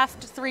half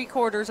to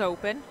 3/4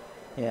 open.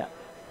 Yeah.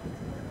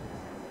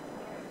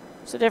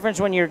 It's the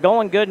difference when you're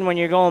going good and when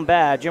you're going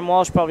bad. Jim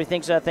Walsh probably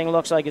thinks that thing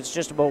looks like it's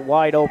just about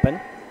wide open.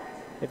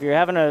 If you're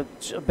having a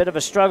bit of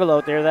a struggle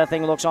out there, that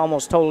thing looks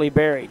almost totally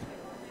buried.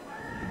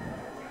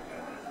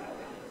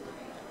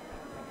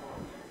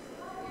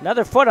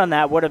 Another foot on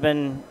that would have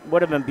been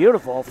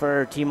beautiful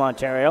for Team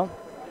Ontario.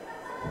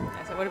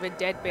 Yes, it would have been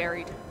dead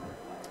buried.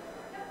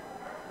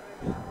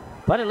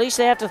 But at least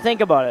they have to think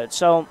about it.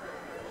 So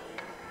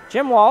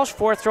Jim Walsh,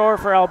 4th thrower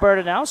for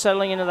Alberta now,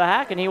 settling into the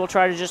hack, and he will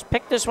try to just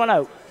pick this one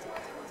out.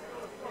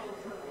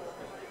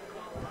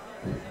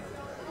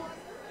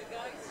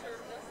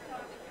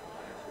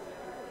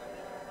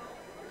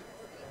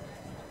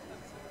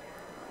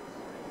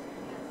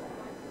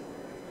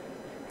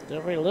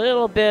 Delivery, a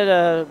little bit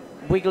of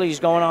wigglies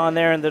going on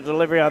there in the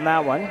delivery on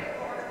that one. You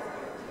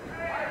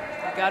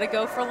got to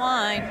go for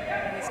line.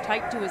 He's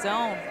tight to his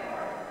own.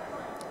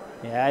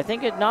 Yeah, I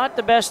think not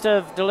the best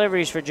of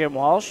deliveries for Jim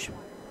Walsh.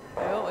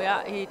 Oh,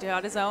 yeah, he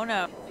got his own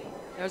out.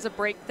 There's a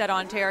break that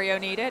Ontario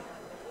needed.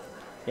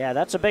 Yeah,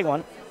 that's a big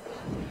one.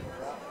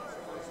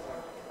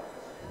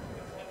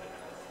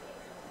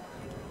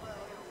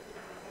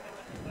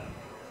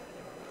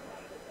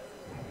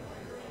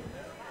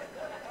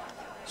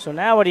 So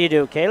now what do you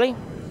do, Kaylee?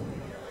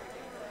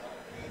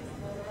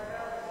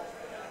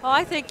 Well,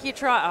 I think you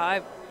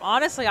try.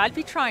 Honestly, I'd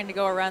be trying to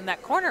go around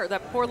that corner,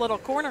 that poor little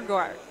corner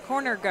guard.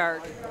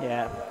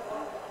 Yeah.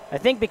 I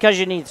think because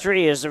you need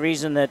 3 is the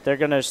reason that they're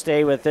going to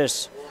stay with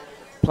this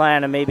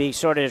plan and maybe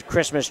sort of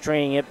Christmas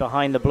treeing it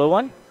behind the blue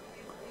one.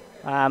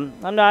 I'm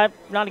not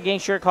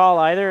against your call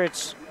either.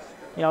 It's,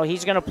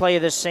 he's going to play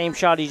this same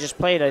shot he just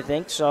played, I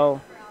think.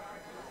 So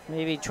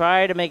Maybe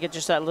try to make it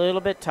just that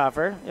little bit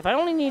tougher. If I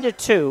only needed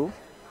 2,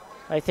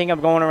 I think I'm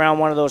going around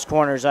one of those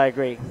corners, I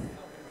agree.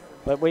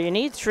 But where you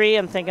need 3,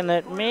 I'm thinking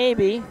that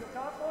maybe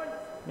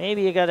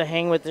you got to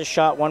hang with this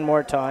shot one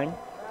more time.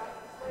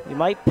 You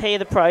might pay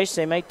the price.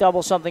 They might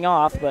double something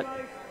off, but...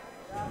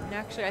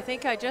 Actually, I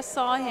think I just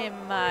saw him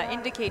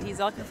indicate he's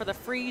looking for the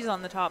freeze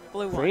on the top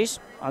blue one. Freeze?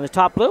 On the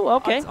top blue?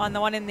 Okay. On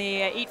the one in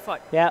the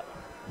 8-foot. Yeah.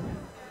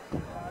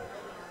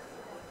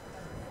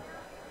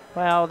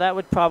 Well, that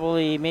would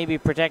probably maybe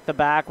protect the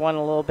back one a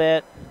little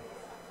bit.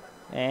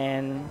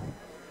 And,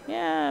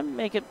 yeah,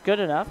 make it good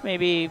enough.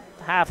 Maybe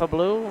half a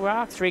blue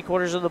rock,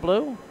 3/4 of the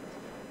blue.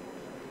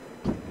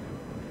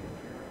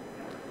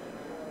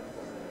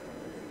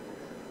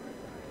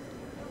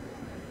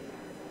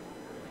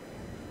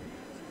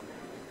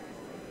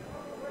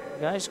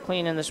 Guy's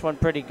cleaning this one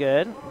pretty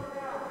good.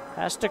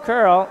 Has to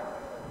curl.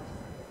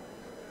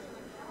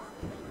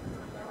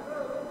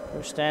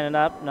 We're standing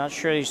up. Not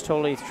sure he's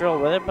totally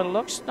thrilled with it, but it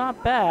looks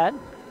not bad.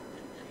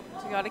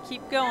 So you got to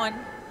keep going.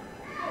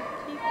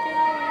 Keep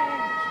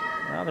going.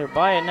 Well, they're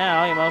by it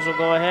now. You might as well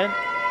go ahead.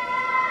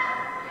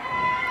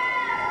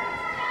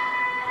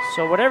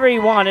 So whatever he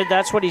wanted,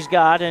 that's what he's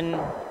got. And,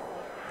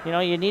 you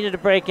know, you needed a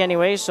break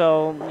anyway,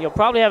 so you'll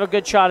probably have a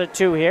good shot at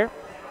 2 here.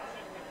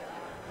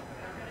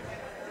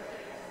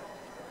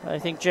 I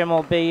think Jim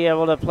will be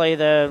able to play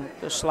the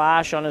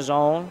slash on his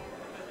own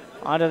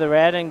onto the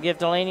red and give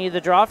Delaney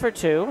the draw for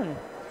 2. And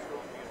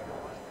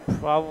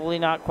probably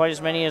not quite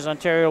as many as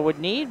Ontario would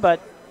need,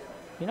 but,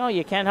 you know,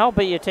 you can't help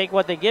it. You take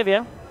what they give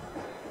you.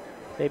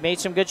 They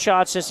made some good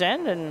shots this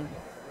end, and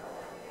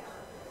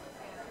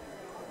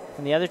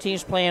the other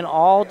team's playing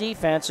all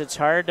defense. It's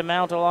hard to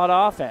mount a lot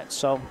of offense.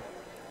 So.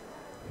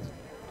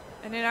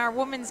 And in our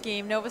women's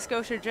game, Nova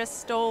Scotia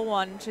just stole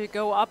one to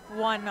go up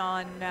 1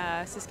 on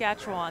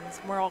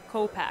Saskatchewan's Merle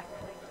Kopak.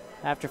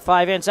 After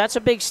 5 ends, that's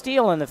a big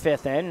steal in the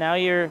 5th end. Now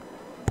you're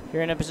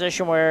in a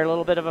position where a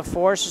little bit of a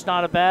force is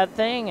not a bad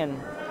thing, and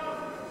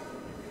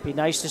be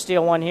nice to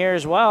steal 1 here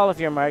as well if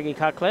you're Margie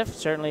Cutcliffe.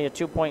 Certainly a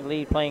 2-point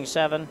lead playing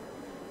 7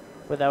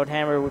 without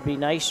hammer would be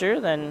nicer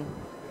than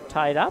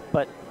tied up,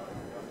 but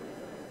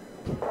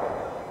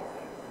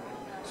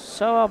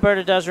so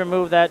Alberta does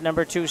remove that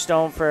number 2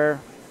 stone for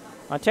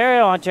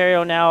Ontario.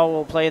 Ontario now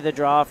will play the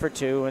draw for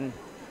 2, and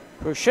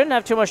Bruce shouldn't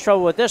have too much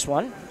trouble with this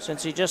one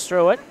since he just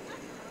threw it.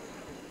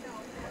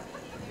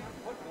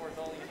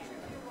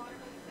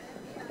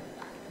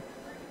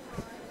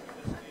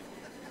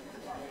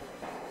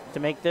 To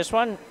make this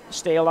one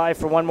stay alive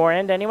for 1 more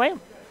end anyway.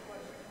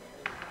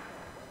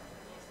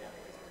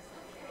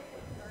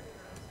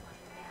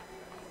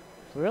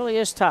 It really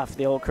is tough,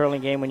 the old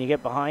curling game, when you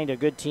get behind a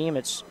good team.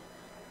 It's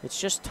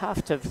just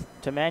tough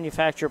to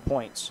manufacture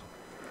points.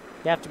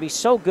 You have to be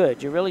so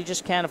good. You really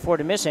just can't afford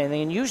to miss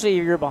anything. And usually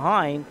if you're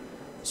behind,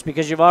 it's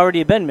because you've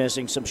already been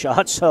missing some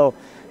shots. So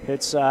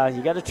it's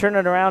you got to turn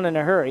it around in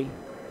a hurry.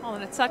 Well,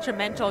 and it's such a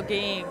mental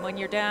game. When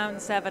you're down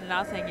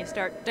 7-0, you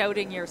start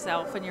doubting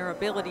yourself and your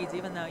abilities,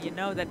 even though you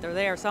know that they're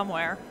there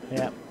somewhere.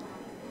 Yeah.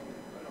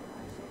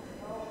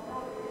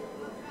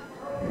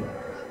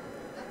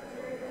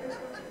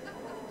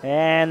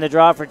 And the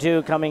draw for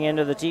 2 coming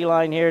into the tee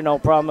line here. No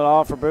problem at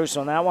all for Bruce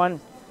on that one.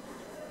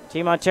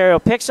 Team Ontario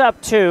picks up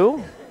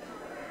 2.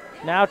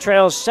 Now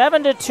trails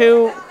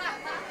 7-2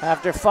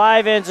 after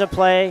 5 ends of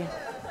play.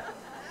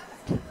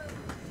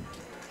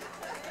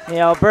 The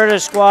Alberta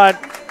squad,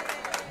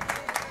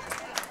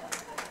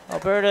 the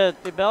Alberta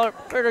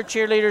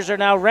cheerleaders are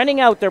now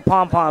renting out their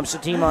pom-poms to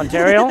Team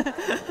Ontario.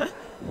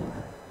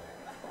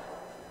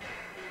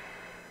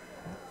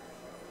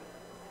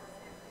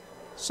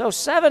 So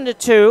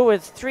 7-2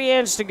 with 3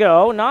 ends to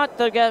go. Not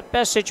the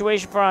best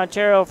situation for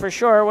Ontario for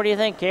sure. What do you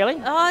think, Kaylee?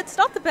 It's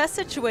not the best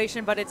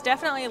situation, but it's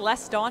definitely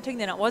less daunting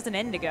than it was an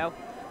end ago.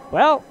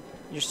 Well,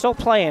 you're still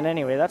playing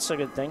anyway. That's a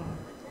good thing.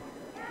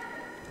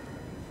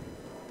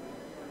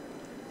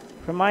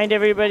 Remind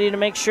everybody to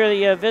make sure that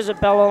you visit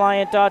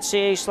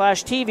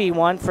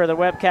bellalliant.ca/TV1 for the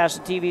webcast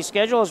and TV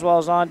schedule as well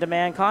as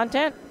on-demand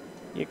content.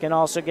 You can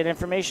also get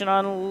information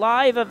on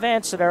live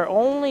events that are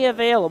only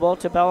available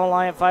to Bell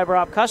Alliant Fiber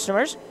Op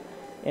customers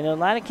in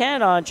Atlantic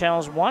Canada on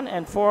channels 1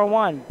 and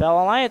 401. Bell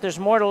Alliant, there's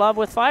more to love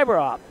with Fiber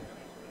Op.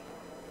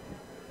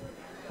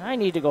 I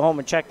need to go home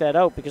and check that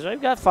out because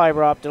I've got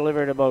Fiber Op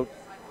delivered about,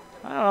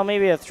 I don't know,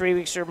 maybe 3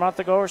 weeks or a month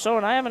ago or so,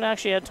 and I haven't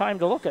actually had time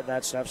to look at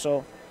that stuff,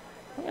 so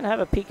I'm going to have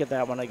a peek at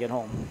that when I get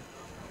home.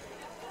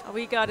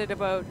 We got it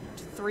about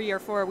 3 or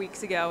 4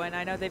 weeks ago, and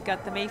I know they've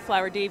got the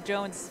Mayflower Dave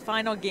Jones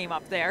final game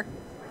up there.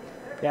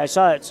 Yeah, I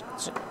saw it.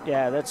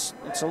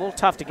 It's a little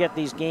tough to get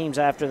these games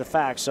after the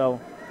fact,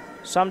 so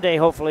someday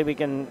hopefully we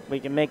can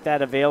make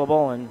that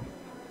available. And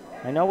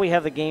I know we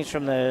have the games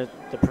from the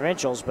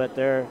provincials, but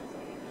they're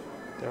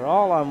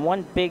all on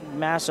one big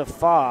massive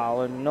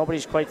file, and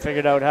nobody's quite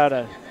figured out how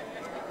to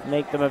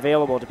make them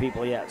available to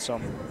people yet. So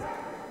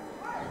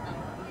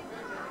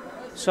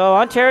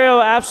Ontario,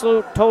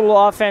 absolute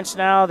total offense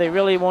now. They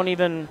really won't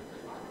even,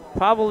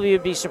 probably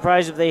would be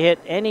surprised if they hit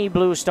any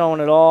blue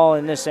stone at all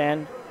in this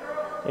end.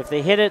 If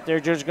they hit it, they're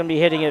just going to be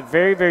hitting it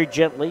very, very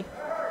gently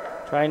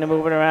Trying to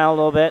move it around a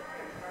little bit.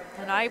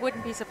 And I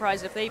wouldn't be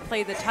surprised if they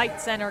play the tight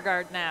center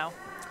guard now,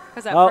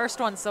 because that Oh. first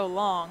one's so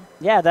long.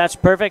 Yeah, that's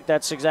perfect.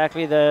 That's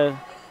exactly the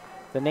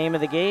name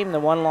of the game, the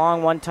one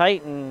long, one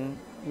tight, and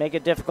make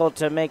it difficult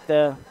to make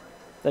the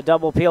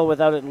double peel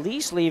without at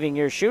least leaving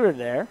your shooter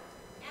there.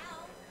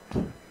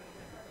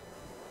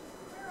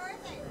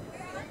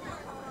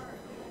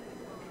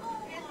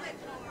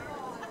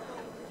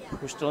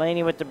 Here's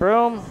Delaney with the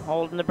broom,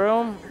 holding the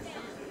broom.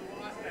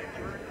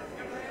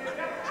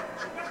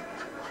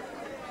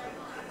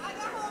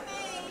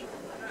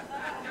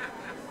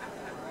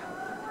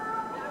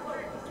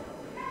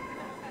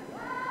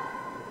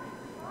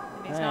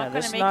 He's not going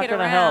this to is make not it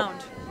gonna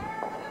around.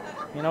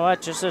 help. You know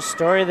what? Just a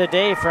story of the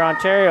day for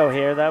Ontario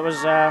here. That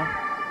was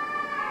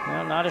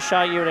not a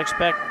shot you would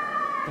expect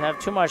to have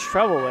too much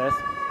trouble with.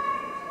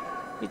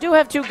 You do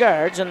have two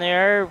guards, and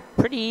they're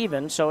pretty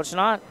even, so it's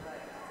not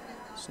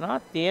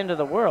the end of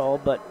the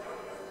world, but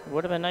it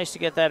would have been nice to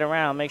get that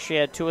around. Make sure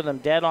you had two of them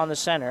dead on the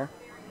center.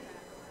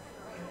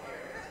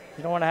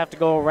 You don't want to have to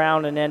go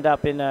around and end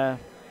up in a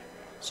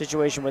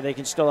situation where they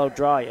can still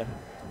outdraw you.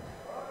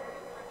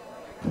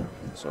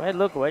 So Ed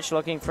Lukowich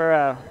looking for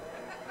a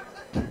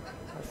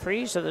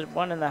freeze of the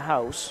one in the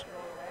house.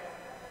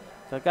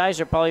 The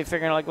guys are probably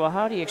figuring like, well,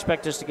 how do you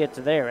expect us to get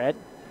to there, Ed?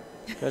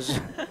 Because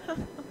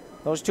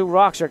those two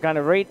rocks are kind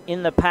of right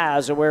in the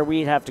paths of where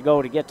we'd have to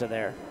go to get to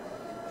there.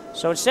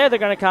 So instead they're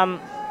going to come,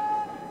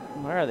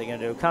 where are they going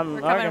to do? They're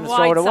going to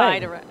throw it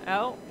away.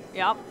 Oh,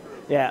 yep.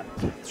 Yeah,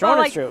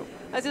 throwing it through.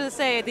 I was going to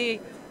say,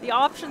 the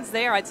options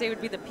there I'd say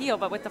would be the peel,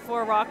 but with the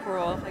 4 rock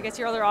rule, I guess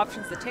your other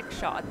option's the tick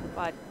shot,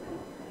 but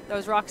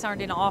those rocks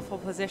aren't in awful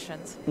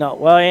positions. No,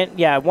 well,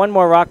 yeah, one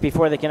more rock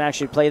before they can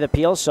actually play the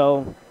peel,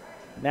 so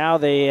now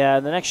the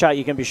next shot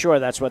you can be sure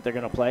that's what they're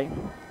going to play,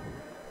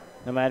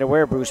 no matter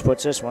where Bruce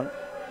puts this one.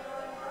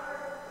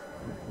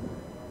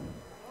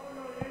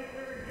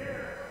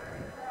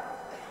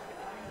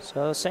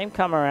 So the same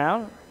come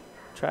around.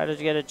 Try to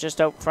get it just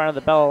out front of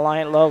the Bell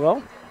Alliant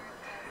logo.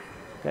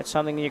 That's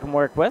something you can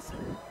work with.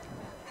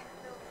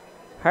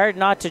 Hard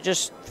not to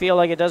just feel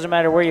like it doesn't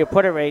matter where you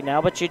put it right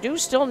now, but you do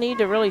still need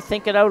to really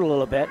think it out a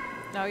little bit.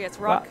 No, yes,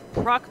 rock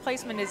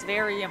placement is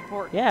very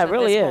important. Yeah, it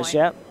really is.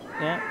 Yeah.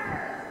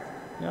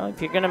 You know,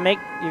 if you're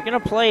gonna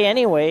play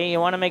anyway,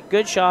 you want to make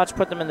good shots,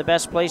 put them in the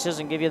best places,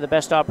 and give you the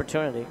best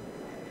opportunity.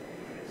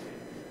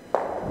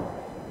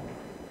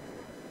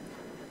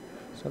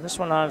 So this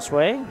one on its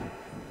way.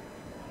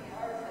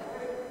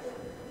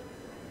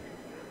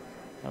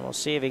 And we'll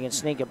see if he can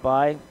sneak it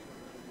by.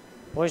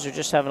 Boys are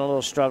just having a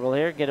little struggle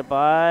here. Get it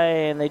by,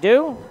 and they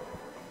do.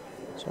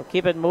 So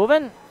keep it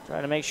moving.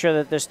 Try to make sure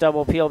that this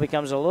double peel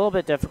becomes a little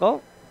bit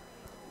difficult.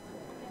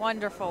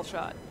 Wonderful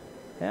shot.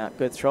 Yeah,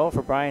 good throw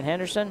for Brian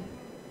Henderson.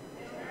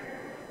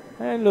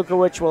 And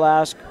Lukowich will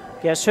ask,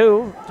 guess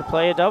who, to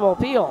play a double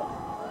peel.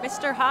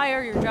 Mr.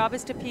 Hier, your job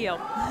is to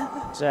peel.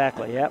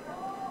 Exactly, yep.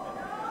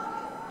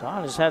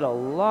 Don has had a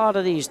lot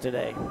of these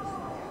today.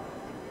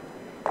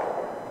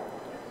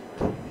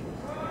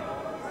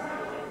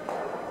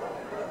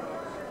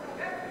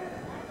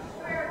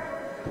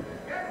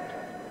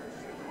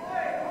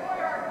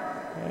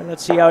 And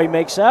let's see how he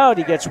makes out.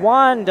 He gets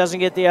one, doesn't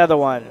get the other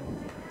one.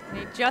 And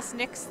he just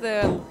nicks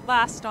the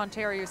last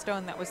Ontario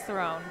stone that was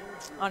thrown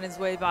on his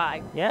way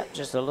by. Yeah,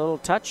 just a little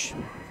touch.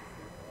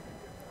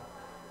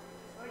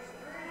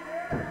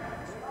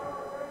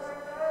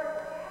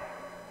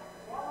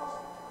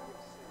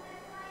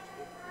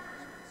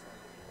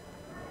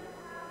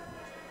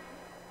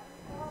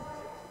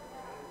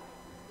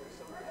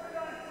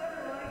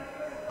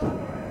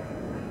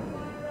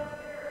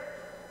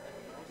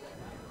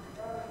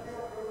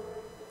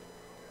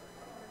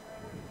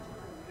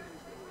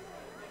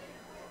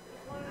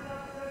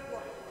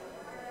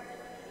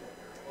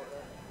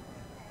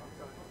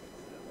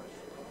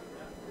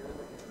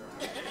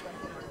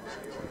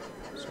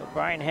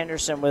 Brian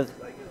Henderson with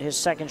his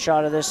second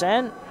shot of this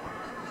end.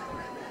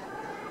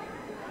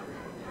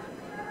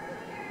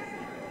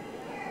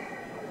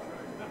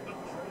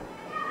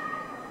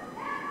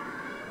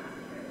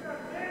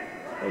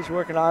 He's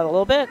working on it a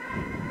little bit.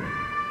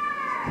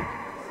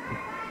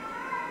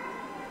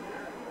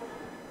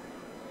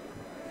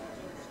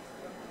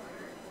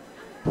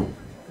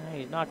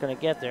 He's not going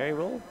to get there. He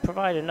will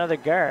provide another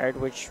guard,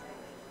 which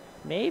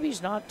maybe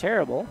is not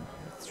terrible.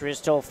 There's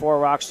still 4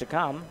 rocks to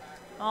come.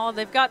 Oh,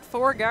 they've got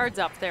 4 guards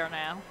up there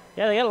now.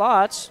 Yeah, they got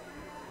lots.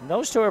 And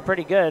those two are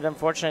pretty good.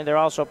 Unfortunately, they're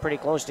also pretty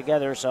close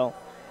together, so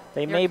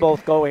they may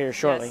both go here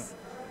shortly. Yes.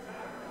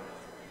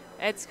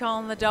 Ed's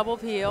calling the double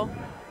peel.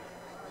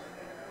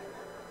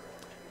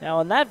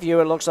 Now, in that view,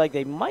 it looks like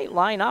they might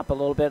line up a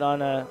little bit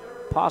on a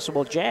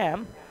possible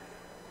jam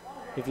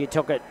if you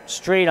took it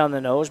straight on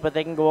the nose, but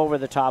they can go over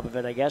the top of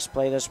it, I guess.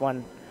 Play this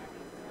one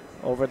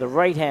over the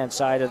right-hand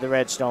side of the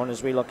redstone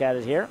as we look at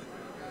it here,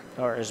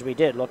 or as we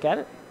did look at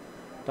it.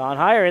 Don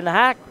Hier in the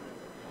hack.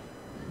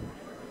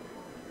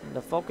 And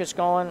the focus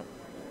going.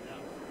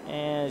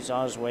 And he's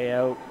on his way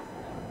out.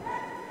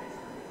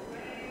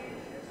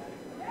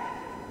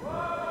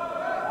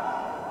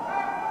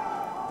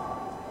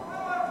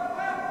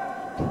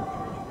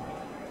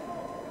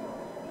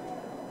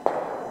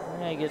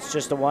 Yeah, he gets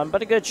just a 1,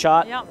 but a good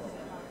shot. Yep.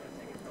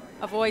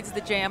 Avoids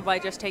the jam by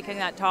just taking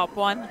that top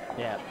one.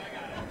 Yeah.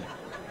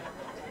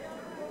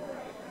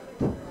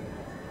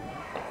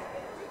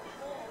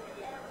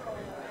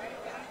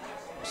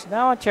 So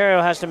now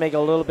Ontario has to make a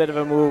little bit of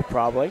a move,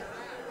 probably.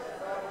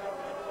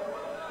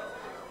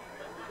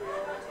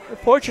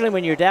 Unfortunately,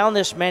 when you're down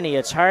this many,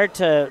 it's hard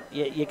to.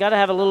 You got to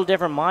have a little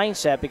different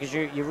mindset because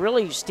you're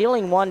really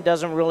stealing 1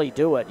 doesn't really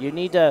do it. You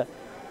need to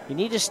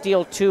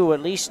steal 2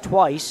 at least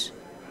twice,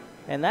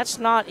 and that's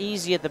not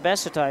easy at the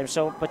best of times.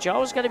 So, but you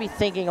always got to be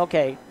thinking,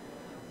 okay,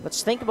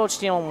 let's think about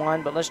stealing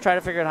 1, but let's try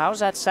to figure out how's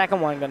that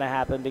second one going to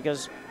happen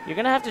because you're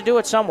going to have to do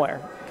it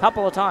somewhere a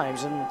couple of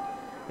times, and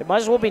it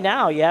might as well be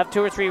now. You have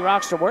 2 or 3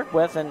 rocks to work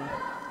with, and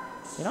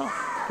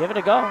give it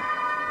a go.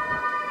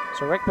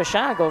 So Rick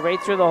Bachand go right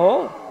through the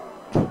hole.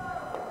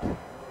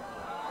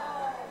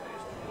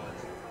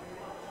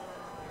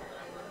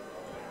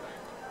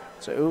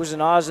 So oohs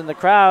and ahs in the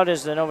crowd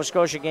as the Nova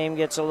Scotia game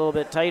gets a little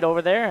bit tight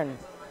over there, and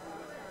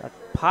a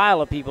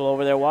pile of people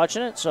over there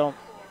watching it. So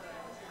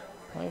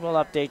we will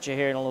update you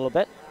here in a little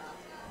bit.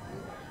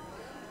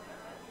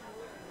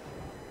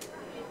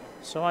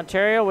 So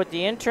Ontario with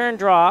the in-turn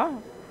draw.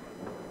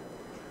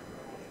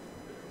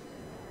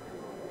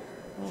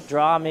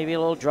 Draw, maybe a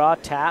little draw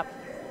tap.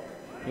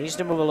 Needs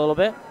to move a little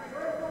bit.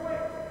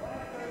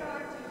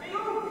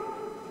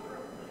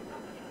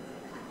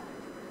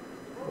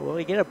 Will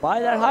he get it by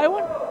that high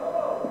one?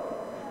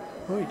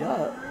 Oh, he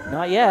does.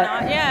 Not yet.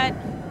 Not yet.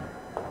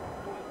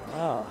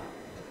 Oh.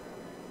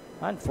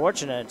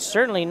 Unfortunate.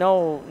 Certainly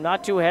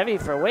not too heavy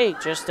for weight.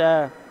 Just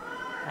I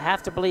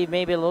have to believe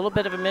maybe a little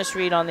bit of a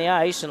misread on the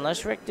ice,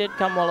 unless Rick did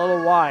come a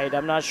little wide.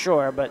 I'm not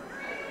sure, but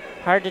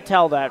hard to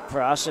tell that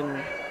for us,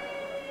 and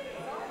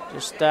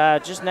just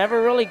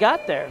never really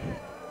got there.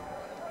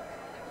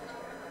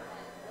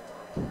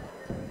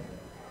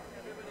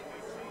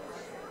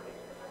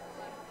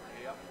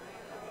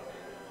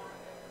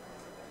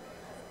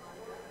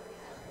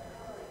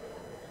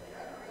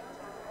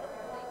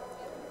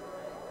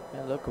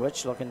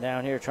 Lukowich looking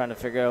down here trying to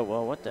figure out,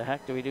 well, what the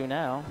heck do we do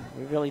now?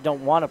 We really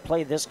don't want to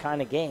play this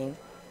kind of game,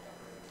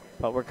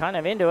 but we're kind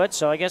of into it,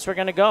 so I guess we're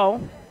going to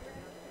go.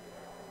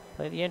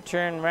 Play the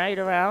in-turn right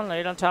around,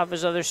 right on top of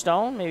his other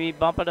stone, maybe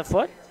bump it a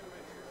foot.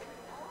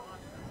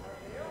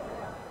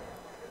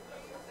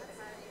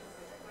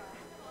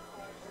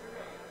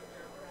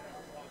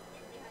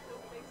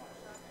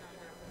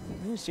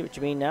 You see what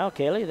you mean now,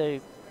 Kaylee.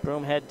 The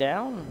broom head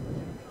down.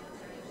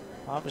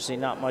 Obviously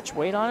not much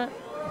weight on it.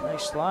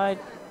 Nice slide.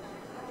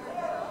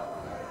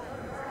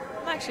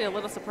 I'm actually a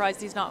little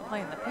surprised he's not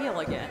playing the peel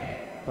again.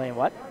 Playing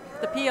what?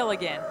 The peel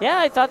again. Yeah,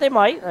 I thought they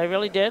might. I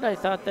really did. I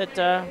thought that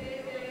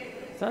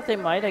thought they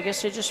might. I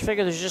guess they just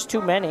figured there's just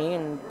too many,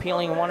 and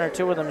peeling 1 or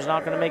 2 of them is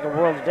not going to make a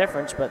world of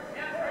difference. But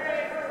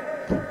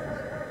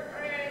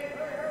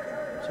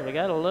so we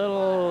got a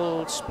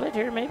little split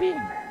here, maybe.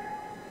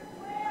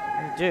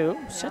 We do.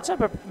 Sets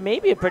up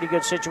maybe a pretty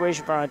good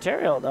situation for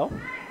Ontario, though.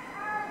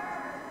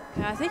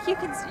 Yeah, I think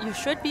you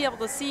should be able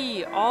to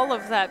see all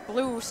of that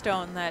blue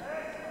stone that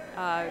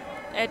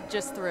Ed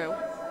just threw.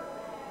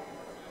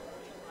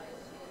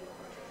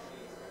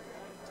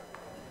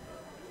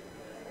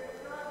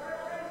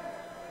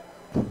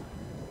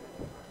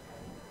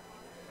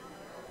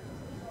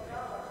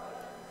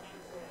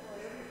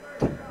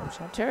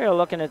 So Ontario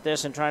looking at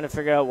this and trying to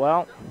figure out,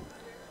 well,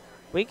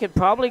 we could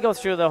probably go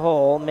through the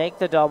hole, make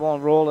the double,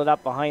 and roll it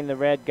up behind the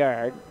red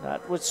guard.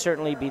 That would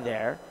certainly be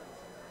there.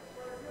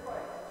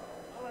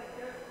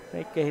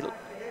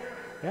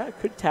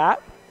 Could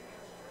tap.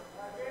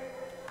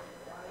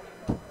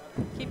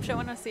 Keep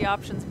showing us the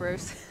options,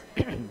 Bruce.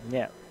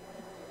 Yeah.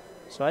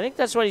 So I think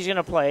that's what he's going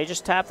to play.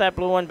 Just tap that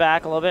blue one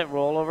back a little bit,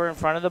 roll over in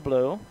front of the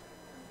blue. You're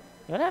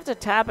going to have to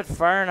tap it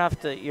far enough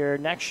that your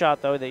next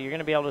shot, though, that you're going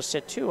to be able to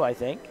sit 2, I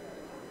think.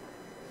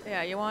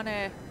 Yeah, you want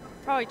to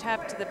probably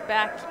tap to the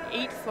back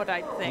 8 foot,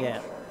 I think.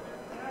 Yeah.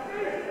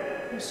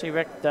 You see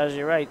Rick does,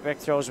 you're right. Rick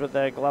throws with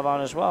the glove on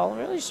as well. I'm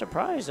really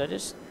surprised. I'm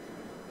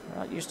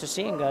not used to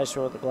seeing guys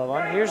throw with the glove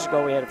on. Years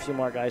ago, we had a few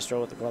more guys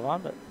throw with the glove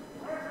on, but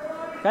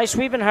guys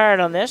sweeping hard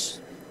on this.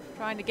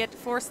 Trying to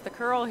force the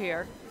curl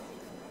here.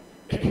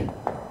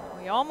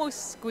 We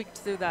almost squeaked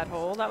through that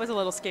hole. That was a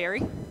little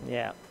scary.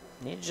 Yeah.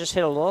 Need to just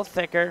hit a little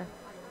thicker.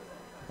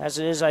 As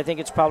it is, I think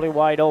it's probably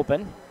wide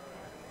open.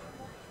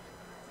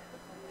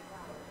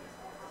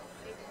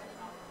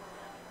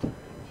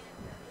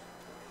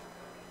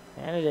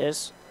 And it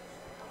is.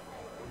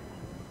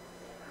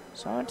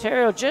 So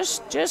Ontario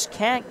just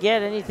can't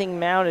get anything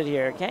mounted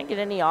here. Can't get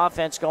any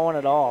offense going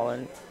at all.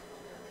 And,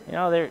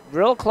 they're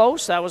real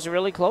close. That was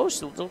really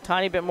close. A little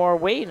tiny bit more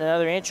weight,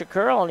 another inch of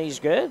curl, and he's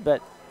good.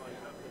 But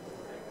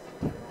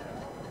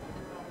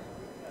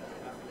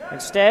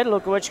instead,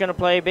 Lukowich going to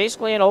play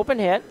basically an open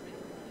hit.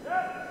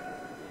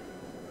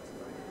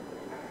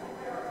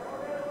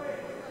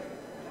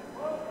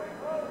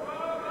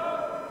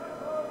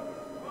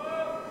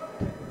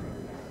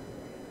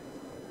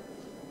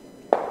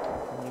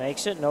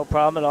 Makes it, no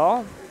problem at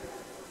all.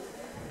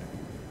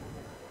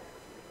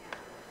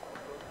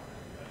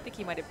 I think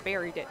he might have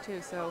buried it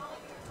too, so.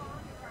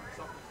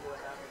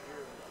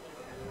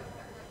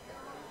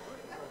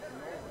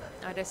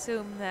 I'd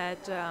assume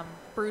that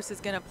Bruce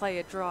is going to play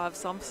a draw of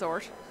some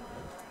sort.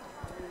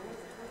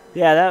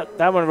 Yeah,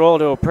 that one rolled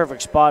to a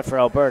perfect spot for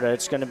Alberta.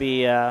 It's going to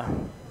be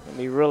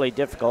really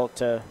difficult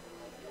to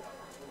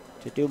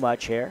do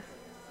much here.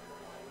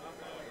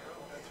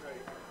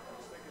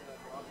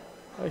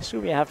 I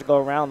assume you have to go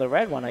around the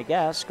red one, I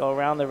guess. Go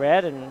around the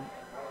red and...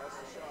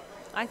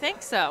 I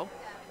think so.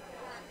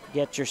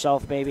 Get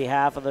yourself maybe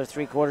half of the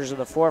 3/4 of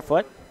the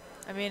 4-foot.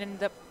 I mean,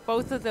 and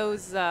both of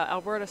those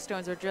Alberta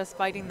stones are just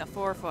biting the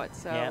 4-foot,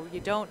 so yeah. you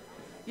don't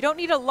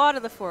need a lot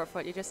of the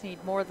 4-foot. You just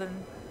need more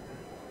than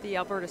the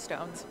Alberta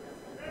stones.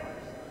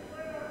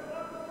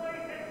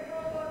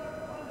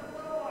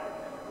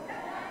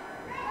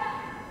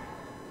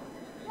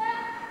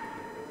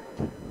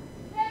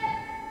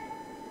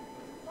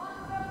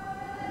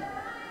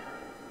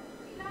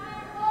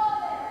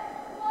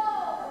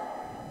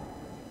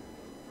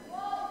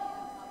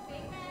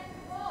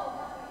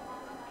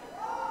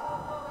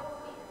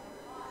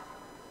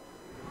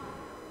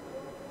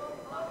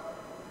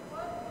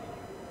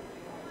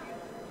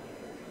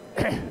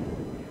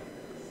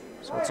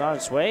 So it's on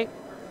its way.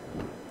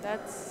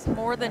 That's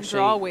more than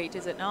draw weight,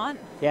 is it not?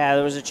 Yeah,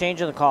 there was a change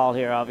in the call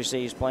here.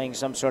 Obviously, he's playing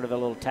some sort of a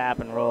little tap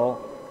and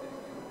roll.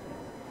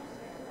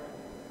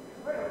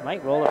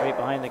 Might roll it right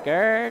behind the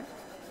guard.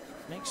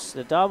 Makes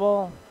the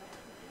double.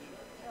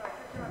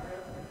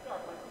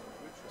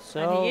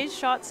 So and he is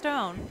shot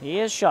stone. He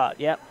is shot,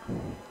 yep.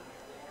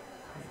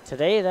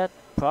 Today, that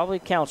probably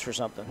counts for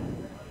something.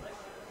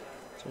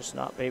 Just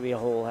not maybe a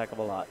whole heck of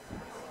a lot.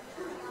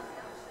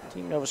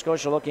 Team Nova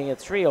Scotia looking at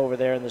 3 over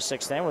there in the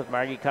 6th end with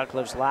Margie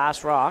Cutcliffe's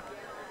last rock.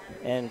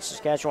 And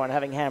Saskatchewan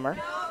having hammer.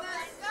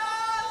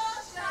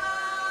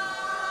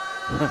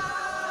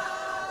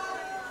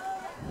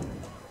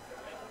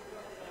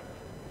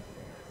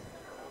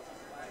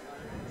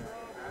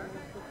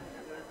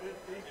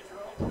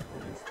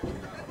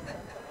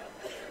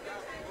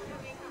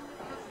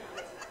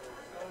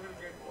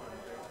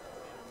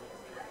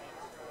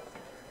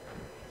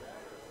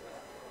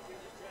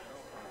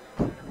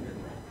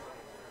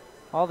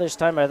 All this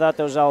time I thought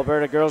those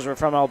Alberta girls were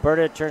from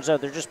Alberta. It turns out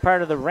they're just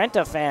part of the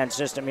Rent-A-Fan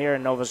system here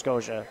in Nova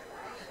Scotia.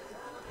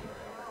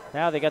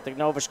 Now they got the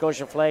Nova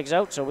Scotia flags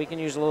out, so we can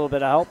use a little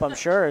bit of help, I'm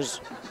sure, as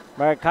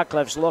Mark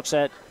Cutcliffe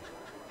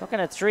looking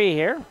at 3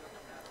 here.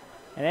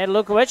 And Ed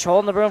Lukowich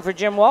holding the broom for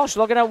Jim Walsh,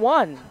 looking at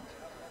 1.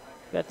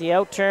 Got the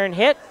out-turn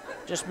hit.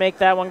 Just make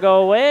that one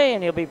go away,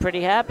 and he'll be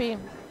pretty happy.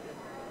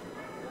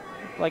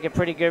 Like a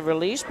pretty good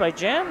release by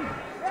Jim.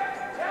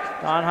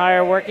 Don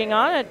Hier working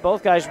on it.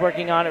 Both guys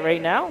working on it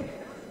right now.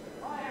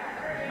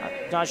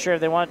 Not sure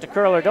if they want it to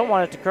curl or don't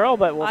want it to curl,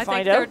 but we'll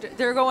find out. I think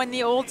they're going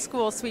the old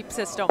school sweep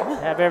system.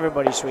 Have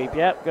everybody sweep.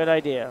 Yep, good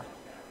idea.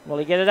 Will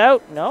he get it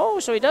out? No,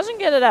 so he doesn't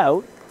get it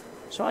out.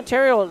 So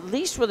Ontario at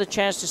least with a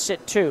chance to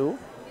sit 2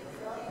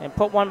 and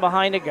put 1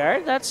 behind a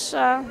guard. That's,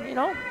 at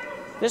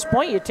this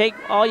point you take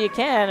all you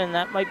can, and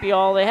that might be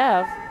all they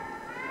have.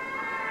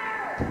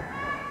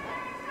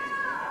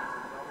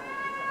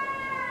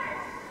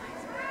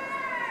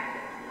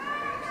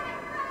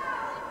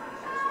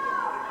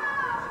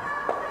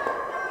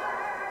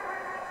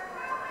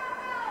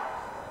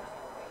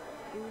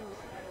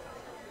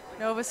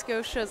 Nova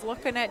Scotia's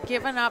looking at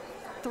giving up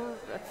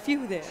a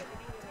few there.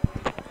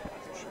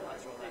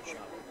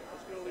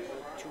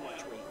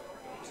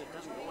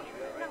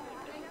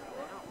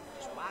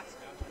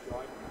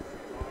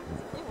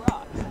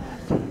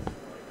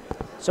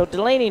 So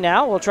Delaney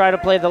now will try to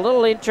play the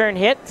little in-turn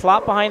hit,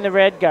 flop behind the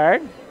red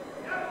guard,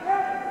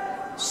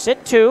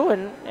 sit 2,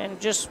 and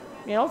just,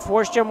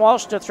 force Jim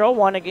Walsh to throw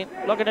 1 again,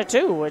 looking at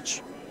 2,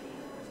 which,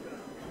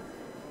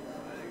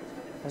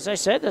 as I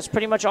said, that's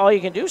pretty much all you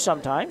can do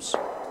sometimes.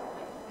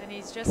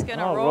 He's just going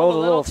to roll a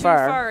little too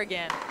far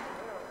again.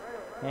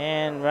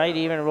 And right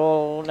even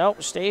roll. Nope,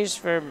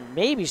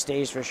 maybe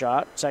stays for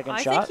shot, second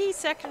shot. I think he's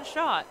second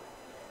shot.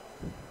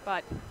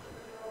 But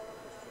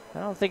I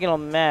don't think it'll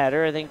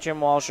matter. I think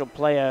Jim Walsh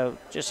will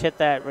just hit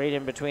that right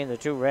in between the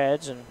 2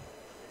 reds and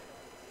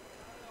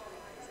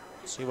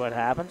see what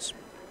happens.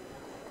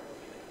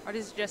 Or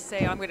does he just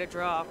say, I'm going to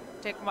draw,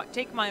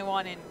 take my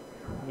 1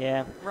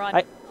 and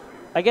run?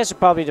 I guess it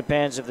probably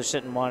depends if they're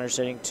sitting 1 or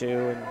sitting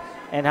 2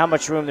 and how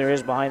much room there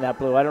is behind that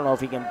blue. I don't know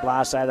if he can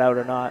blast that out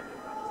or not.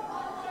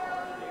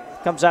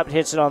 Comes up,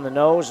 hits it on the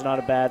nose, not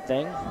a bad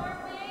thing.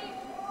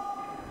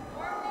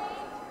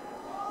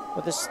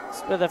 With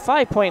a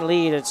 5-point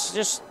lead,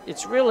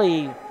 it's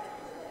really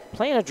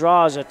playing a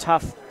draw is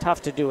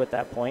tough to do at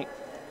that point.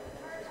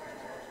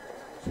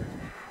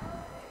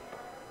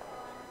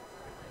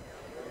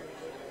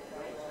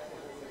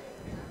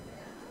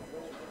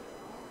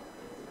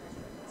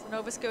 So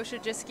Nova Scotia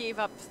just gave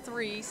up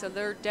 3, so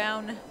they're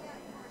down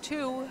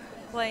 2,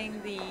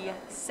 playing the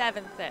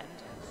 7th end.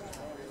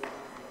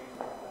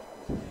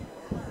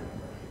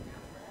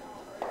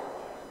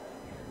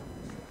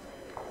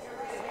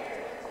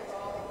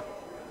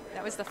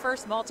 That was the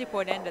first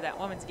multi-point end of that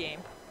women's game.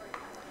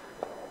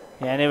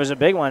 Yeah, and it was a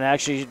big one,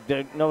 actually.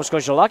 Nova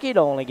Scotia lucky to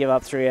only give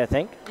up 3, I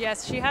think.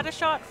 Yes, she had a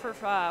shot for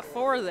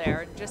 4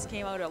 there and just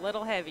came out a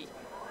little heavy.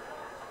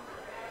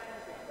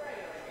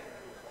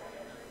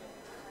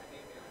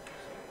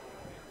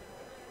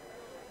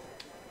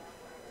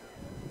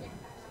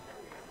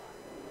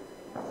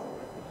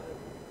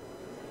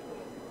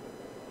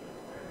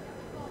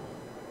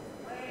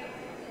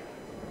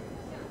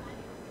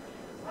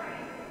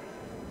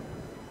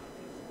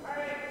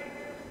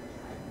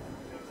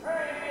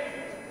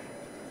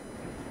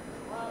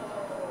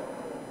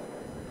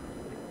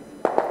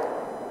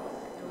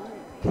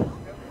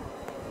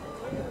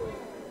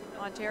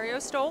 Ontario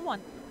stole one.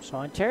 So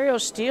Ontario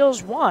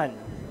steals 1,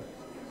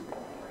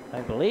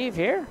 I believe,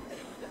 here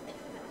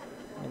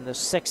in the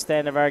 6th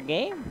end of our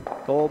game.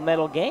 Gold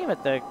medal game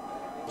at the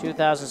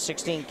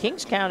 2016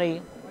 Kings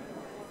County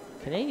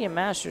Canadian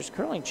Masters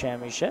Curling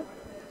Championship.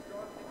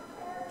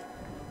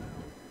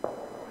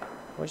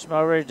 Which I'm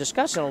already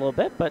discussing a little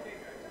bit, but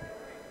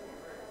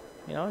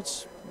you know,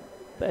 it's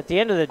at the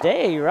end of the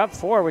day, you're up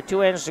 4 with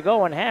 2 ends to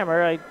go on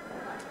hammer. I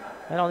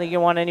don't think you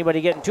want anybody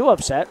getting too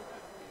upset.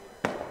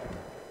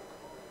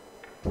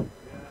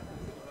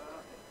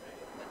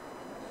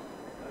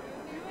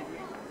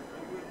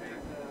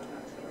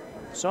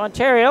 So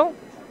Ontario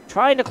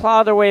trying to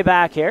claw their way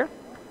back here.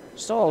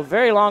 Still a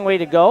very long way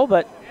to go,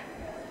 but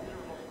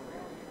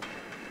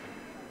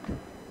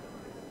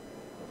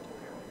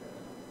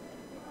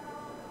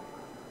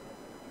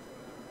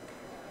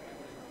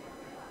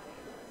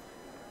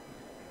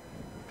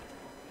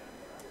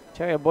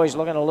Ontario boys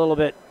looking a little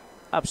bit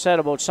upset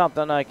about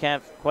something. I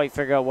can't quite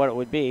figure out what it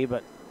would be,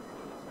 but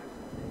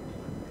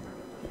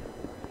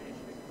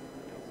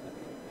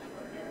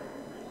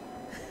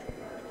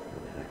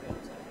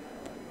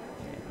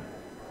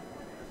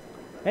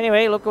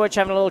anyway, Lukowich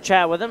having a little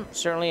chat with him.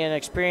 Certainly an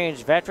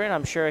experienced veteran.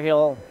 I'm sure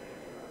he'll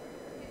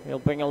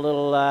bring a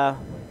little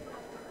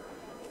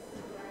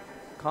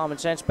common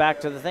sense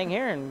back to the thing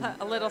here, and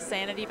a little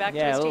sanity back to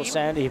his yeah, a little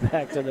sanity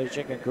back to the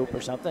chicken coop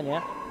or something.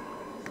 Yeah,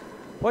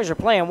 boys are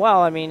playing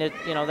well. I mean,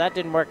 that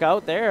didn't work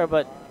out there,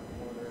 but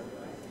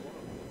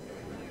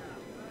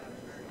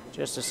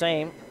just the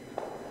same.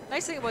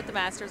 Nice thing about the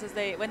Masters is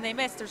when they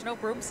miss, there's no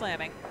broom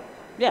slamming.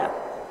 Yeah.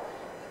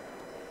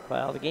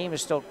 Well, the game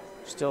is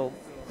still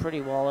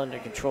pretty well under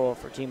control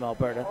for Team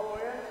Alberta.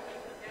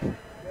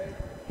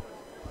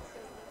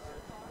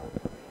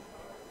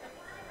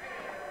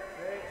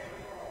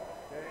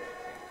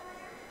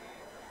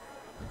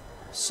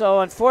 So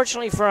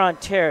unfortunately for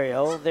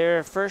Ontario,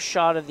 their first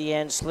shot of the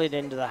end slid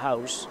into the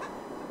house,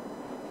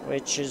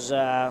 which is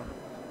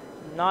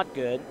not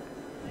good.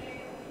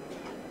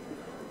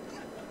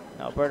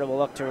 Alberta will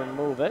look to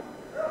remove it.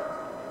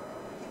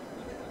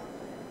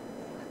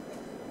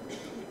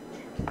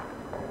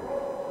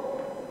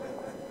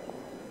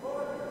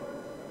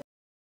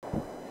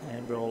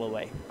 And roll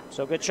away.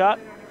 So good shot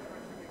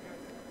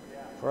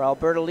for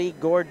Alberta lead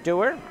Gord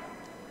Dewar.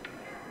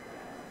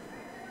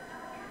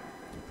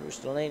 Bruce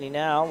Delaney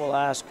now will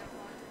ask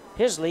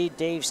his lead,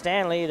 Dave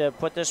Stanley, to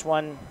put this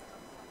one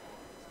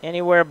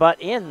anywhere but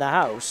in the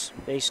house,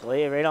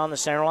 basically, right on the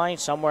center line,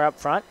 somewhere up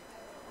front.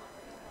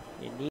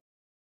 You need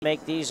to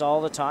make these all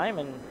the time,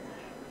 and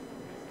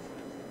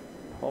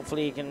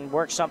hopefully you can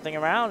work something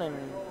around and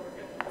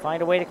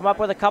find a way to come up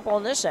with a couple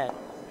on this end.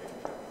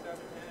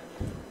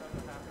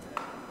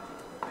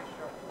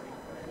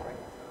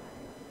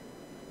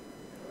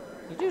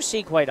 You do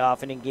see quite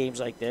often in games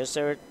like this,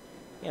 when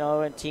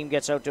a team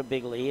gets out to a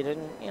big lead, and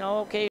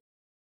okay,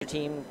 the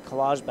team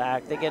claws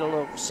back, they get a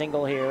little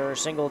single here or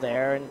single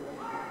there, and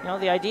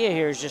the idea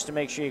here is just to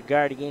make sure you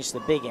guard against the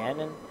big end,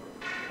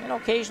 and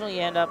occasionally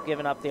you end up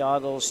giving up the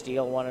odd little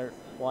steal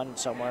one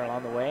somewhere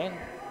along the way, and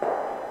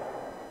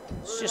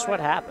it's just what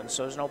happens.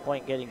 So there's no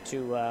point getting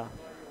too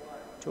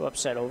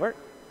upset over it.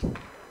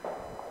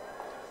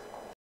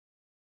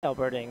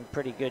 Alberta in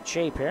pretty good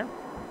shape here.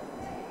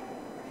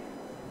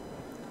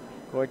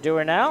 Gord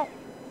Dewar now.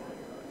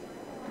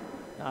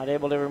 Not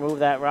able to remove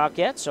that rock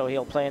yet, so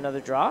he'll play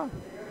another draw.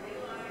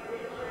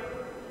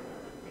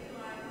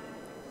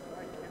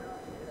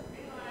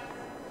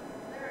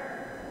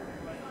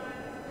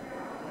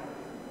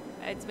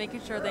 It's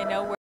making sure they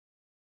know where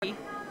to be.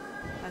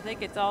 I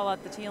think it's all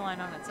at the tee line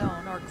on its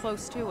own, or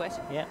close to it.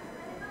 Yeah.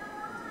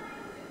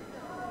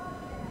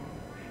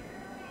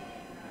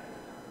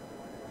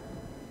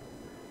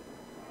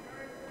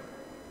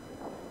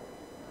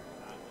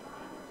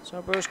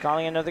 So Bruce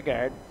calling another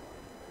guard.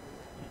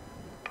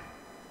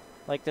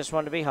 Like this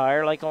one to be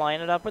higher, like to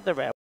line it up with the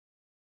red.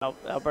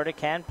 Alberta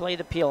can play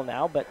the peel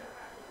now, but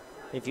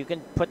if you can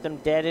put them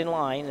dead in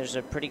line, there's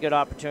a pretty good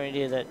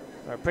opportunity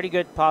or a pretty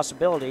good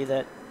possibility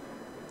that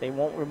they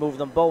won't remove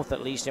them both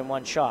at least in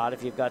one shot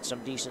if you've got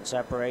some decent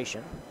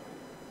separation.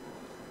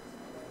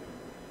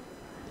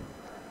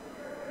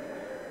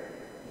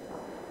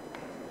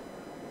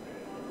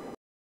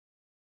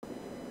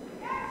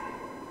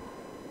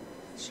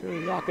 So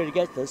you're not going to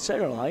get the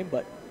center line,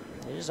 but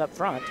it is up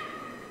front.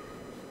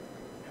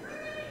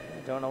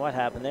 I don't know what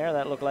happened there.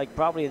 That looked like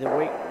probably the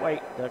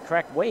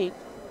correct weight.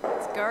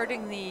 It's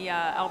guarding the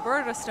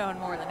Alberta stone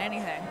more than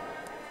anything.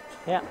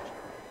 Yeah.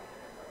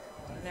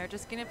 And they're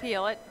just going to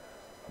peel it.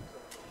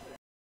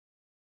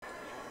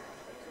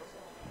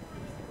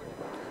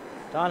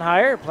 Don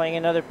Hier playing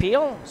another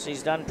peel, as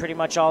he's done pretty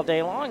much all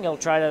day long. He'll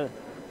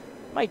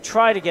might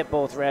try to get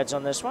both reds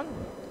on this one.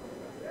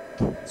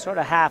 Sort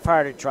of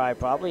half-hearted try,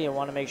 probably. You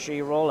want to make sure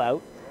you roll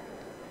out.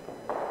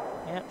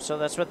 Yep, so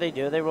that's what they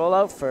do. They roll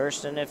out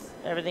first, and if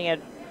everything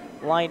had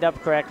lined up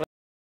correctly,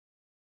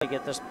 they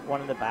get this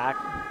one in the back.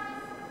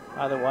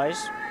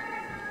 Otherwise,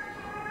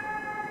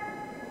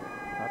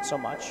 not so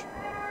much.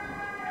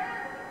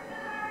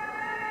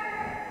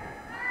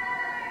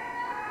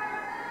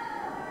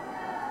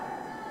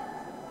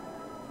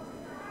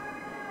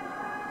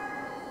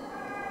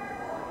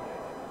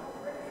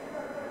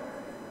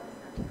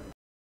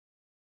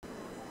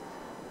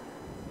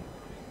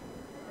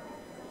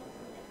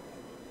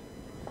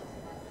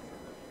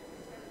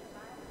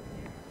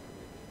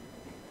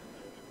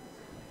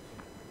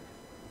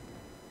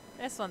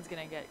 This one's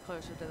going to get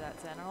closer to that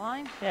center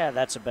line. Yeah,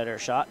 that's a better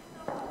shot.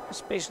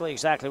 It's basically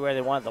exactly where they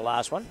wanted the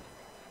last one.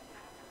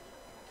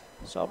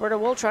 So Alberta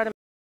will try to.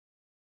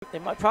 They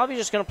might probably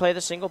just going to play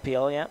the single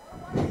peel, yeah.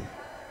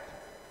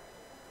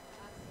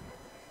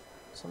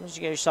 Sometimes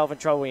you get yourself in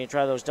trouble when you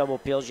try those double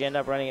peels. You end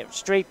up running it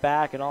straight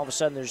back, and all of a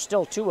sudden there's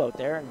still two out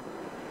there,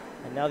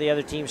 and now the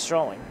other team's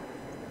throwing.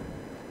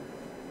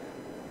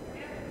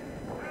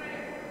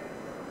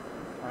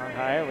 On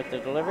Hier with the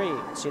delivery.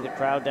 You can see the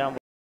crowd down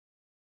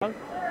below.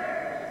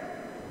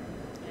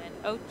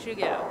 Out you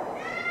go.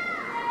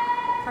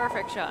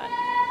 Perfect shot.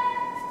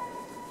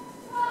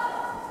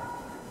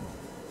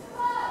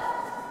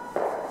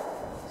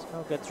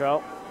 So good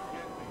throw.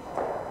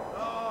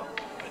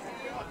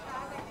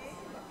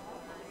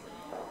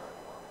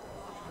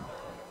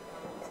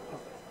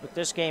 With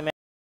this game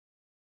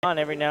on,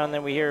 every now and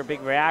then we hear a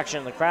big reaction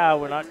in the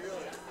crowd. We're not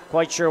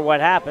quite sure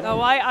what happened.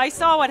 Oh, I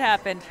saw what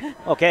happened.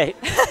 Okay.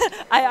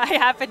 I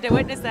happened to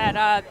witness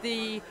that.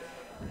 The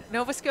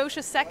Nova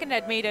Scotia second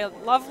had made a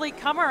lovely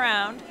come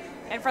around,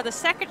 and for the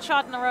second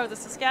shot in a row, the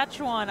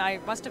Saskatchewan, I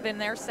must have been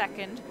their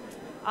second,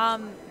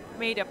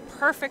 made a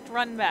perfect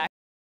run back.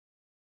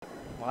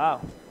 Wow.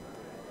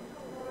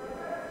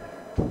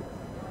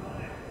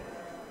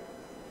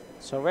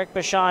 So Rick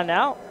Bachand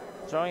now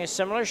throwing a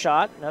similar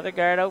shot, another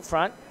guard out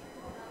front,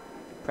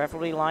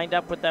 preferably lined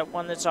up with that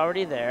one that's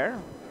already there.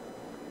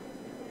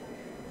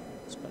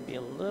 It's going to be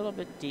a little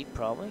bit deep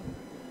probably.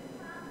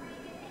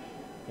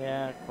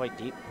 Yeah, quite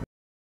deep.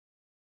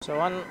 So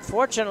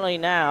unfortunately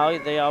now,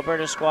 the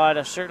Alberta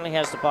squad certainly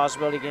has the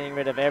possibility of getting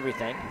rid of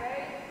everything.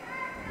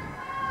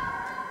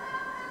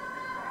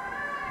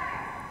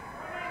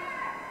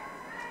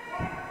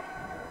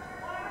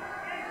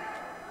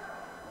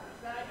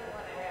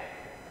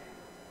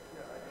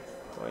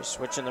 Boy,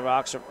 switching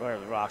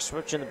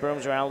switching the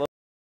brooms around a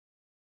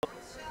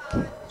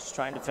little. Just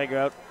trying to figure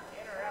out,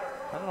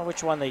 I don't know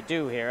which one they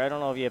do here. I don't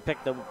know if you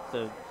pick the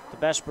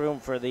best broom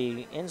for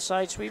the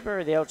inside sweeper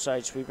or the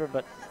outside sweeper,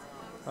 but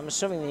I'm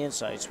assuming the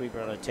inside sweeper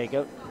on a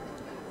takeout.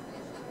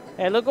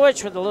 Hey,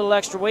 Lukowich with a little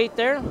extra weight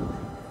there.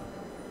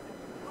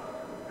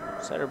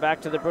 Set her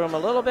back to the broom a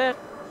little bit.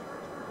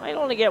 Might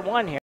only get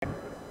one here.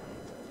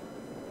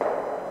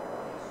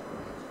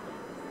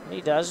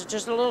 He does.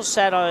 Just a little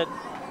set on it.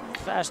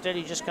 Fast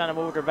Eddie just kind of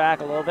moved her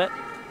back a little bit.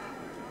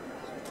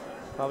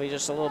 Probably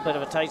just a little bit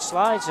of a tight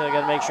slide, so I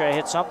got to make sure I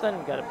hit something.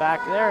 Got it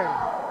back there,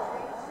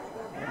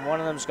 and one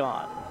of them's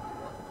gone.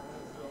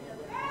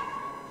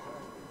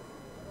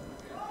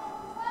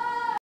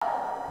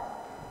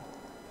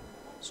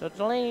 So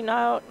Delaney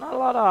now, not a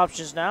lot of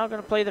options now.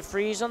 Going to play the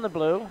freeze on the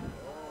blue.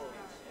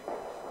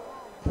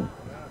 Yeah.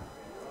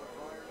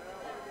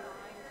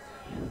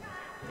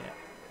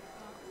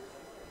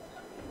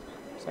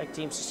 It's like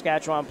Team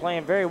Saskatchewan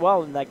playing very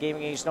well in that game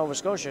against Nova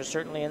Scotia,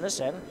 certainly in this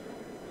end.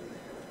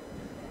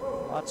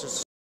 Lots of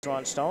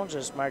Saskatchewan stones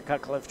as Mark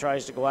Cutcliffe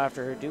tries to go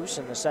after her deuce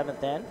in the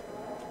seventh end,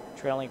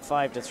 trailing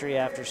 5-3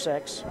 after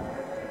 6.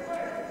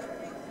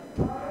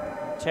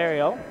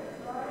 Ontario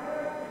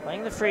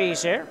playing the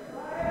freeze here.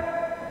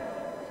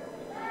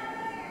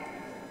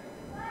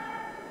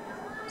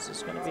 This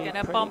is going to be going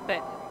to bump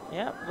it.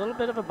 Yeah, a little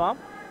bit of a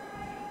bump.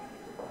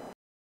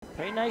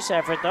 Pretty nice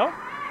effort, though.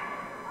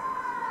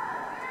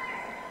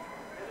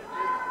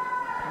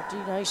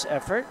 Pretty nice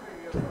effort.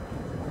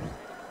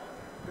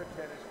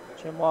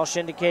 Jim Walsh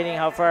indicating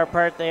how far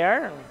apart they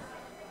are, and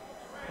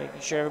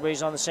making sure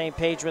everybody's on the same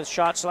page with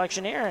shot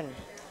selection here. And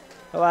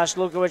he'll ask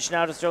Lukowich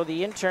now to throw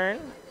the in-turn.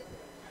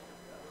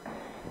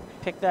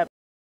 Pick that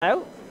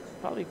out.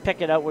 Probably pick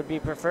it out would be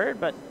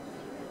preferred, but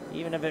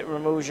even if it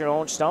removes your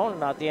own stone,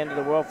 not the end of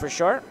the world for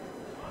sure.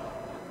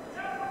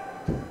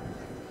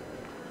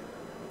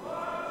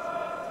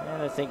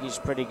 And I think he's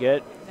pretty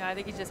good. No, I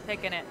think he's just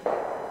picking it.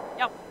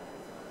 Yep.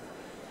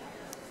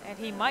 And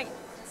he might.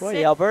 Boy,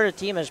 the Alberta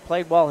team has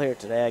played well here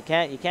today.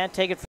 You can't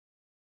take it for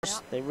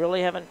yep. They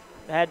really haven't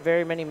had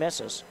very many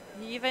misses.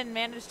 He even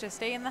managed to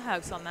stay in the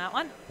house on that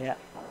one. Yeah.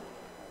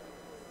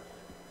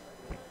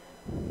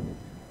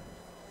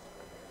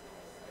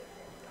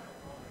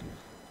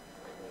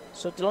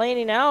 So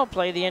Delaney now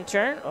play the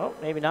intern. Oh,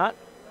 maybe not.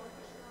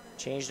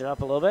 Changed it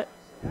up a little bit.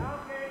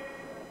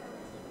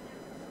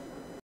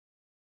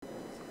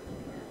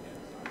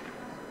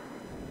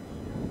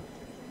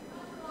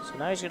 So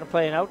now he's going to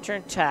play an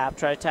out-turn tap,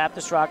 try to tap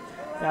this rock.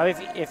 Now,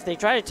 if they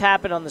try to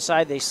tap it on the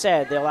side they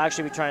said, they'll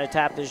actually be trying to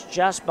tap this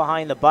just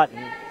behind the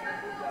button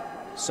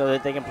so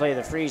that they can play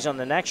the freeze on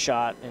the next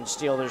shot and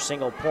steal their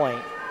single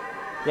point.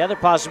 The other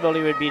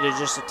possibility would be to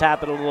just to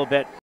tap it a little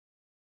bit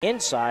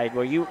inside,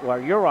 where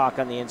your rock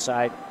on the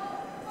inside,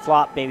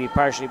 flop maybe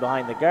partially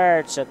behind the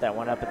guard, set that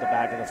one up at the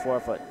back of the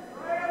forefoot.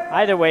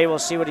 Either way, we'll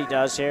see what he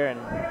does here.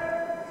 And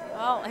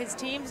well, his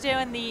team's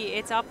doing the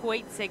it's up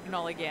weight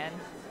signal again.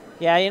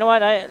 yeah, you know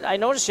what? I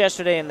noticed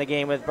yesterday in the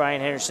game with Brian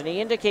Henderson, he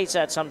indicates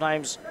that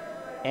sometimes,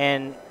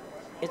 and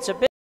it's a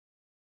bit,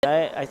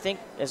 I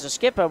think as a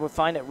skipper, I would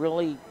find it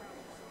really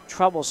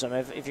troublesome.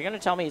 If you're going to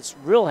tell me it's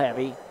real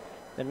heavy,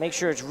 then make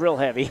sure it's real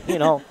heavy, you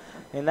know.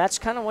 And that's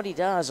kind of what he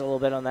does a little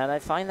bit on that. I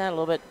find that a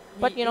little bit,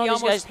 but you know, he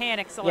these almost guys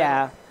panics a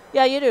little.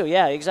 Yeah, you do.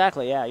 Yeah,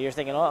 exactly. Yeah, you're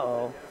thinking,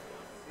 uh-oh.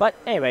 But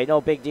anyway,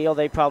 no big deal.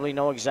 They probably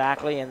know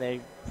exactly, and they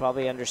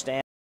probably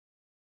understand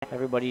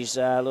everybody's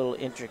little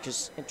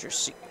intricacies.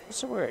 What's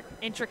the word?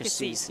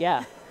 Intricacies.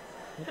 Yeah,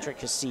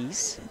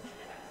 intricacies.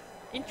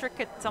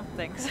 Intricate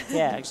somethings.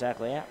 Yeah,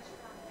 exactly. Yeah.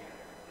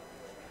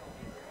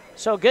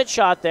 So good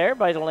shot there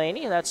by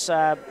Delaney. That's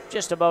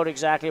just about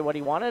exactly what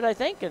he wanted, I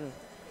think. And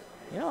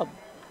you know,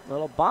 a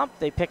little bump.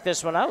 They pick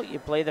this one out. You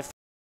play the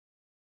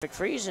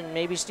freeze and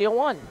maybe steal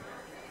one.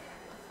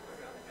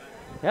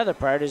 The other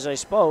part is, I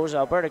suppose,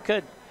 Alberta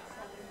could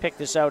pick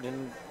this out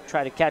and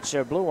try to catch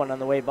their blue one on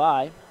the way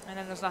by. And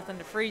then there's nothing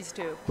to freeze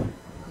to.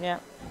 Yeah.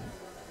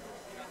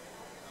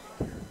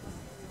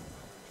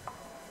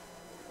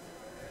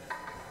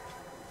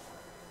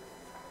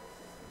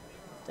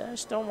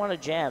 Just don't want to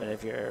jam it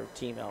if you're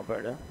Team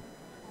Alberta.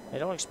 I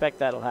don't expect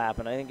that'll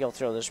happen. I think you'll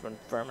throw this one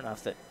firm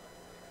enough that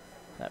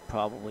that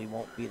probably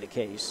won't be the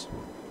case.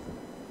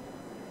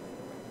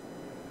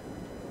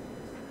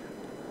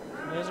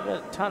 There's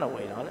a ton of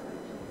weight on it.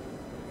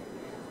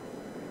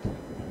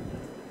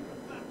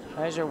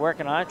 Guys are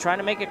working on it, trying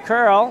to make it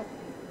curl.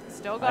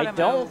 Still got I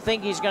don't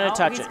think he's going to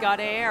touch it. He's got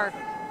air.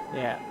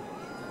 Yeah.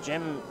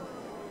 Jim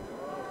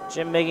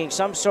making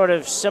some sort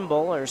of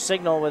symbol or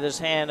signal with his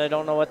hand. I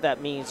don't know what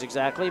that means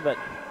exactly, but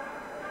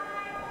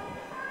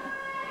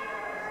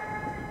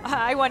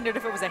I wondered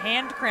if it was a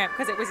hand cramp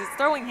because it was his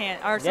throwing hand,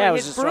 or yeah, sorry,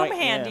 his broom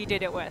hand he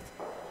did it with.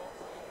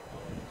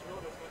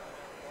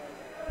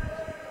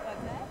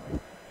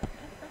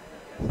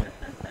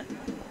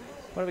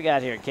 What do we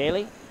got here,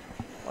 Kaylee?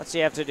 What's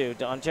he have to do?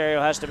 Ontario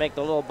has to make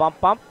the little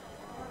bump.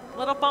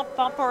 Little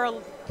bump or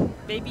a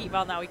maybe.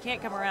 Well, no, he can't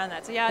come around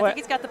that. So yeah, I think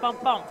he's got the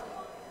bump.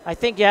 I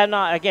think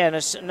again,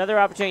 it's another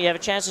opportunity. You have a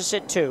chance to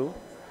sit two.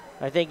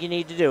 I think you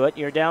need to do it.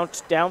 You're down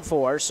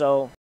four,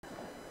 so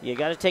you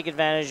got to take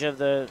advantage of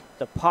the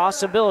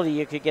possibility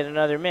you could get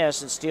another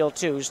miss and steal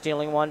two.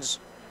 Stealing one's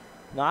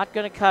not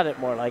going to cut it,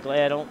 more likely.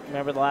 I don't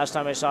remember the last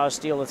time I saw a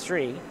steal of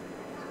three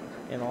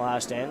in the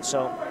last end.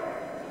 So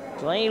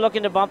Delaney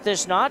looking to bump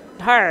this, not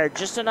hard,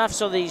 just enough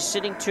so that he's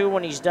sitting two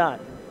when he's done.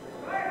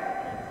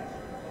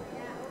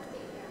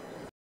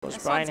 Goes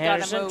Brian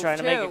Henderson trying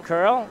to make it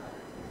curl.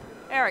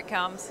 There it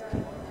comes.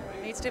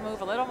 Needs to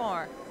move a little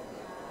more.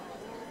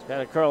 It's got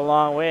to curl a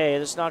long way.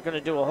 It's not going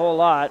to do a whole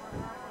lot.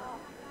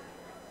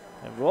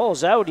 It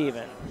rolls out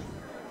even.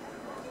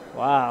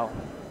 Wow.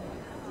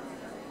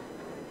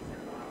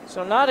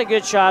 So not a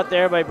good shot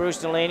there by Bruce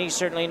Delaney.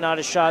 Certainly not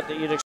a shot that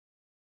you'd expect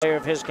a player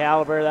of his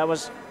caliber. That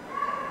was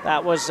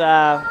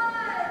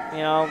you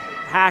know,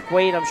 hack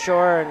weight, I'm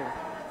sure. And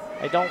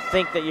I don't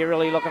think that you're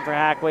really looking for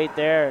hack weight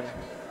there.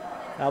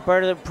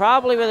 Alberta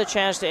probably with a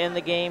chance to end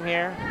the game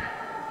here.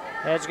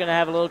 Ed's going to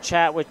have a little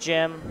chat with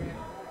Jim.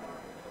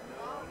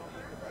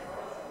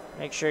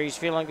 Make sure he's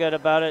feeling good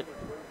about it.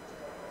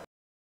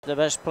 The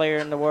best player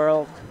in the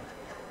world.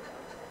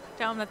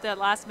 Tell him that the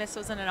last miss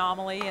was an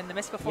anomaly and the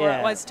miss before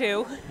it was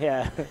too.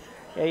 Yeah.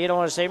 Yeah, you don't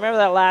want to say, remember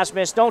that last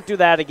miss? Don't do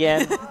that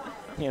again.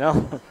 You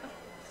know?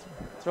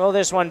 Throw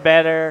this one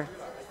better.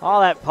 All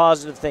that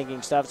positive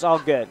thinking stuff. It's all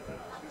good.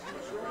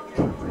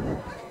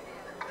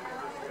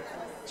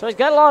 So he's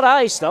got a lot of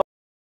ice, though.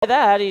 By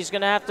that, he's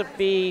going to have to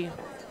be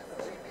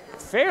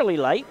fairly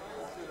light.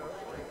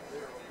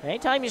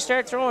 Anytime you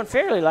start throwing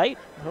fairly light,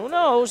 who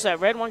knows? That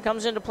red one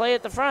comes into play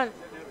at the front.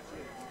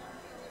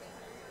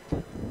 I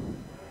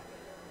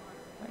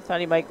thought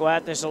he might go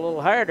at this a little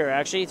harder,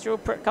 actually. He threw a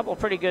couple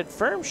pretty good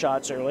firm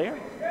shots earlier.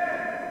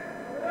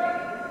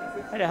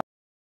 Might have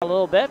a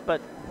little bit,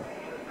 but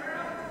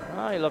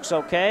he looks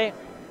okay.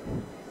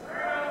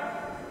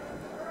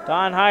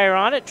 Don Hier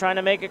on it, trying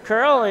to make it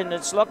curl, and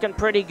it's looking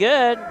pretty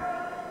good.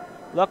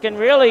 Looking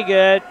really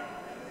good.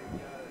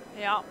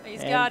 Yeah,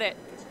 he's got it.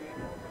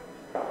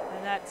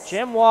 And that's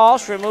Jim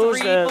Walsh removes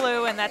the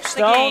blue, and that's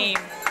stone. the game.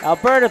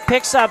 Alberta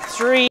picks up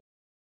 3,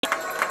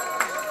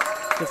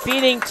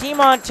 defeating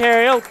Team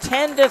Ontario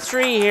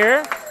 10-3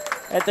 here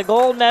at the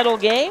gold medal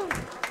game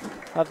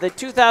of the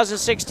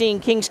 2016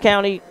 Kings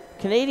County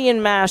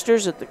Canadian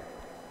Masters at the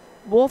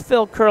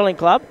Wolfville Curling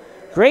Club.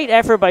 Great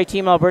effort by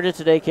Team Alberta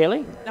today,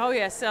 Kaylee. Oh,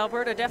 yes.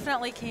 Alberta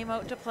definitely came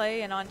out to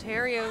play, and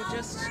Ontario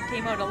just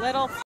came out a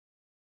little.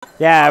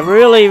 Yeah,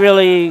 really,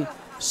 really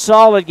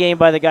solid game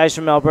by the guys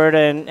from Alberta.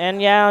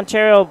 And yeah,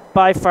 Ontario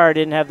by far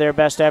didn't have their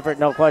best effort,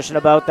 no question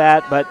about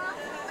that. But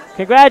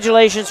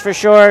congratulations for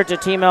sure to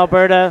Team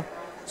Alberta.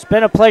 It's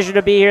been a pleasure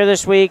to be here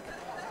this week.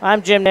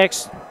 I'm Jim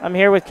Nix. I'm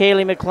here with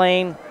Kaylee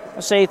McLean.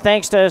 I'll say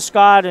thanks to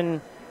Scott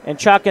and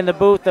Chuck in the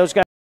booth. Those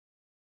guys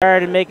are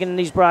hard in making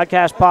these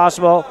broadcasts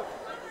possible.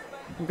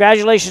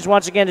 Congratulations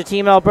once again to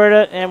Team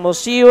Alberta, and we'll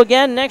see you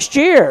again next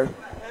year.